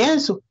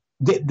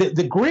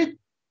 The great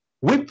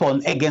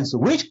weapon against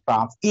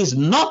witchcraft is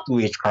not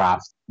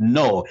witchcraft.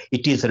 No,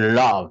 it is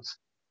love.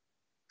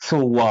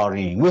 through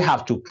warning. We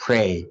have to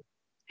pray.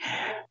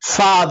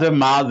 Father,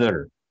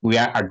 Mother, we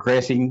are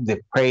addressing the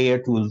prayer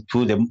to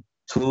the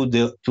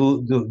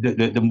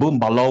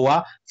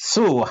Bumbaloa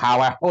through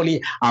our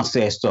holy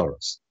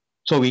ancestors.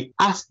 So we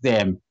ask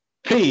them,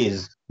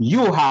 please,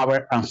 you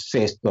our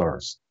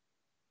ancestors,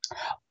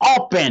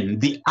 open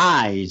the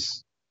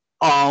eyes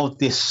of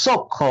the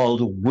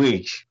so-called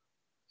witch,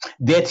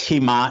 that he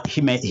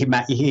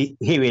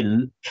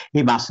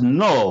must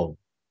know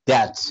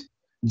that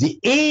the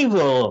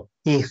evil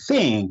he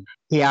think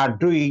he are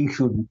doing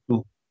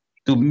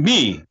to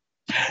me,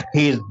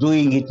 he is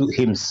doing it to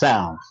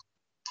himself.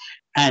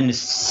 And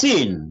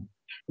sin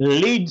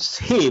leads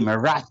him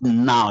right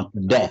now to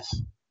death.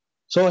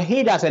 So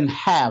he doesn't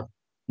have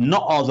no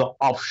other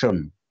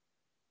option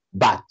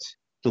but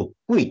to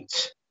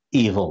quit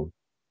evil.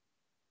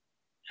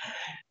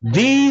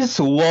 This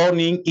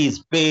warning is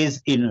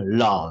based in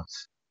love.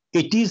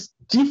 It is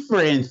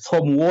different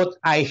from what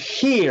I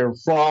hear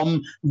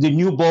from the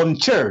newborn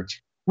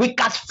church. We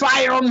cast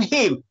fire on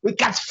him. We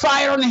cast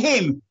fire on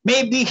him.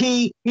 Maybe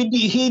he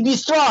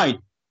destroyed.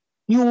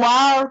 You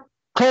are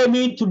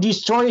claiming to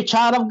destroy a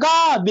child of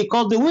God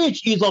because the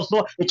witch is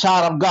also a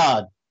child of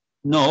God.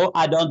 No,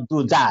 I don't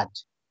do that.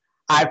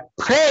 I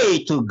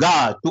pray to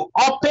God to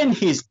open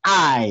his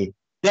eye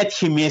that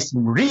he may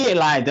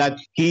realize that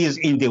he is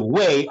in the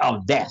way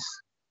of death.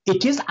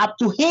 It is up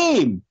to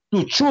him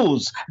to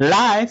choose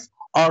life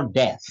or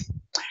death.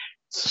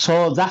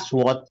 So that's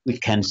what we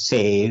can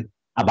say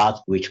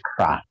about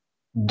witchcraft.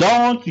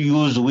 Don't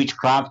use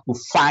witchcraft to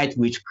fight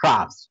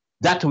witchcraft.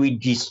 That will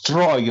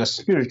destroy your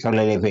spiritual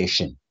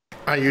elevation.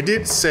 And you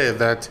did say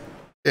that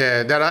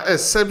there are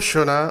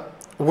exceptions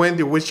when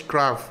the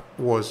witchcraft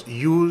was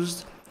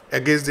used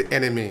against the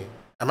enemy.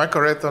 Am I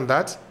correct on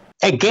that?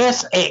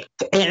 Against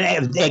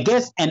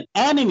an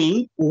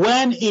enemy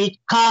when it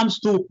comes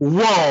to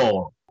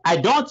war. I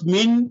don't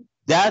mean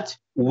that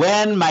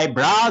when my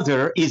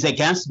brother is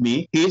against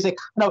me, he is a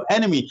kind of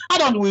enemy. I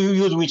don't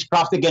use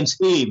witchcraft against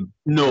him.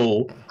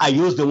 No, I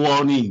use the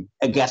warning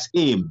against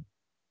him.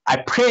 I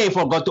pray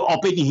for God to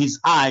open his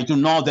eye to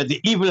know that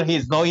the evil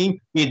he's doing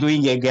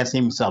against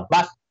himself.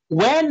 But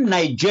when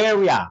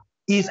Nigeria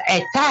is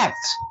attacked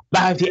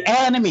by the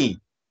enemy,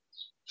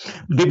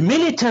 the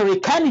military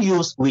can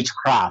use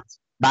witchcraft,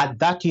 but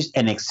that is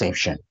an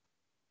exception.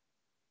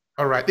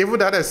 All right. Even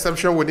that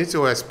exception, we need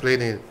to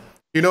explain it.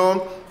 You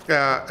know,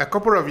 a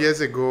couple of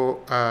years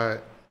ago,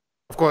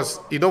 of course,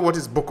 you know what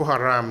is Boko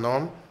Haram,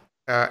 no?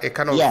 A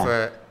kind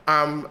of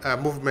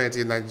armed movement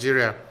in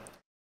Nigeria.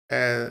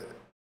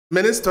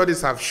 Many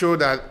studies have shown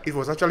that it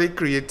was actually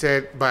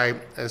created by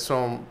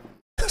some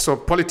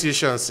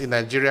politicians in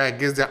Nigeria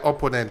against their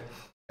opponent.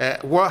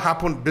 What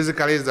happened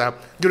basically is that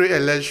during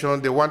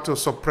election, they want to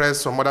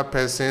suppress some other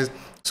persons,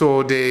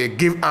 so they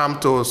give arm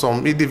to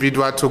some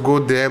individual to go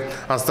there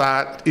and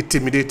start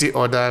intimidating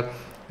others.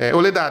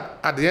 Only that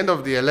at the end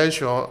of the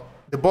election,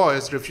 the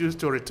boys refused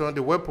to return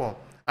the weapon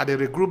and they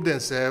regrouped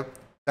themselves.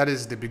 That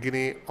is the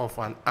beginning of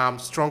an armed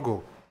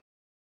struggle.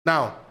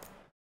 Now,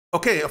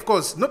 okay, of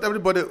course, not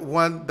everybody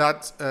want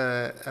that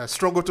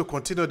struggle to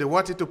continue. They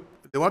want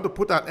to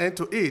put an end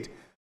to it.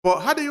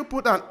 But how do you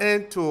put an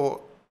end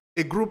to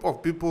a group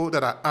of people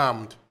that are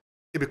armed?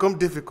 It becomes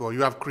difficult.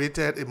 You have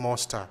created a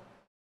monster.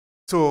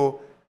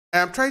 So I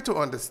am trying to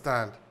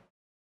understand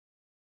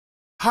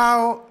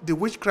how the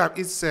witchcraft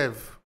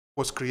itself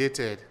was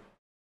created.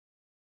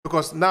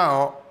 Because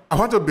now I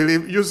want to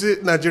believe,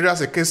 using Nigeria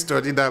as a case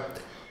study, that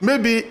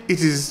maybe it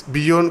is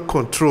beyond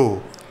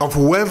control of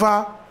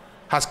whoever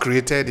has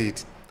created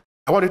it.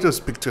 I want you to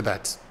speak to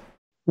that.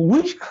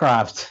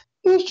 Witchcraft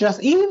is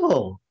just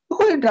evil.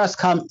 Where does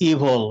come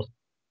evil?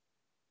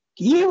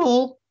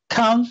 Evil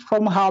comes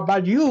from our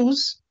bad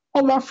use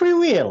of our free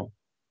will.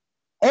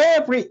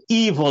 Every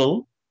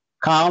evil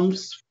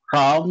comes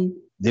from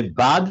the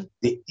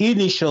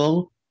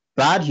initial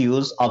bad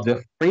use of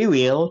the free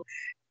will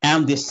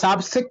and the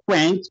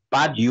subsequent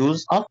bad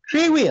use of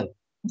free will.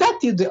 That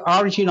is the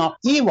origin of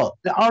evil.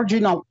 The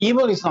origin of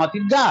evil is not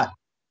in God.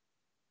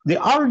 The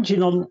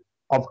origin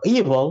of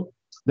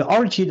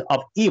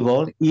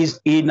evil is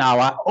in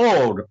our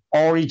own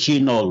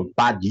original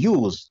bad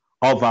use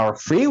of our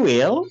free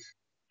will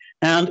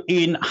and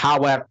in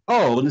our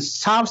own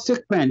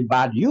subsequent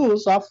bad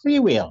use of free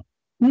will.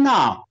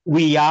 Now,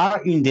 we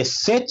are in the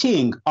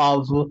setting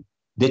of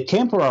the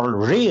temporal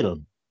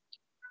realm,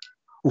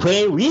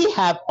 where we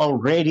have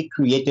already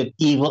created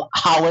evil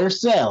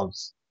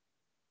ourselves.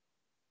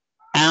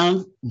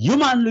 And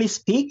humanly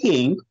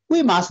speaking,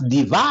 we must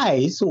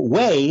devise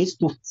ways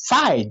to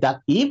fight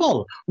that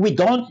evil. We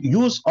don't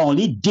use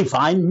only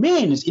divine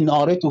means in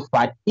order to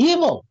fight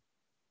evil.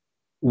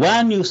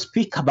 When you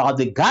speak about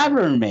the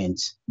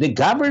government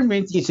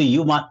is a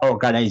human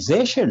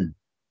organization.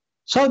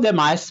 So they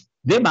must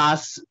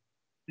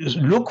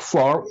look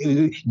for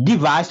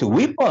devised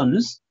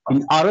weapons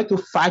in order to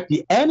fight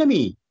the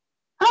enemy.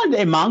 And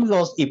among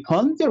those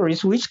weapons, there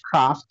is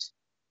witchcraft.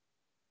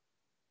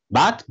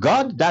 But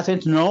God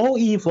doesn't know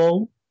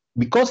evil.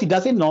 Because he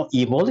doesn't know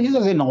evil, he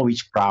doesn't know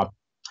witchcraft.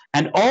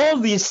 And all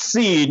this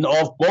scene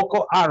of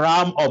Boko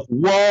Haram, of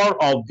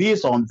war, of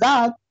this, on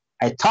that,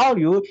 I tell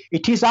you,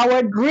 it is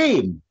our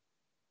dream.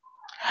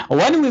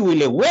 When we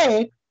will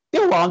awake,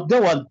 there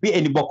won't be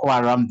any Boko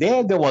Haram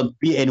there. There won't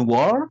be any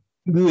war.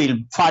 We will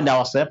find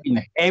ourselves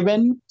in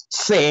heaven,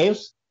 safe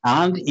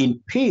and in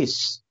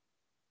peace.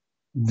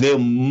 The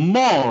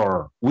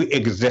more we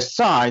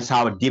exercise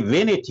our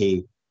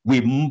divinity,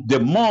 the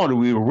more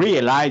we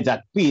realize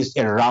that peace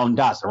around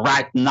us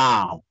right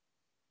now.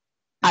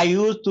 I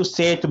used to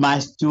say to my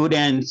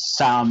students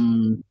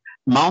some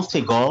months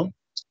ago,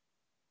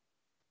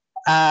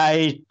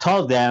 I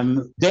told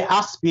them, they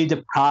asked me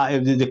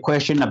the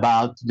question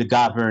about the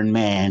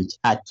government.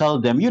 I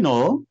told them,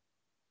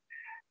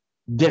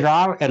 there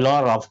are a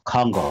lot of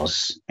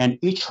Congos, and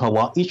each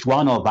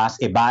one of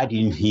us abide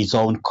in his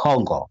own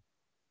Congo.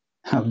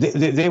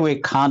 They were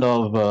kind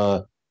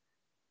of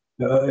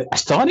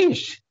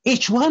astonished.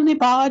 Each one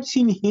abides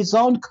in his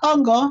own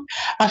Congo.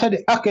 I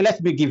said, okay,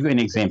 let me give you an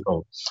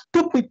example.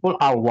 Two people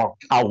are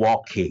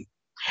walking.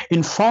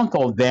 In front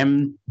of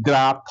them, there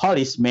are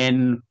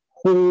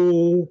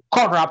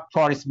corrupt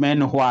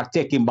policemen who are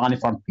taking money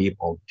from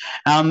people.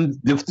 And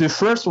the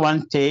first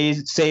one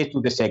says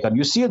to the second,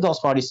 you see those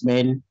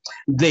policemen,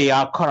 they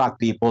are corrupt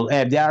people,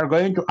 and they are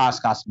going to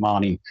ask us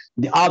money.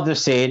 The other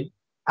said,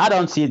 I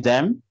don't see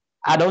them.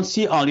 I don't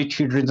see only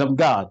children of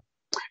God.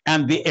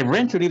 And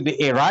eventually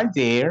they arrive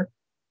there.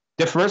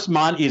 The first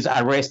man is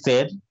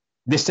arrested.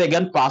 The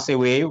second passes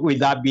away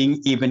without being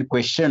even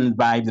questioned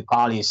by the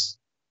police.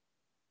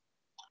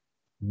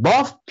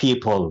 Both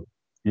people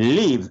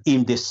live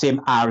in the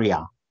same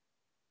area,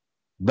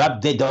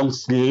 but they don't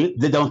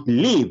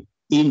live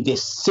in the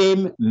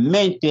same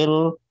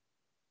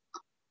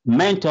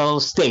mental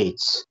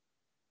states.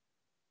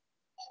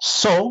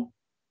 So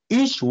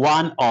each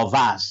one of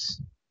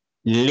us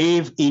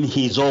live in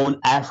his own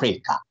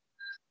Africa.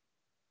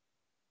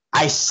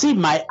 I see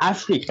my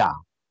Africa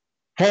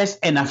as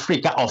an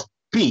Africa of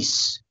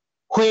peace,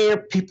 where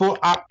people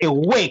are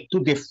awake to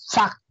the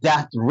fact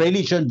that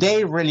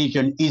their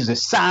religion is a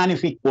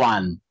scientific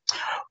one,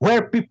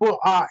 where people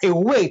are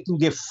awake to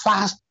the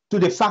fact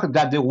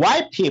that the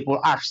white people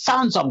are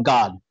sons of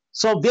God,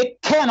 so they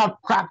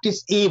cannot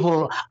practice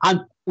evil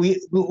and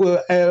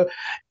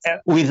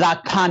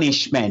without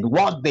punishment.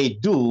 What they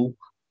do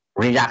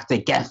react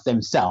against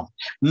themselves.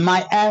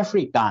 My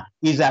Africa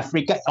is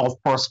Africa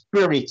of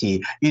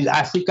prosperity, is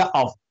Africa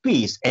of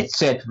peace,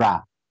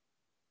 etc.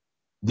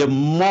 The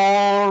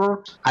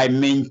more I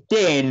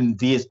maintain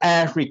this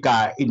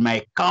Africa in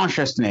my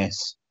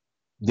consciousness,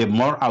 the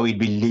more I will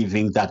be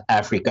living that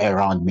Africa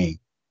around me.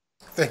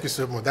 Thank you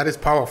so much. That is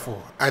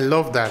powerful. I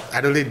love that. I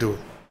really do.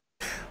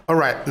 All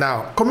right.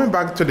 Now, coming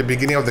back to the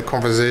beginning of the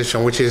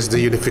conversation, which is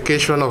the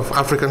unification of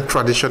African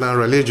tradition and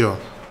religion.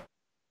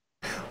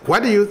 Why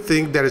do you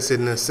think there is a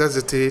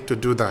necessity to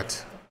do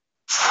that?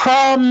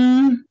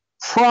 From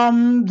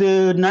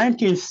the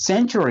 19th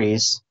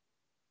centuries,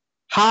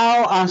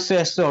 our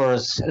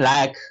ancestors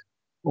like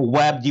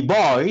Webb Du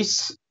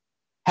Bois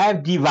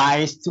have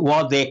devised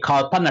what they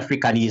call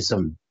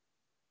Pan-Africanism.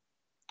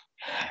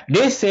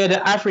 They said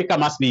that Africa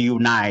must be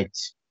united.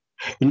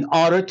 In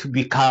order to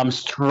become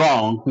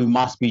strong, we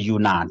must be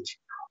united.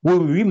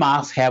 We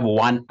must have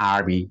one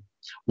army,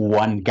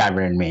 one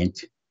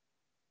government,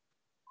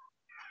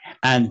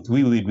 and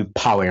we will be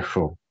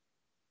powerful.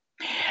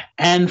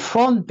 And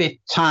from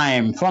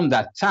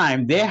that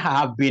time, they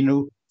have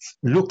been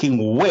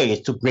looking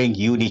ways to bring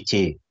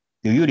unity,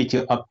 the unity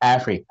of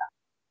Africa.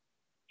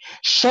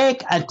 Sheikh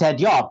Anta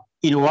Diop,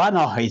 in one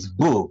of his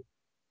books,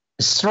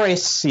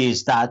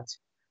 stresses that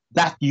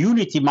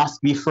unity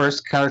must be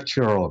first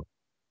cultural.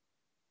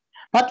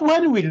 But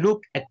when we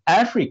look at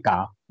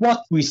Africa,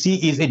 what we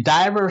see is a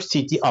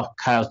diversity of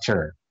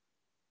culture.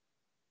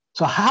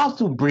 So how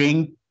to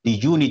bring the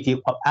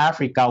unity of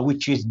Africa,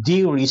 which is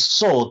dearly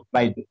sought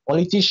by the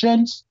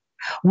politicians,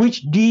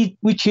 which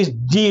is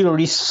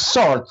dearly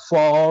sought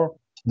for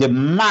the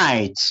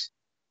might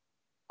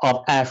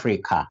of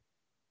Africa.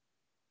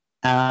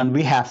 And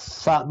we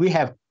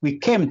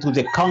came to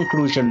the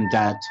conclusion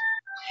that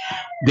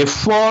the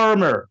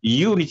former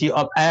unity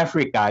of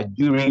Africa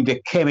during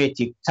the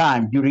Kemetic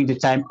time, during the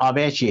time of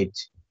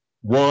Egypt,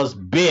 was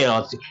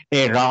built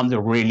around the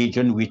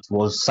religion which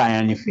was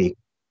scientific.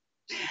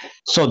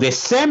 So the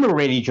same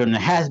religion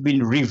has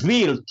been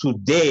revealed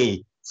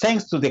today,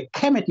 thanks to the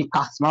Kemetic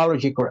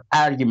cosmological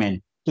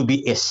argument, to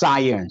be a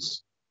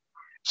science.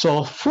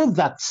 So through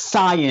that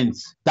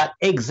science, that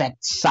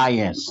exact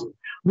science,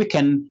 we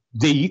can,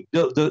 the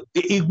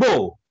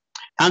Igbo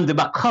and the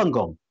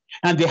Bakongo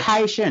and the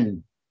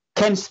Haitian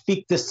can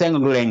speak the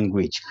same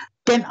language,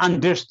 can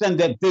understand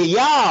that they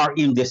are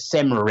in the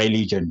same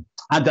religion,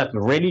 and that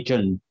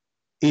religion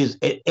is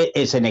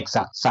an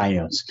exact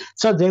science.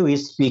 So they were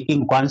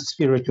speaking one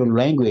spiritual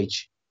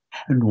language.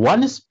 And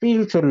one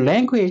spiritual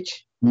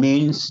language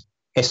means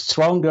a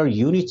stronger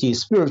unity,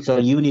 spiritual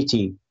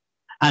unity.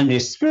 And the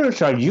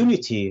spiritual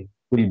unity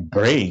will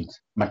bring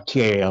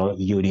material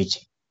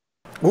unity.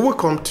 We will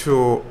come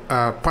to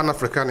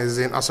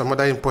Pan-Africanism as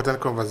another important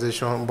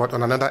conversation, but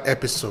on another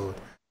episode.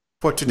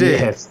 For today,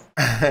 Yes.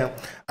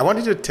 I want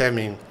you to tell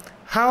me,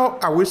 how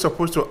are we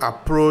supposed to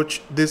approach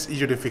this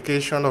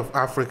unification of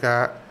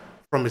Africa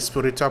from a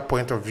spiritual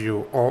point of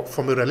view or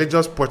from a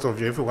religious point of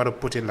view, if we want to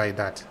put it like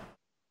that?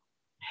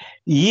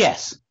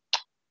 Yes.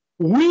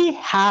 We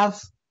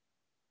have,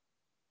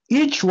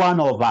 each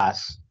one of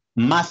us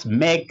must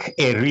make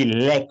a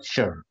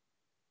relecture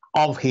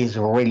of his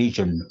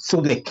religion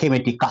through the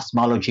Kemetic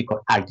cosmological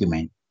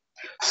argument,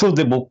 through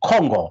the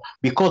Bukongo,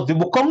 because the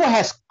Bukongo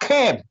has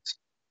kept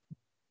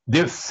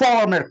the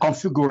former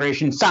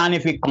configuration,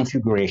 scientific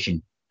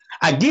configuration.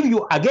 I gave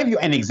you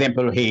an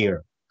example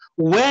here.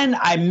 When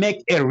I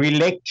make a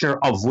relecture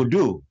of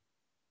voodoo,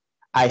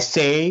 I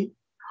say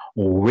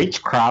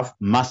witchcraft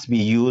must be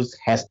used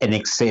as an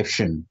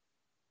exception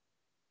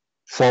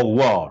for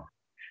war.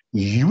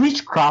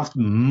 Witchcraft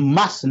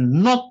must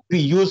not be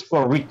used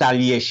for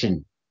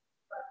retaliation.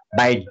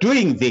 By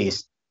doing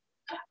this,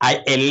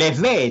 I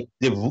elevate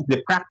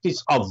the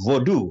practice of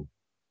voodoo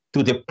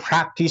to the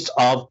practice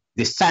of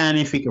the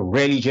scientific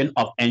religion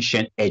of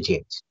ancient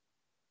Egypt.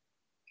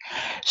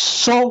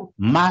 So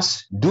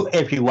must do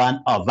every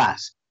one of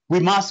us. We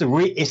must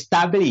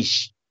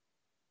reestablish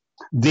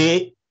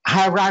the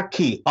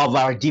hierarchy of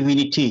our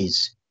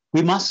divinities.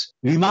 We must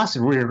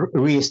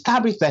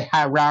reestablish the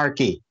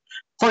hierarchy.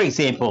 For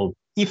example,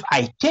 if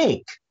I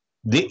take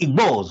the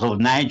Igbos of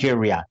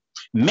Nigeria,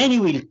 many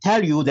will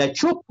tell you that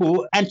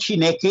Chukwu and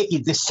Chineke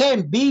is the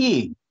same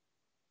being.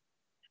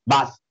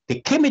 But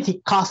the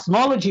Kemetic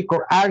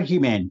cosmological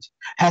argument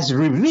has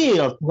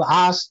revealed to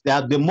us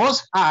that the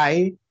Most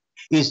High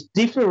is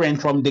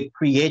different from the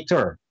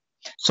Creator.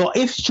 So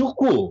if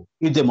Chukwu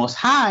is the Most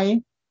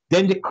High,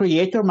 then the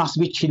Creator must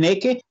be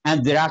Chineke,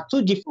 and there are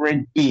two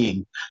different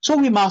beings. So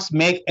we must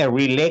make a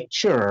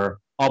relecture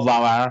of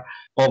our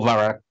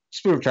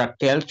spiritual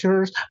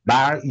cultures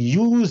by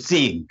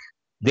using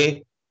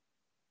the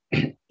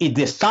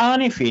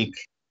scientific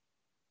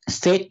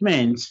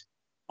statements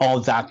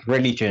of that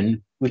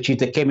religion, which is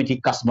the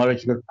Kemetic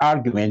cosmological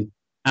argument,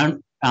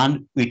 and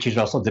which is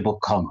also the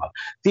Bukongo.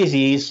 This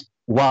is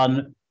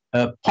one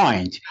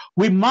point.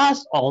 We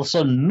must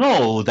also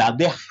know that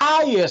the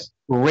highest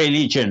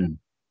religion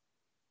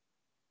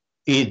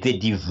is the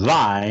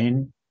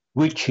divine,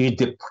 which is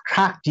the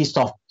practice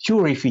of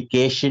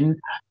purification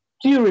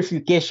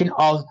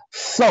of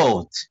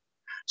thought.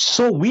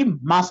 So we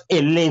must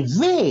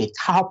elevate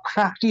our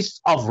practice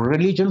of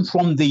religion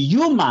from the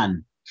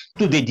human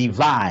to the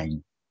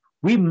divine.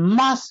 We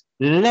must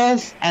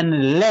less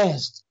and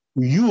less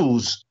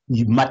use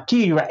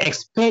material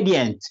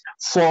expedient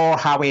for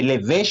our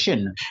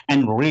elevation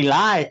and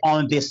rely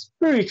on the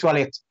spiritual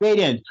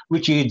expedient,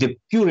 which is the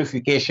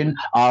purification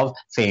of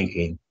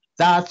thinking.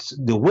 That's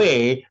the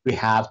way we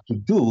have to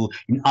do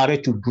in order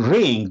to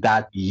bring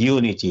that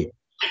unity.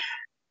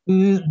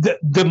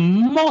 The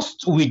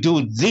most we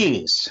do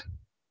this,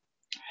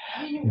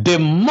 the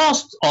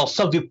most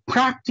also we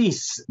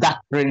practice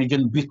that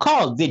religion,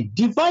 because the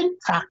divine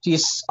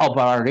practice of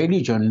our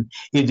religion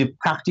is the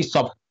practice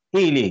of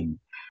healing.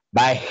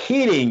 By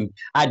healing,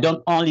 I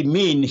don't only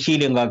mean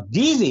healing of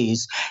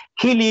disease,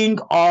 healing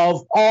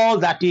of all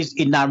that is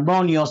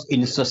inharmonious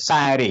in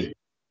society.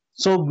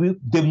 So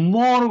the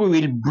more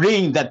we will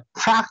bring that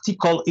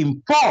practical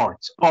import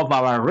of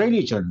our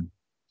religion,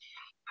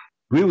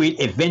 we will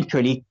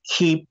eventually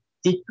keep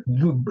it,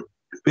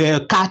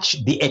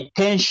 catch the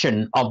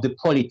attention of the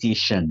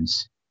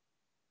politicians,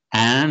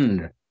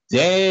 and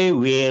they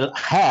will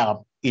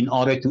help in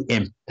order to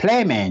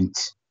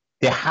implement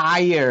the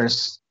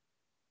highest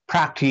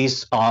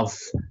practice of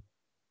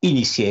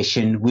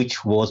initiation,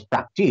 which was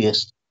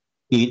practiced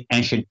in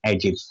ancient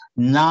Egypt.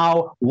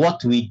 Now,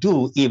 what we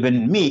do,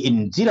 even me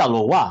in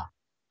Zilalowa,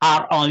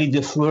 are only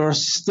the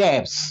first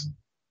steps.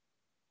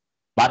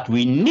 But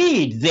we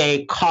need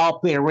their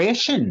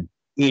cooperation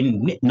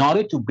in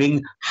order to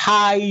bring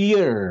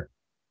higher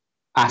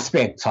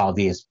aspects of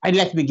this. And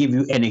let me give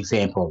you an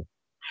example.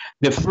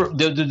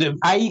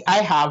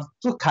 I have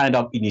two kinds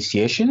of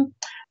initiation,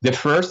 the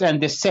first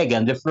and the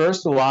second. The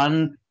first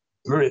one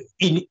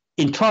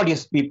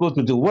introduces people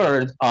to the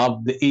word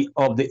of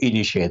the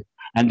initiate,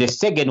 and the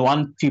second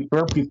one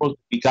prepare people to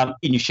become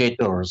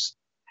initiators.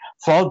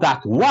 For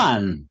that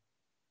one,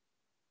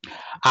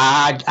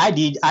 I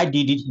did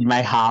it in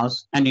my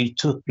house, and it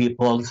took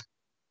people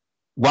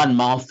 1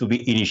 month to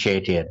be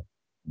initiated.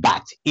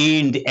 But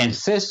in the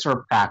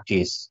ancestral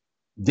practice,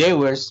 they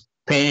were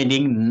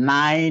spending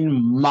 9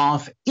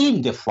 months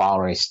in the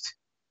forest.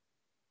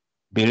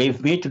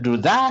 Believe me, to do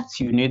that,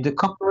 you need the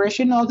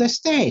cooperation of the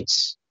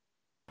states.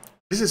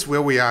 This is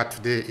where we are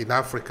today in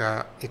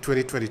Africa in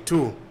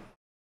 2022.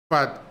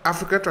 But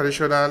African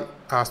traditional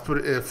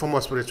form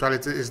of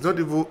spirituality is not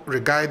even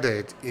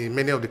regarded in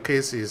many of the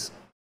cases.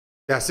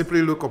 They are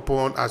simply looked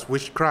upon as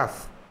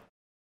witchcraft.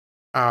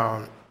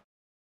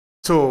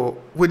 So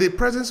with the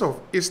presence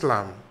of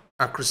Islam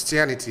and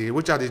Christianity,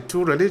 which are the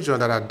two religions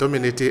that are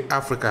dominating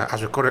Africa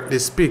as we currently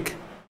speak,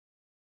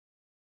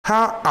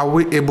 how are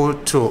we able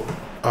to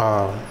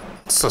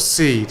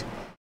succeed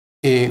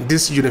in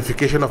this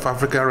unification of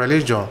African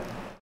religion?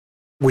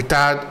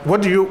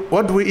 what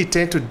do we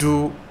intend to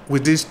do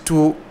with these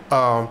two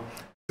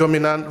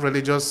dominant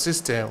religious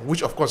systems,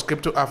 which of course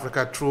came to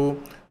Africa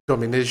through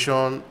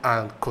domination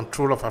and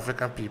control of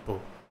African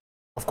people?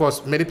 Of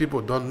course, many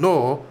people don't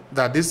know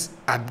that these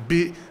are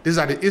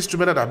the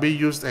instruments that are being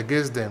used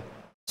against them.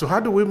 So how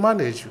do we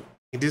manage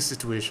in this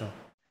situation?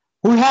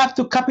 We have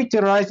to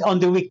capitalize on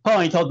the weak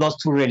point of those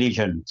two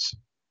religions.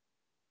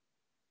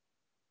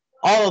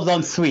 All of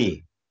them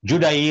three,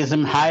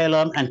 Judaism,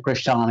 Islam, and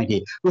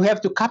Christianity. We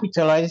have to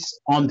capitalize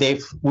on their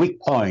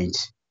weak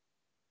points.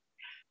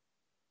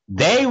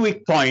 Their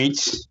weak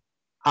points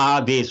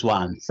are these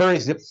ones.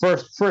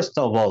 First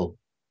of all,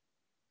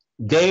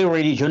 their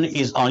religion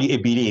is only a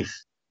belief.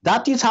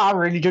 That is how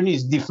religion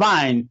is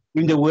defined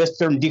in the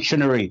Western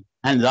dictionary,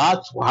 and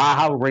that's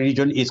how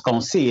religion is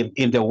conceived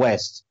in the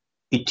West.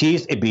 It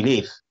is a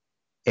belief,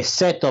 a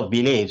set of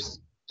beliefs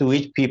to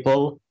which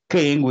people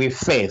cling with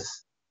faith.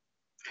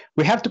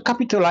 We have to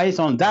capitalize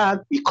on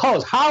that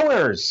because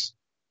ours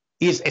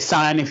is a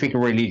scientific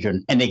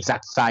religion, an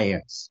exact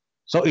science.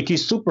 So it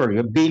is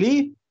superior.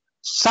 Belief,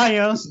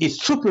 science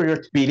is superior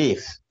to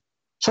belief.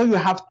 So we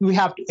have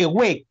to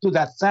awake to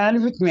that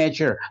scientific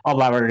nature of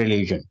our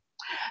religion.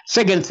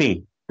 Second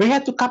thing, we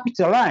have to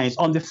capitalize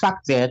on the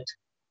fact that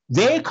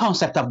their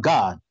concept of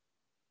God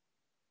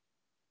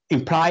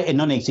imply a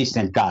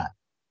non-existent God.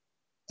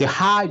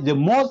 The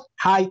most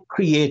high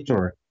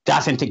creator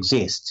doesn't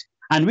exist.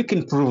 And we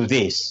can prove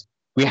this.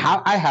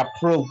 I have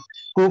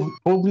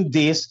proven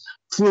this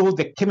through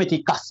the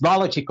Kemetic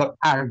cosmological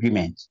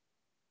argument.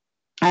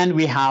 And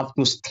we have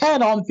to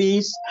stand on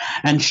this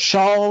and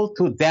show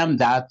to them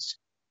that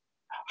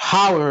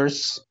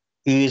ours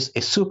is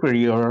a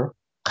superior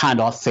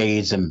kind of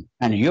theism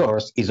and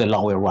yours is a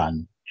lower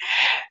one.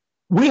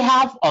 We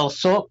have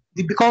also,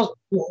 because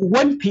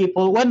when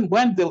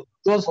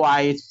those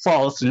white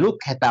folks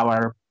look at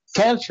our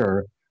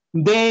culture,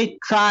 they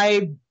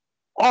try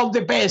all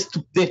the best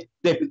to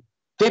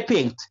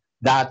depict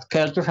that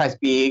culture as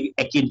being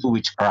akin to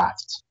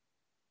witchcraft.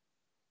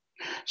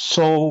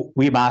 So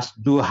we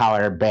must do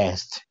our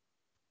best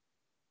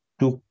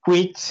to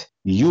quit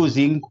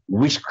using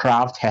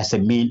witchcraft as a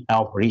means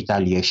of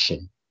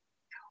retaliation.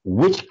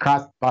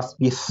 Witchcraft must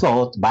be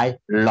thought by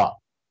law.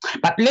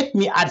 But let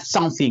me add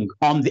something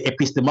on the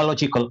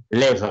epistemological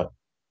level.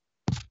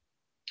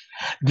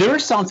 There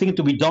is something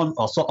to be done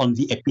also on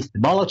the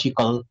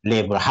epistemological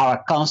level,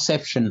 our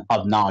conception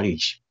of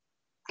knowledge.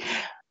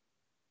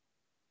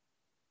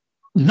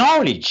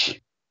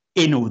 Knowledge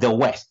in the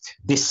West,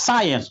 the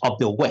science of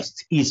the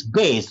West is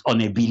based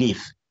on a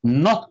belief,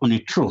 not on a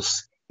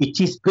truth. It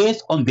is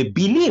based on the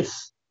belief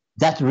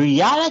that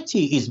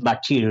reality is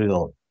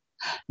material.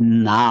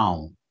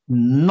 Now,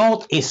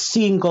 not a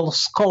single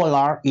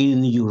scholar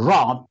in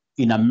Europe,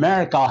 in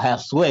America, or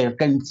elsewhere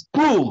can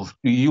prove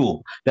to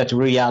you that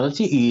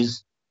reality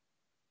is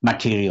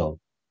material.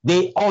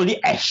 They only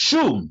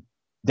assume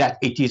that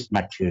it is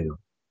material.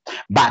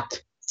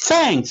 But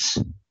thanks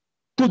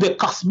to the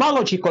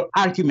cosmological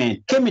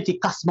argument, Kemetic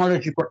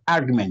cosmological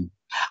argument,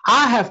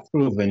 I have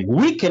proven,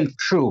 we can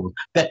prove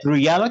that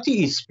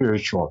reality is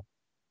spiritual.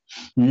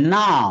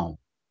 Now,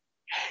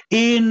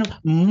 when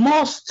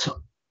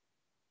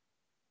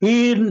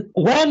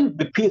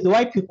the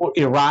white people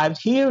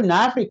arrived here in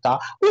Africa,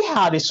 we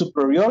had a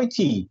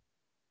superiority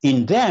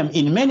in them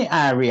in many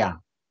areas.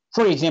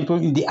 For example,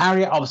 in the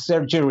area of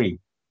surgery,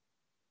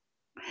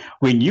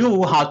 we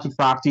knew how to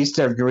practice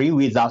surgery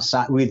without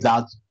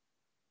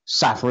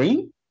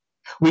suffering.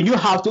 We knew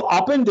how to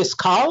open the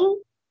skull.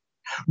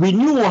 We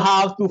knew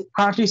how to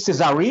practice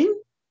cesarean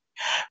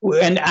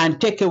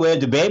and take away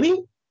the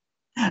baby.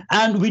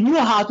 And we knew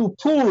how to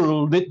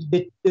pull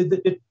the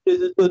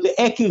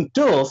aching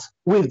tooth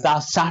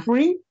without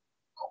suffering.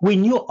 We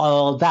knew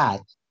all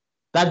that.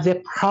 But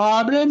the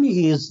problem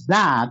is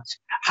that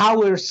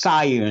our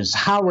science,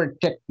 our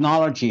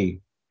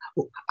technology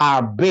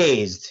are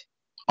based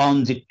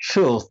on the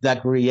truth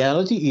that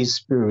reality is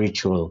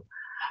spiritual.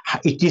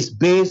 It is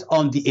based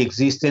on the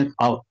existence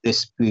of the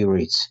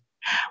spirits.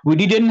 We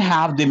didn't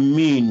have the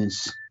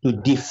means to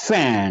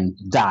defend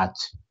that.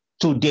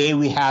 Today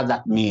we have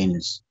that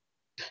means.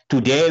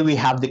 Today we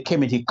have the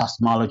Kemetic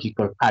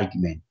cosmological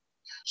argument.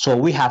 So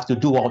we have to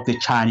do what the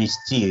Chinese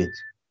did.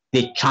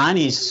 The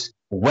Chinese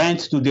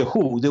went to the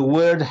WHO, the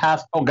World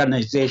Health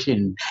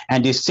Organization,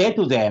 and they said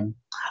to them,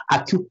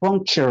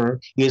 acupuncture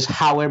is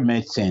our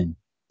medicine.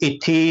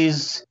 It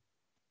is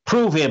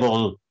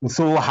provable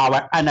through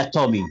our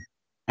anatomy.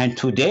 And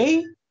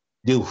today,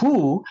 the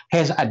WHO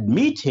has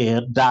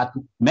admitted that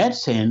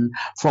medicine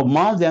for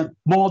more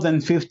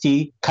than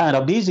 50 kind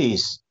of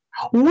disease.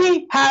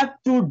 We have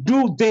to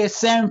do the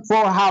same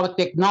for our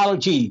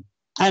technology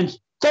and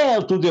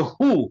tell to the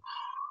WHO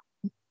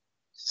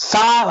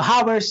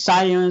our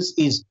science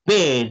is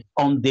based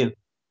on the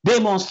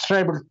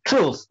demonstrable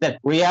truth that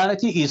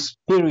reality is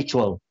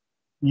spiritual.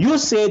 You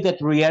say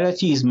that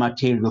reality is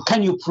material.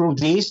 Can you prove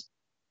this?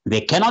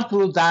 They cannot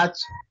prove that.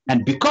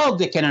 And because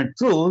they cannot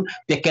prove,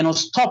 they cannot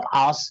stop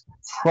us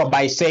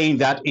by saying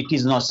that it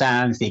is not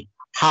scientific.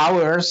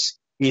 Ours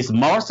is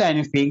more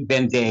scientific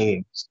than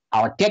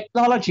our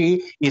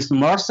technology is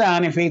more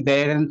scientific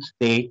than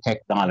the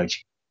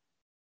technology.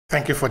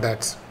 Thank you for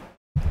that.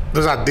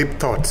 Those are deep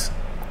thoughts.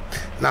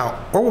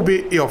 Now, what will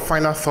be your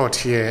final thought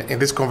here in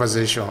this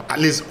conversation? At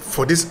least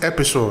for this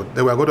episode,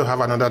 that we are going to have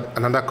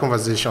another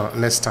conversation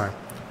next time.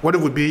 What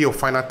would be your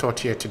final thought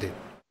here today?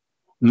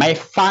 My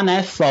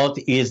final thought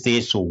is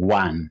this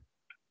one.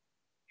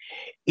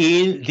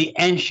 In the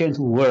ancient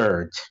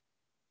world,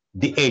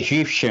 the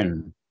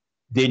Egyptian,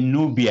 the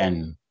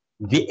Nubian,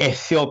 the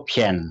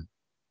Ethiopian,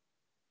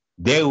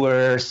 they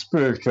were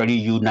spiritually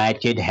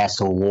united as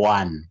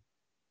one.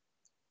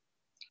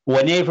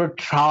 Whenever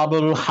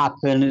trouble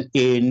happened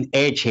in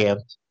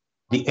Egypt,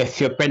 the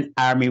Ethiopian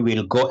army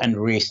will go and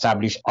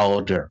reestablish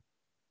order.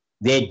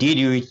 They did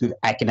it with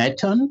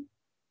Akhenaton.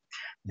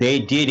 They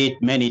did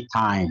it many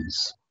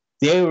times.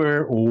 They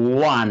were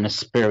one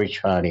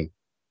spiritually.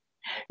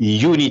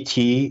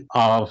 Unity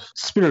of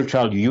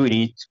spiritual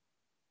unit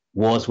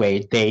was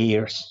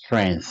their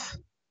strength.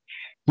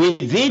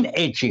 Within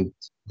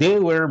Egypt,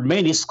 there were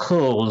many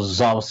schools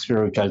of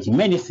spirituality,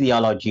 many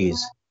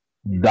theologies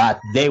that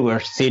they were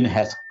seen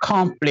as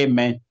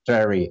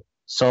complementary.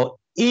 So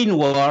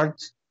inward,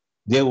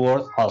 there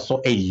was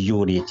also a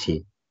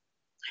unity.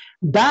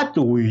 That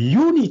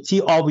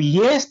unity of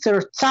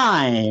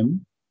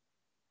yestertime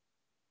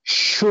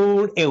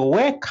should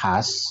awake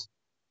us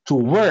to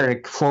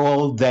work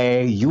for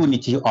the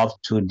unity of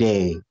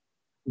today.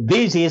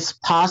 This is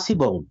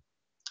possible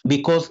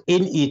because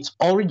in its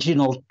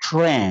original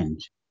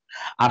trend,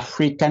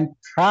 African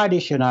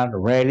traditional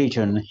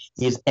religion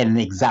is an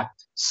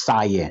exact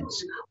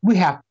science. We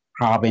have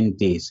proven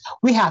this.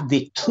 We have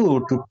the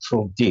tool to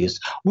prove this.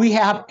 We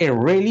have a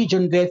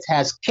religion that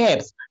has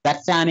kept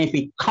that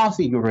scientific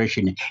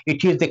configuration.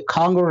 It is the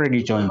Congo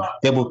religion,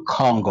 the book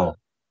Congo.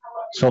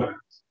 So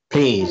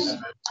please,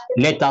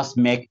 let us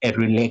make a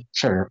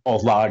relecture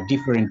of our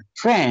different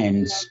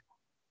trends,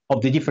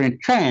 of the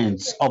different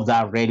trends of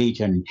that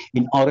religion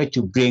in order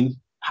to bring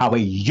our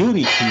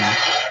unity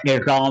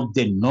around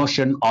the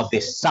notion of the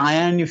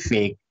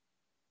scientific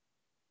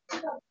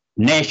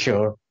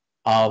nature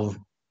of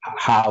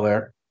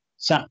our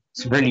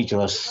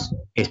religious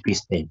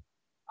episteme.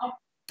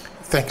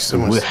 Thanks so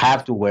much. We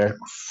have to work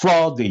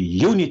for the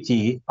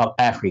unity of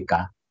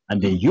Africa,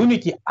 and the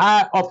unity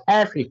of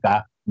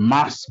Africa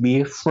must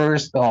be,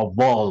 first of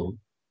all,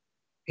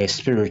 a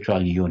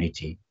spiritual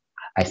unity.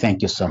 I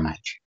thank you so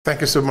much.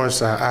 Thank you so much,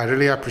 sir. I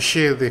really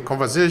appreciate the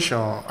conversation.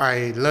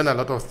 I learned a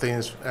lot of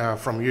things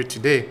from you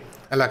today.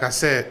 And like I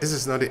said, this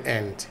is not the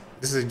end.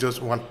 This is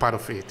just one part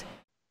of it.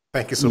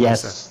 Thank you so much,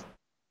 sir.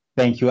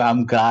 Thank you.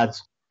 I'm glad.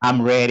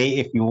 I'm ready.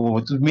 If you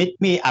want to meet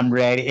me, I'm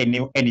ready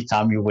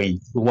anytime you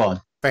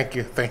want. Thank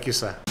you. Thank you,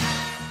 sir.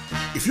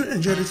 If you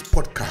enjoyed this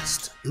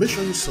podcast, make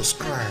sure you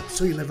subscribe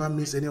so you never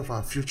miss any of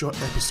our future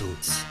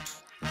episodes.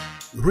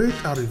 Rate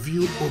and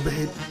review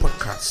Obehi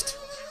Podcast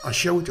and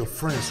share with your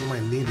friends who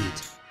might need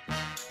it.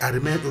 I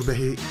remain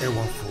Obehi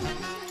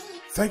Ewanfo.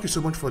 Thank you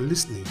so much for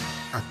listening,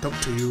 and talk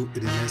to you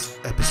in the next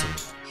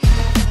episode.